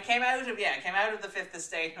 I came out of the Fifth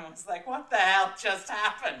Estate and was like, what the hell just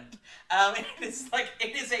happened?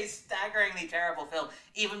 It is a staggeringly terrible film,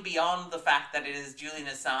 even beyond the fact that it is Julian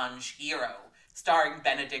Assange Hero, starring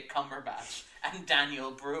Benedict Cumberbatch and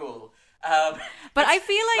Daniel Bruhl. But I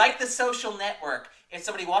feel like The Social Network. If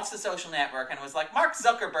somebody watched The Social Network and was like, Mark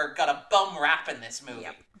Zuckerberg got a bum rap in this movie.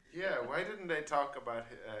 Yep. Yeah, why didn't they talk about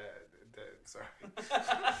sorry.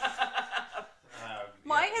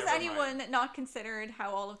 Why has anyone not considered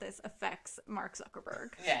how all of this affects Mark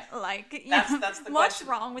Zuckerberg? Yeah. That's the what's question.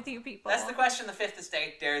 wrong with you people? That's the question the Fifth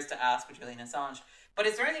Estate dares to ask with Julian Assange. But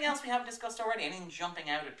is there anything else we haven't discussed already? Anything jumping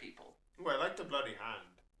out at people? Well, I like the bloody hand.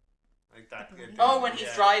 Like that. When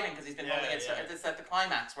he's driving, because he's been holding it. So it's at the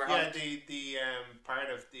climax where the part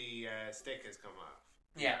of the stick has come off.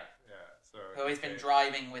 Yeah. So he's been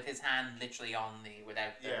driving with his hand literally on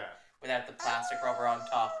without the plastic rubber on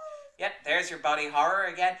top. Yep, there's your body horror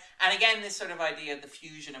again. And again, this sort of idea of the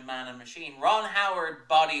fusion of man and machine. Ron Howard,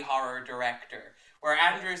 body horror director, where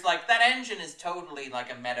Andrew's like, that engine is totally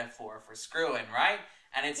like a metaphor for screwing, right?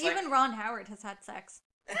 And it's even Ron Howard has had sex.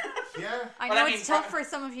 Yeah. I know it's tough for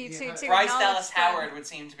some of you to Bryce Dallas Howard would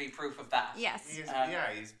seem to be proof of that. Yes.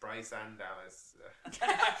 He's Bryce and Dallas.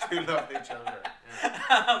 Two lovely children.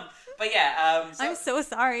 Yeah. I'm so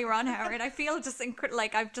sorry, Ron Howard. I feel just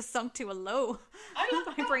like I've just sunk to a low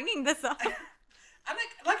by bringing this up. I'm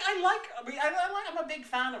a big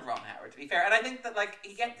fan of Ron Howard, to be fair, and I think that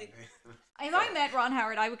he gets the. If I met Ron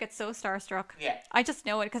Howard, I would get so starstruck. Yeah. I just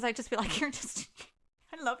know it because I just feel like you're just.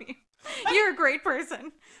 I love you. You're a great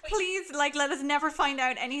person. Please, let us never find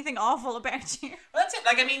out anything awful about you. Well, that's it.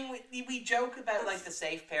 We joke about the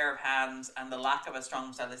safe pair of hands and the lack of a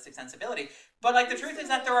strong stylistic sensibility, but the truth is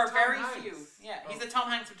that there are very few. Yeah, he's the Tom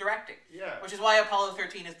Hanks of directing. Yeah, which is why Apollo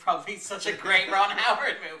 13 is probably such a great Ron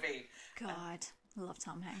Howard movie. God, I love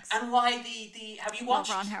Tom Hanks. And why the have you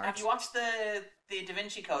watched Ron Howard. Have you watched the Da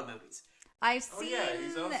Vinci Code movies? I've seen. Oh yeah,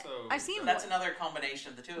 he's also. I've seen. That's another combination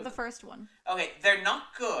of the two of them. The first one. Okay, they're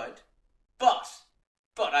not good, but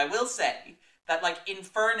I will say that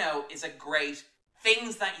Inferno is a great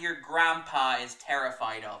things that your grandpa is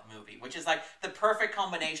terrified of movie, which is the perfect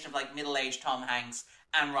combination of middle-aged Tom Hanks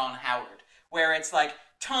and Ron Howard, where it's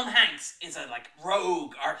Tom Hanks is a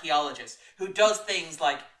rogue archaeologist who does things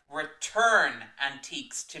return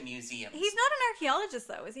antiques to museums. He's not an archaeologist,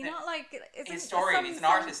 though, is he? Not historian. He's an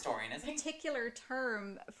art historian, isn't he? Particular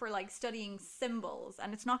term for studying symbols,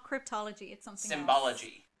 and it's not cryptology. It's something symbology.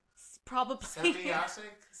 Else. Probably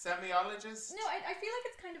semiologist. No, I feel like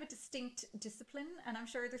it's kind of a distinct discipline, and I'm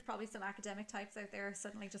sure there's probably some academic types out there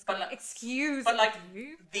suddenly just going, excuse me.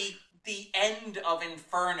 The end of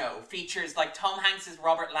Inferno features Tom Hanks's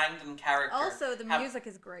Robert Langdon character. Also, the music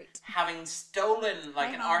is great. Having stolen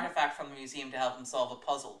an artifact from the museum to help him solve a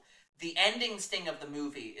puzzle. The ending sting of the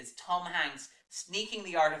movie is Tom Hanks sneaking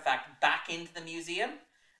the artifact back into the museum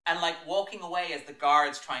and walking away as the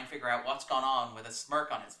guards try and figure out what's gone on with a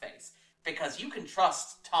smirk on his face. Because you can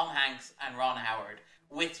trust Tom Hanks and Ron Howard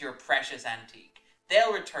with your precious antique.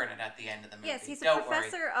 They'll return it at the end of the movie. Yes, he's a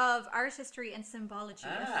professor of art history and symbology,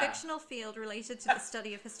 a fictional field related to the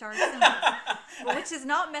study of historic symbols, which is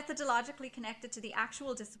not methodologically connected to the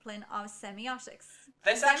actual discipline of semiotics.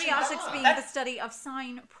 Semiotics being the study of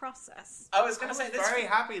sign process. I was going to say this. Very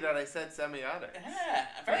happy that I said semiotics. Yeah,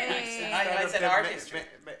 very nice. I said art history.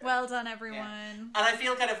 Well done, everyone. Yeah. And I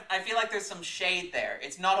feel like there's some shade there.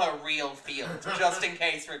 It's not a real field, just in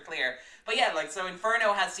case we're clear. But yeah, so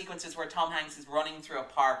Inferno has sequences where Tom Hanks is running through a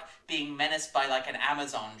park being menaced by an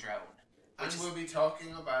Amazon drone. And we'll be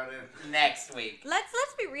talking about it next week. Let's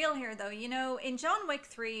be real here, though. In John Wick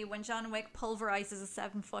 3, when John Wick pulverizes a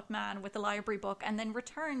 7-foot man with the library book and then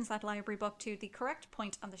returns that library book to the correct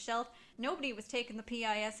point on the shelf, nobody was taking the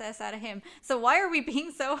PISS out of him. So why are we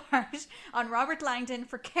being so harsh on Robert Langdon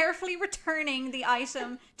for carefully returning the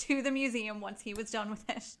item to the museum once he was done with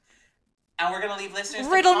it? And we're going to leave listeners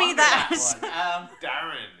riddle to me that. One.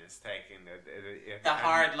 Darren is taking the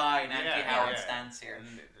hard line anti-Howard stance here. And,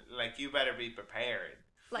 you better be prepared.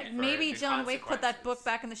 Maybe John Wick put that book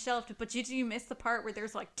back in the shelf, but did you miss the part where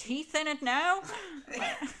there's teeth in it now?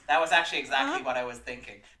 That was actually exactly what I was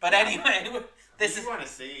thinking. But anyway, this is. You want to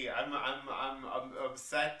see? I'm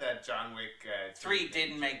upset that John Wick 3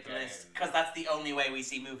 didn't make the list because that's the only way we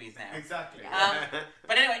see movies now. Exactly.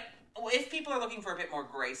 But anyway. if people are looking for a bit more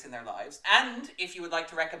grace in their lives, and if you would like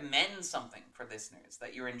to recommend something for listeners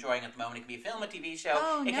that you're enjoying at the moment, it can be a film, a TV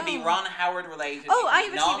show, it can be Ron Howard related. Oh, it I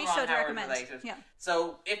can be have a TV non-Ron show to Howard recommend. related. Yeah.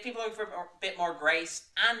 So if people are looking for a bit more grace,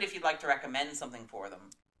 and if you'd like to recommend something for them,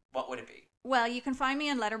 what would it be? Well, you can find me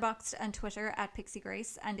on Letterboxd and Twitter at Pixie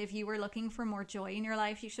Grace. And if you were looking for more joy in your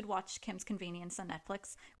life, you should watch Kim's Convenience on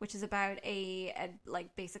Netflix, which is about a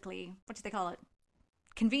like basically, what do they call it?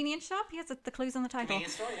 Convenience shop? Yes, the clues on the title.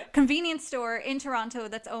 Convenience store, yeah. Convenience store in Toronto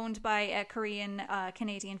that's owned by a Korean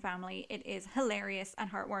Canadian family. It is hilarious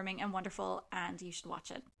and heartwarming and wonderful, and you should watch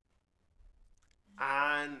it.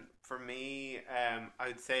 And for me,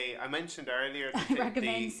 I'd say I mentioned earlier. I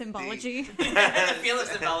recommend Symbology. The field of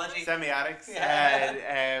symbology. Semiotics.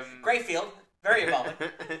 Yeah. Great field. Very evolving.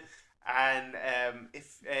 And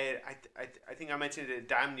I think I mentioned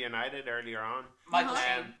Damned United earlier on. Michael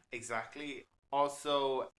Sheen. Exactly.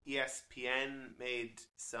 Also, ESPN made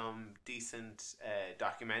some decent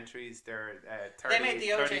documentaries. They're 30, They made the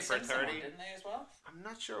 30 O.J. for Simpson 30. one, didn't they, as well? I'm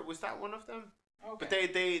not sure. Was that one of them? Okay. But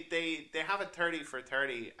they have a 30 for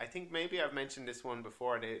 30. I think maybe I've mentioned this one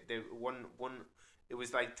before. They one it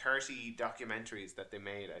was like 30 documentaries that they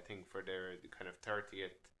made, I think, for their kind of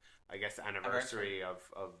 30th, I guess, anniversary of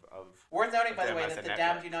Worth noting, by the them way, as that a The network.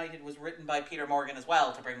 Damned United was written by Peter Morgan as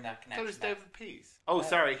well to bring that So connection. does back. David Pearce. Oh,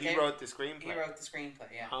 sorry, he wrote the screenplay. He wrote the screenplay,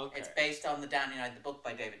 yeah. Okay. It's based on The Damned United, the book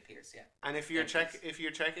by David Pearce, yeah. And if you're David Pearce. if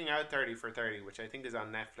you're checking out 30 for 30, which I think is on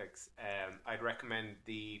Netflix, I'd recommend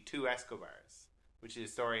The Two Escobars, which is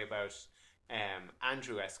a story about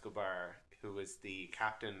Andrew Escobar, who was the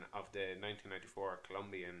captain of the 1994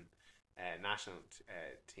 Colombian national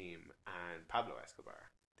team, and Pablo Escobar,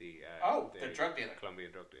 the drug dealer.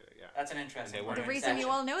 Colombian drug dealer. Yeah, That's an interesting And they one. were The reason you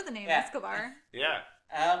all know the name Yeah. Escobar. yeah.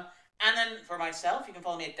 And then for myself, you can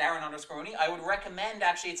follow me at Darren_Mooney. I would recommend,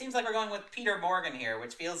 actually, it seems like we're going with Peter Morgan here,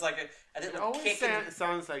 which feels like a It little always kick in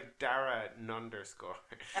sounds like Dara underscore.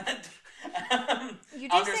 You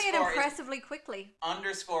do say it Underscore impressively quickly.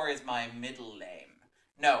 Underscore is my middle name.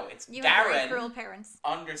 No, it's You have very Darren cruel parents.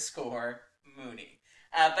 underscore Mooney.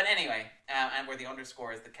 But anyway, and where the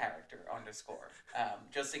underscore is the character underscore.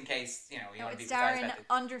 Just in case, you No, want to be it's precise Darren about it.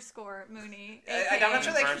 underscore Mooney. I'm not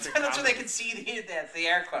sure they can. Inverted I'm not sure they commas. can see the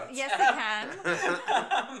air quotes. Yes, they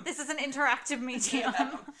can. This is an interactive medium.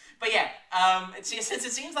 But yeah, since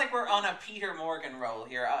it seems like we're on a Peter Morgan roll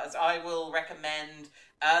here, I will recommend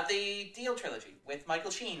the Deal trilogy with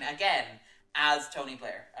Michael Sheen again as Tony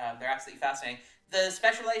Blair. They're absolutely fascinating. The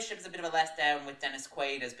special relationship is a bit of a letdown with Dennis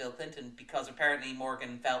Quaid as Bill Clinton because apparently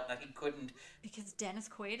Morgan felt that he couldn't. Because Dennis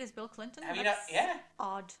Quaid is Bill Clinton? Have you not? Yeah.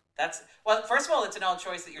 Odd. Well, first of all, it's an odd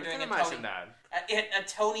choice that you're I doing can a imagine Tony, a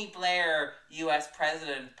Tony Blair U.S.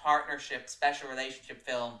 president partnership special relationship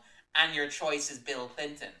film, and your choice is Bill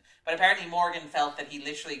Clinton. But apparently Morgan felt that he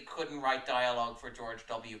literally couldn't write dialogue for George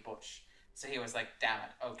W. Bush. So he was like, damn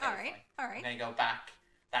it, okay, All right, fine. all right. I'm going to go back.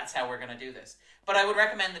 That's how we're going to do this. But I would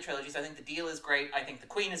recommend the trilogies. I think The Deal is great. I think The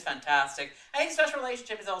Queen is fantastic. I think Special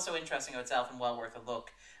Relationship is also interesting in itself and well worth a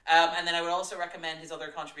look. And then I would also recommend his other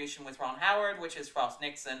contribution with Ron Howard, which is Frost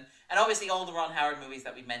Nixon. And obviously all the Ron Howard movies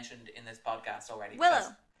that we mentioned in this podcast already. Willow.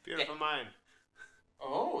 because- Beautiful mind.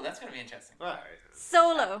 Oh, that's going to be interesting. Well,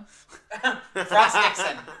 Solo. Frost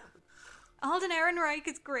Nixon. Alden Ehrenreich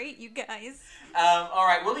is great, you guys. All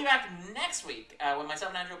right, we'll be back next week when myself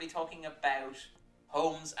and Andrew will be talking about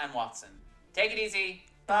Holmes and Watson. Take it easy.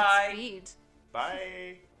 Bye. Godspeed.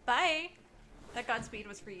 bye. Bye. That Godspeed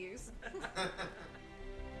was for you.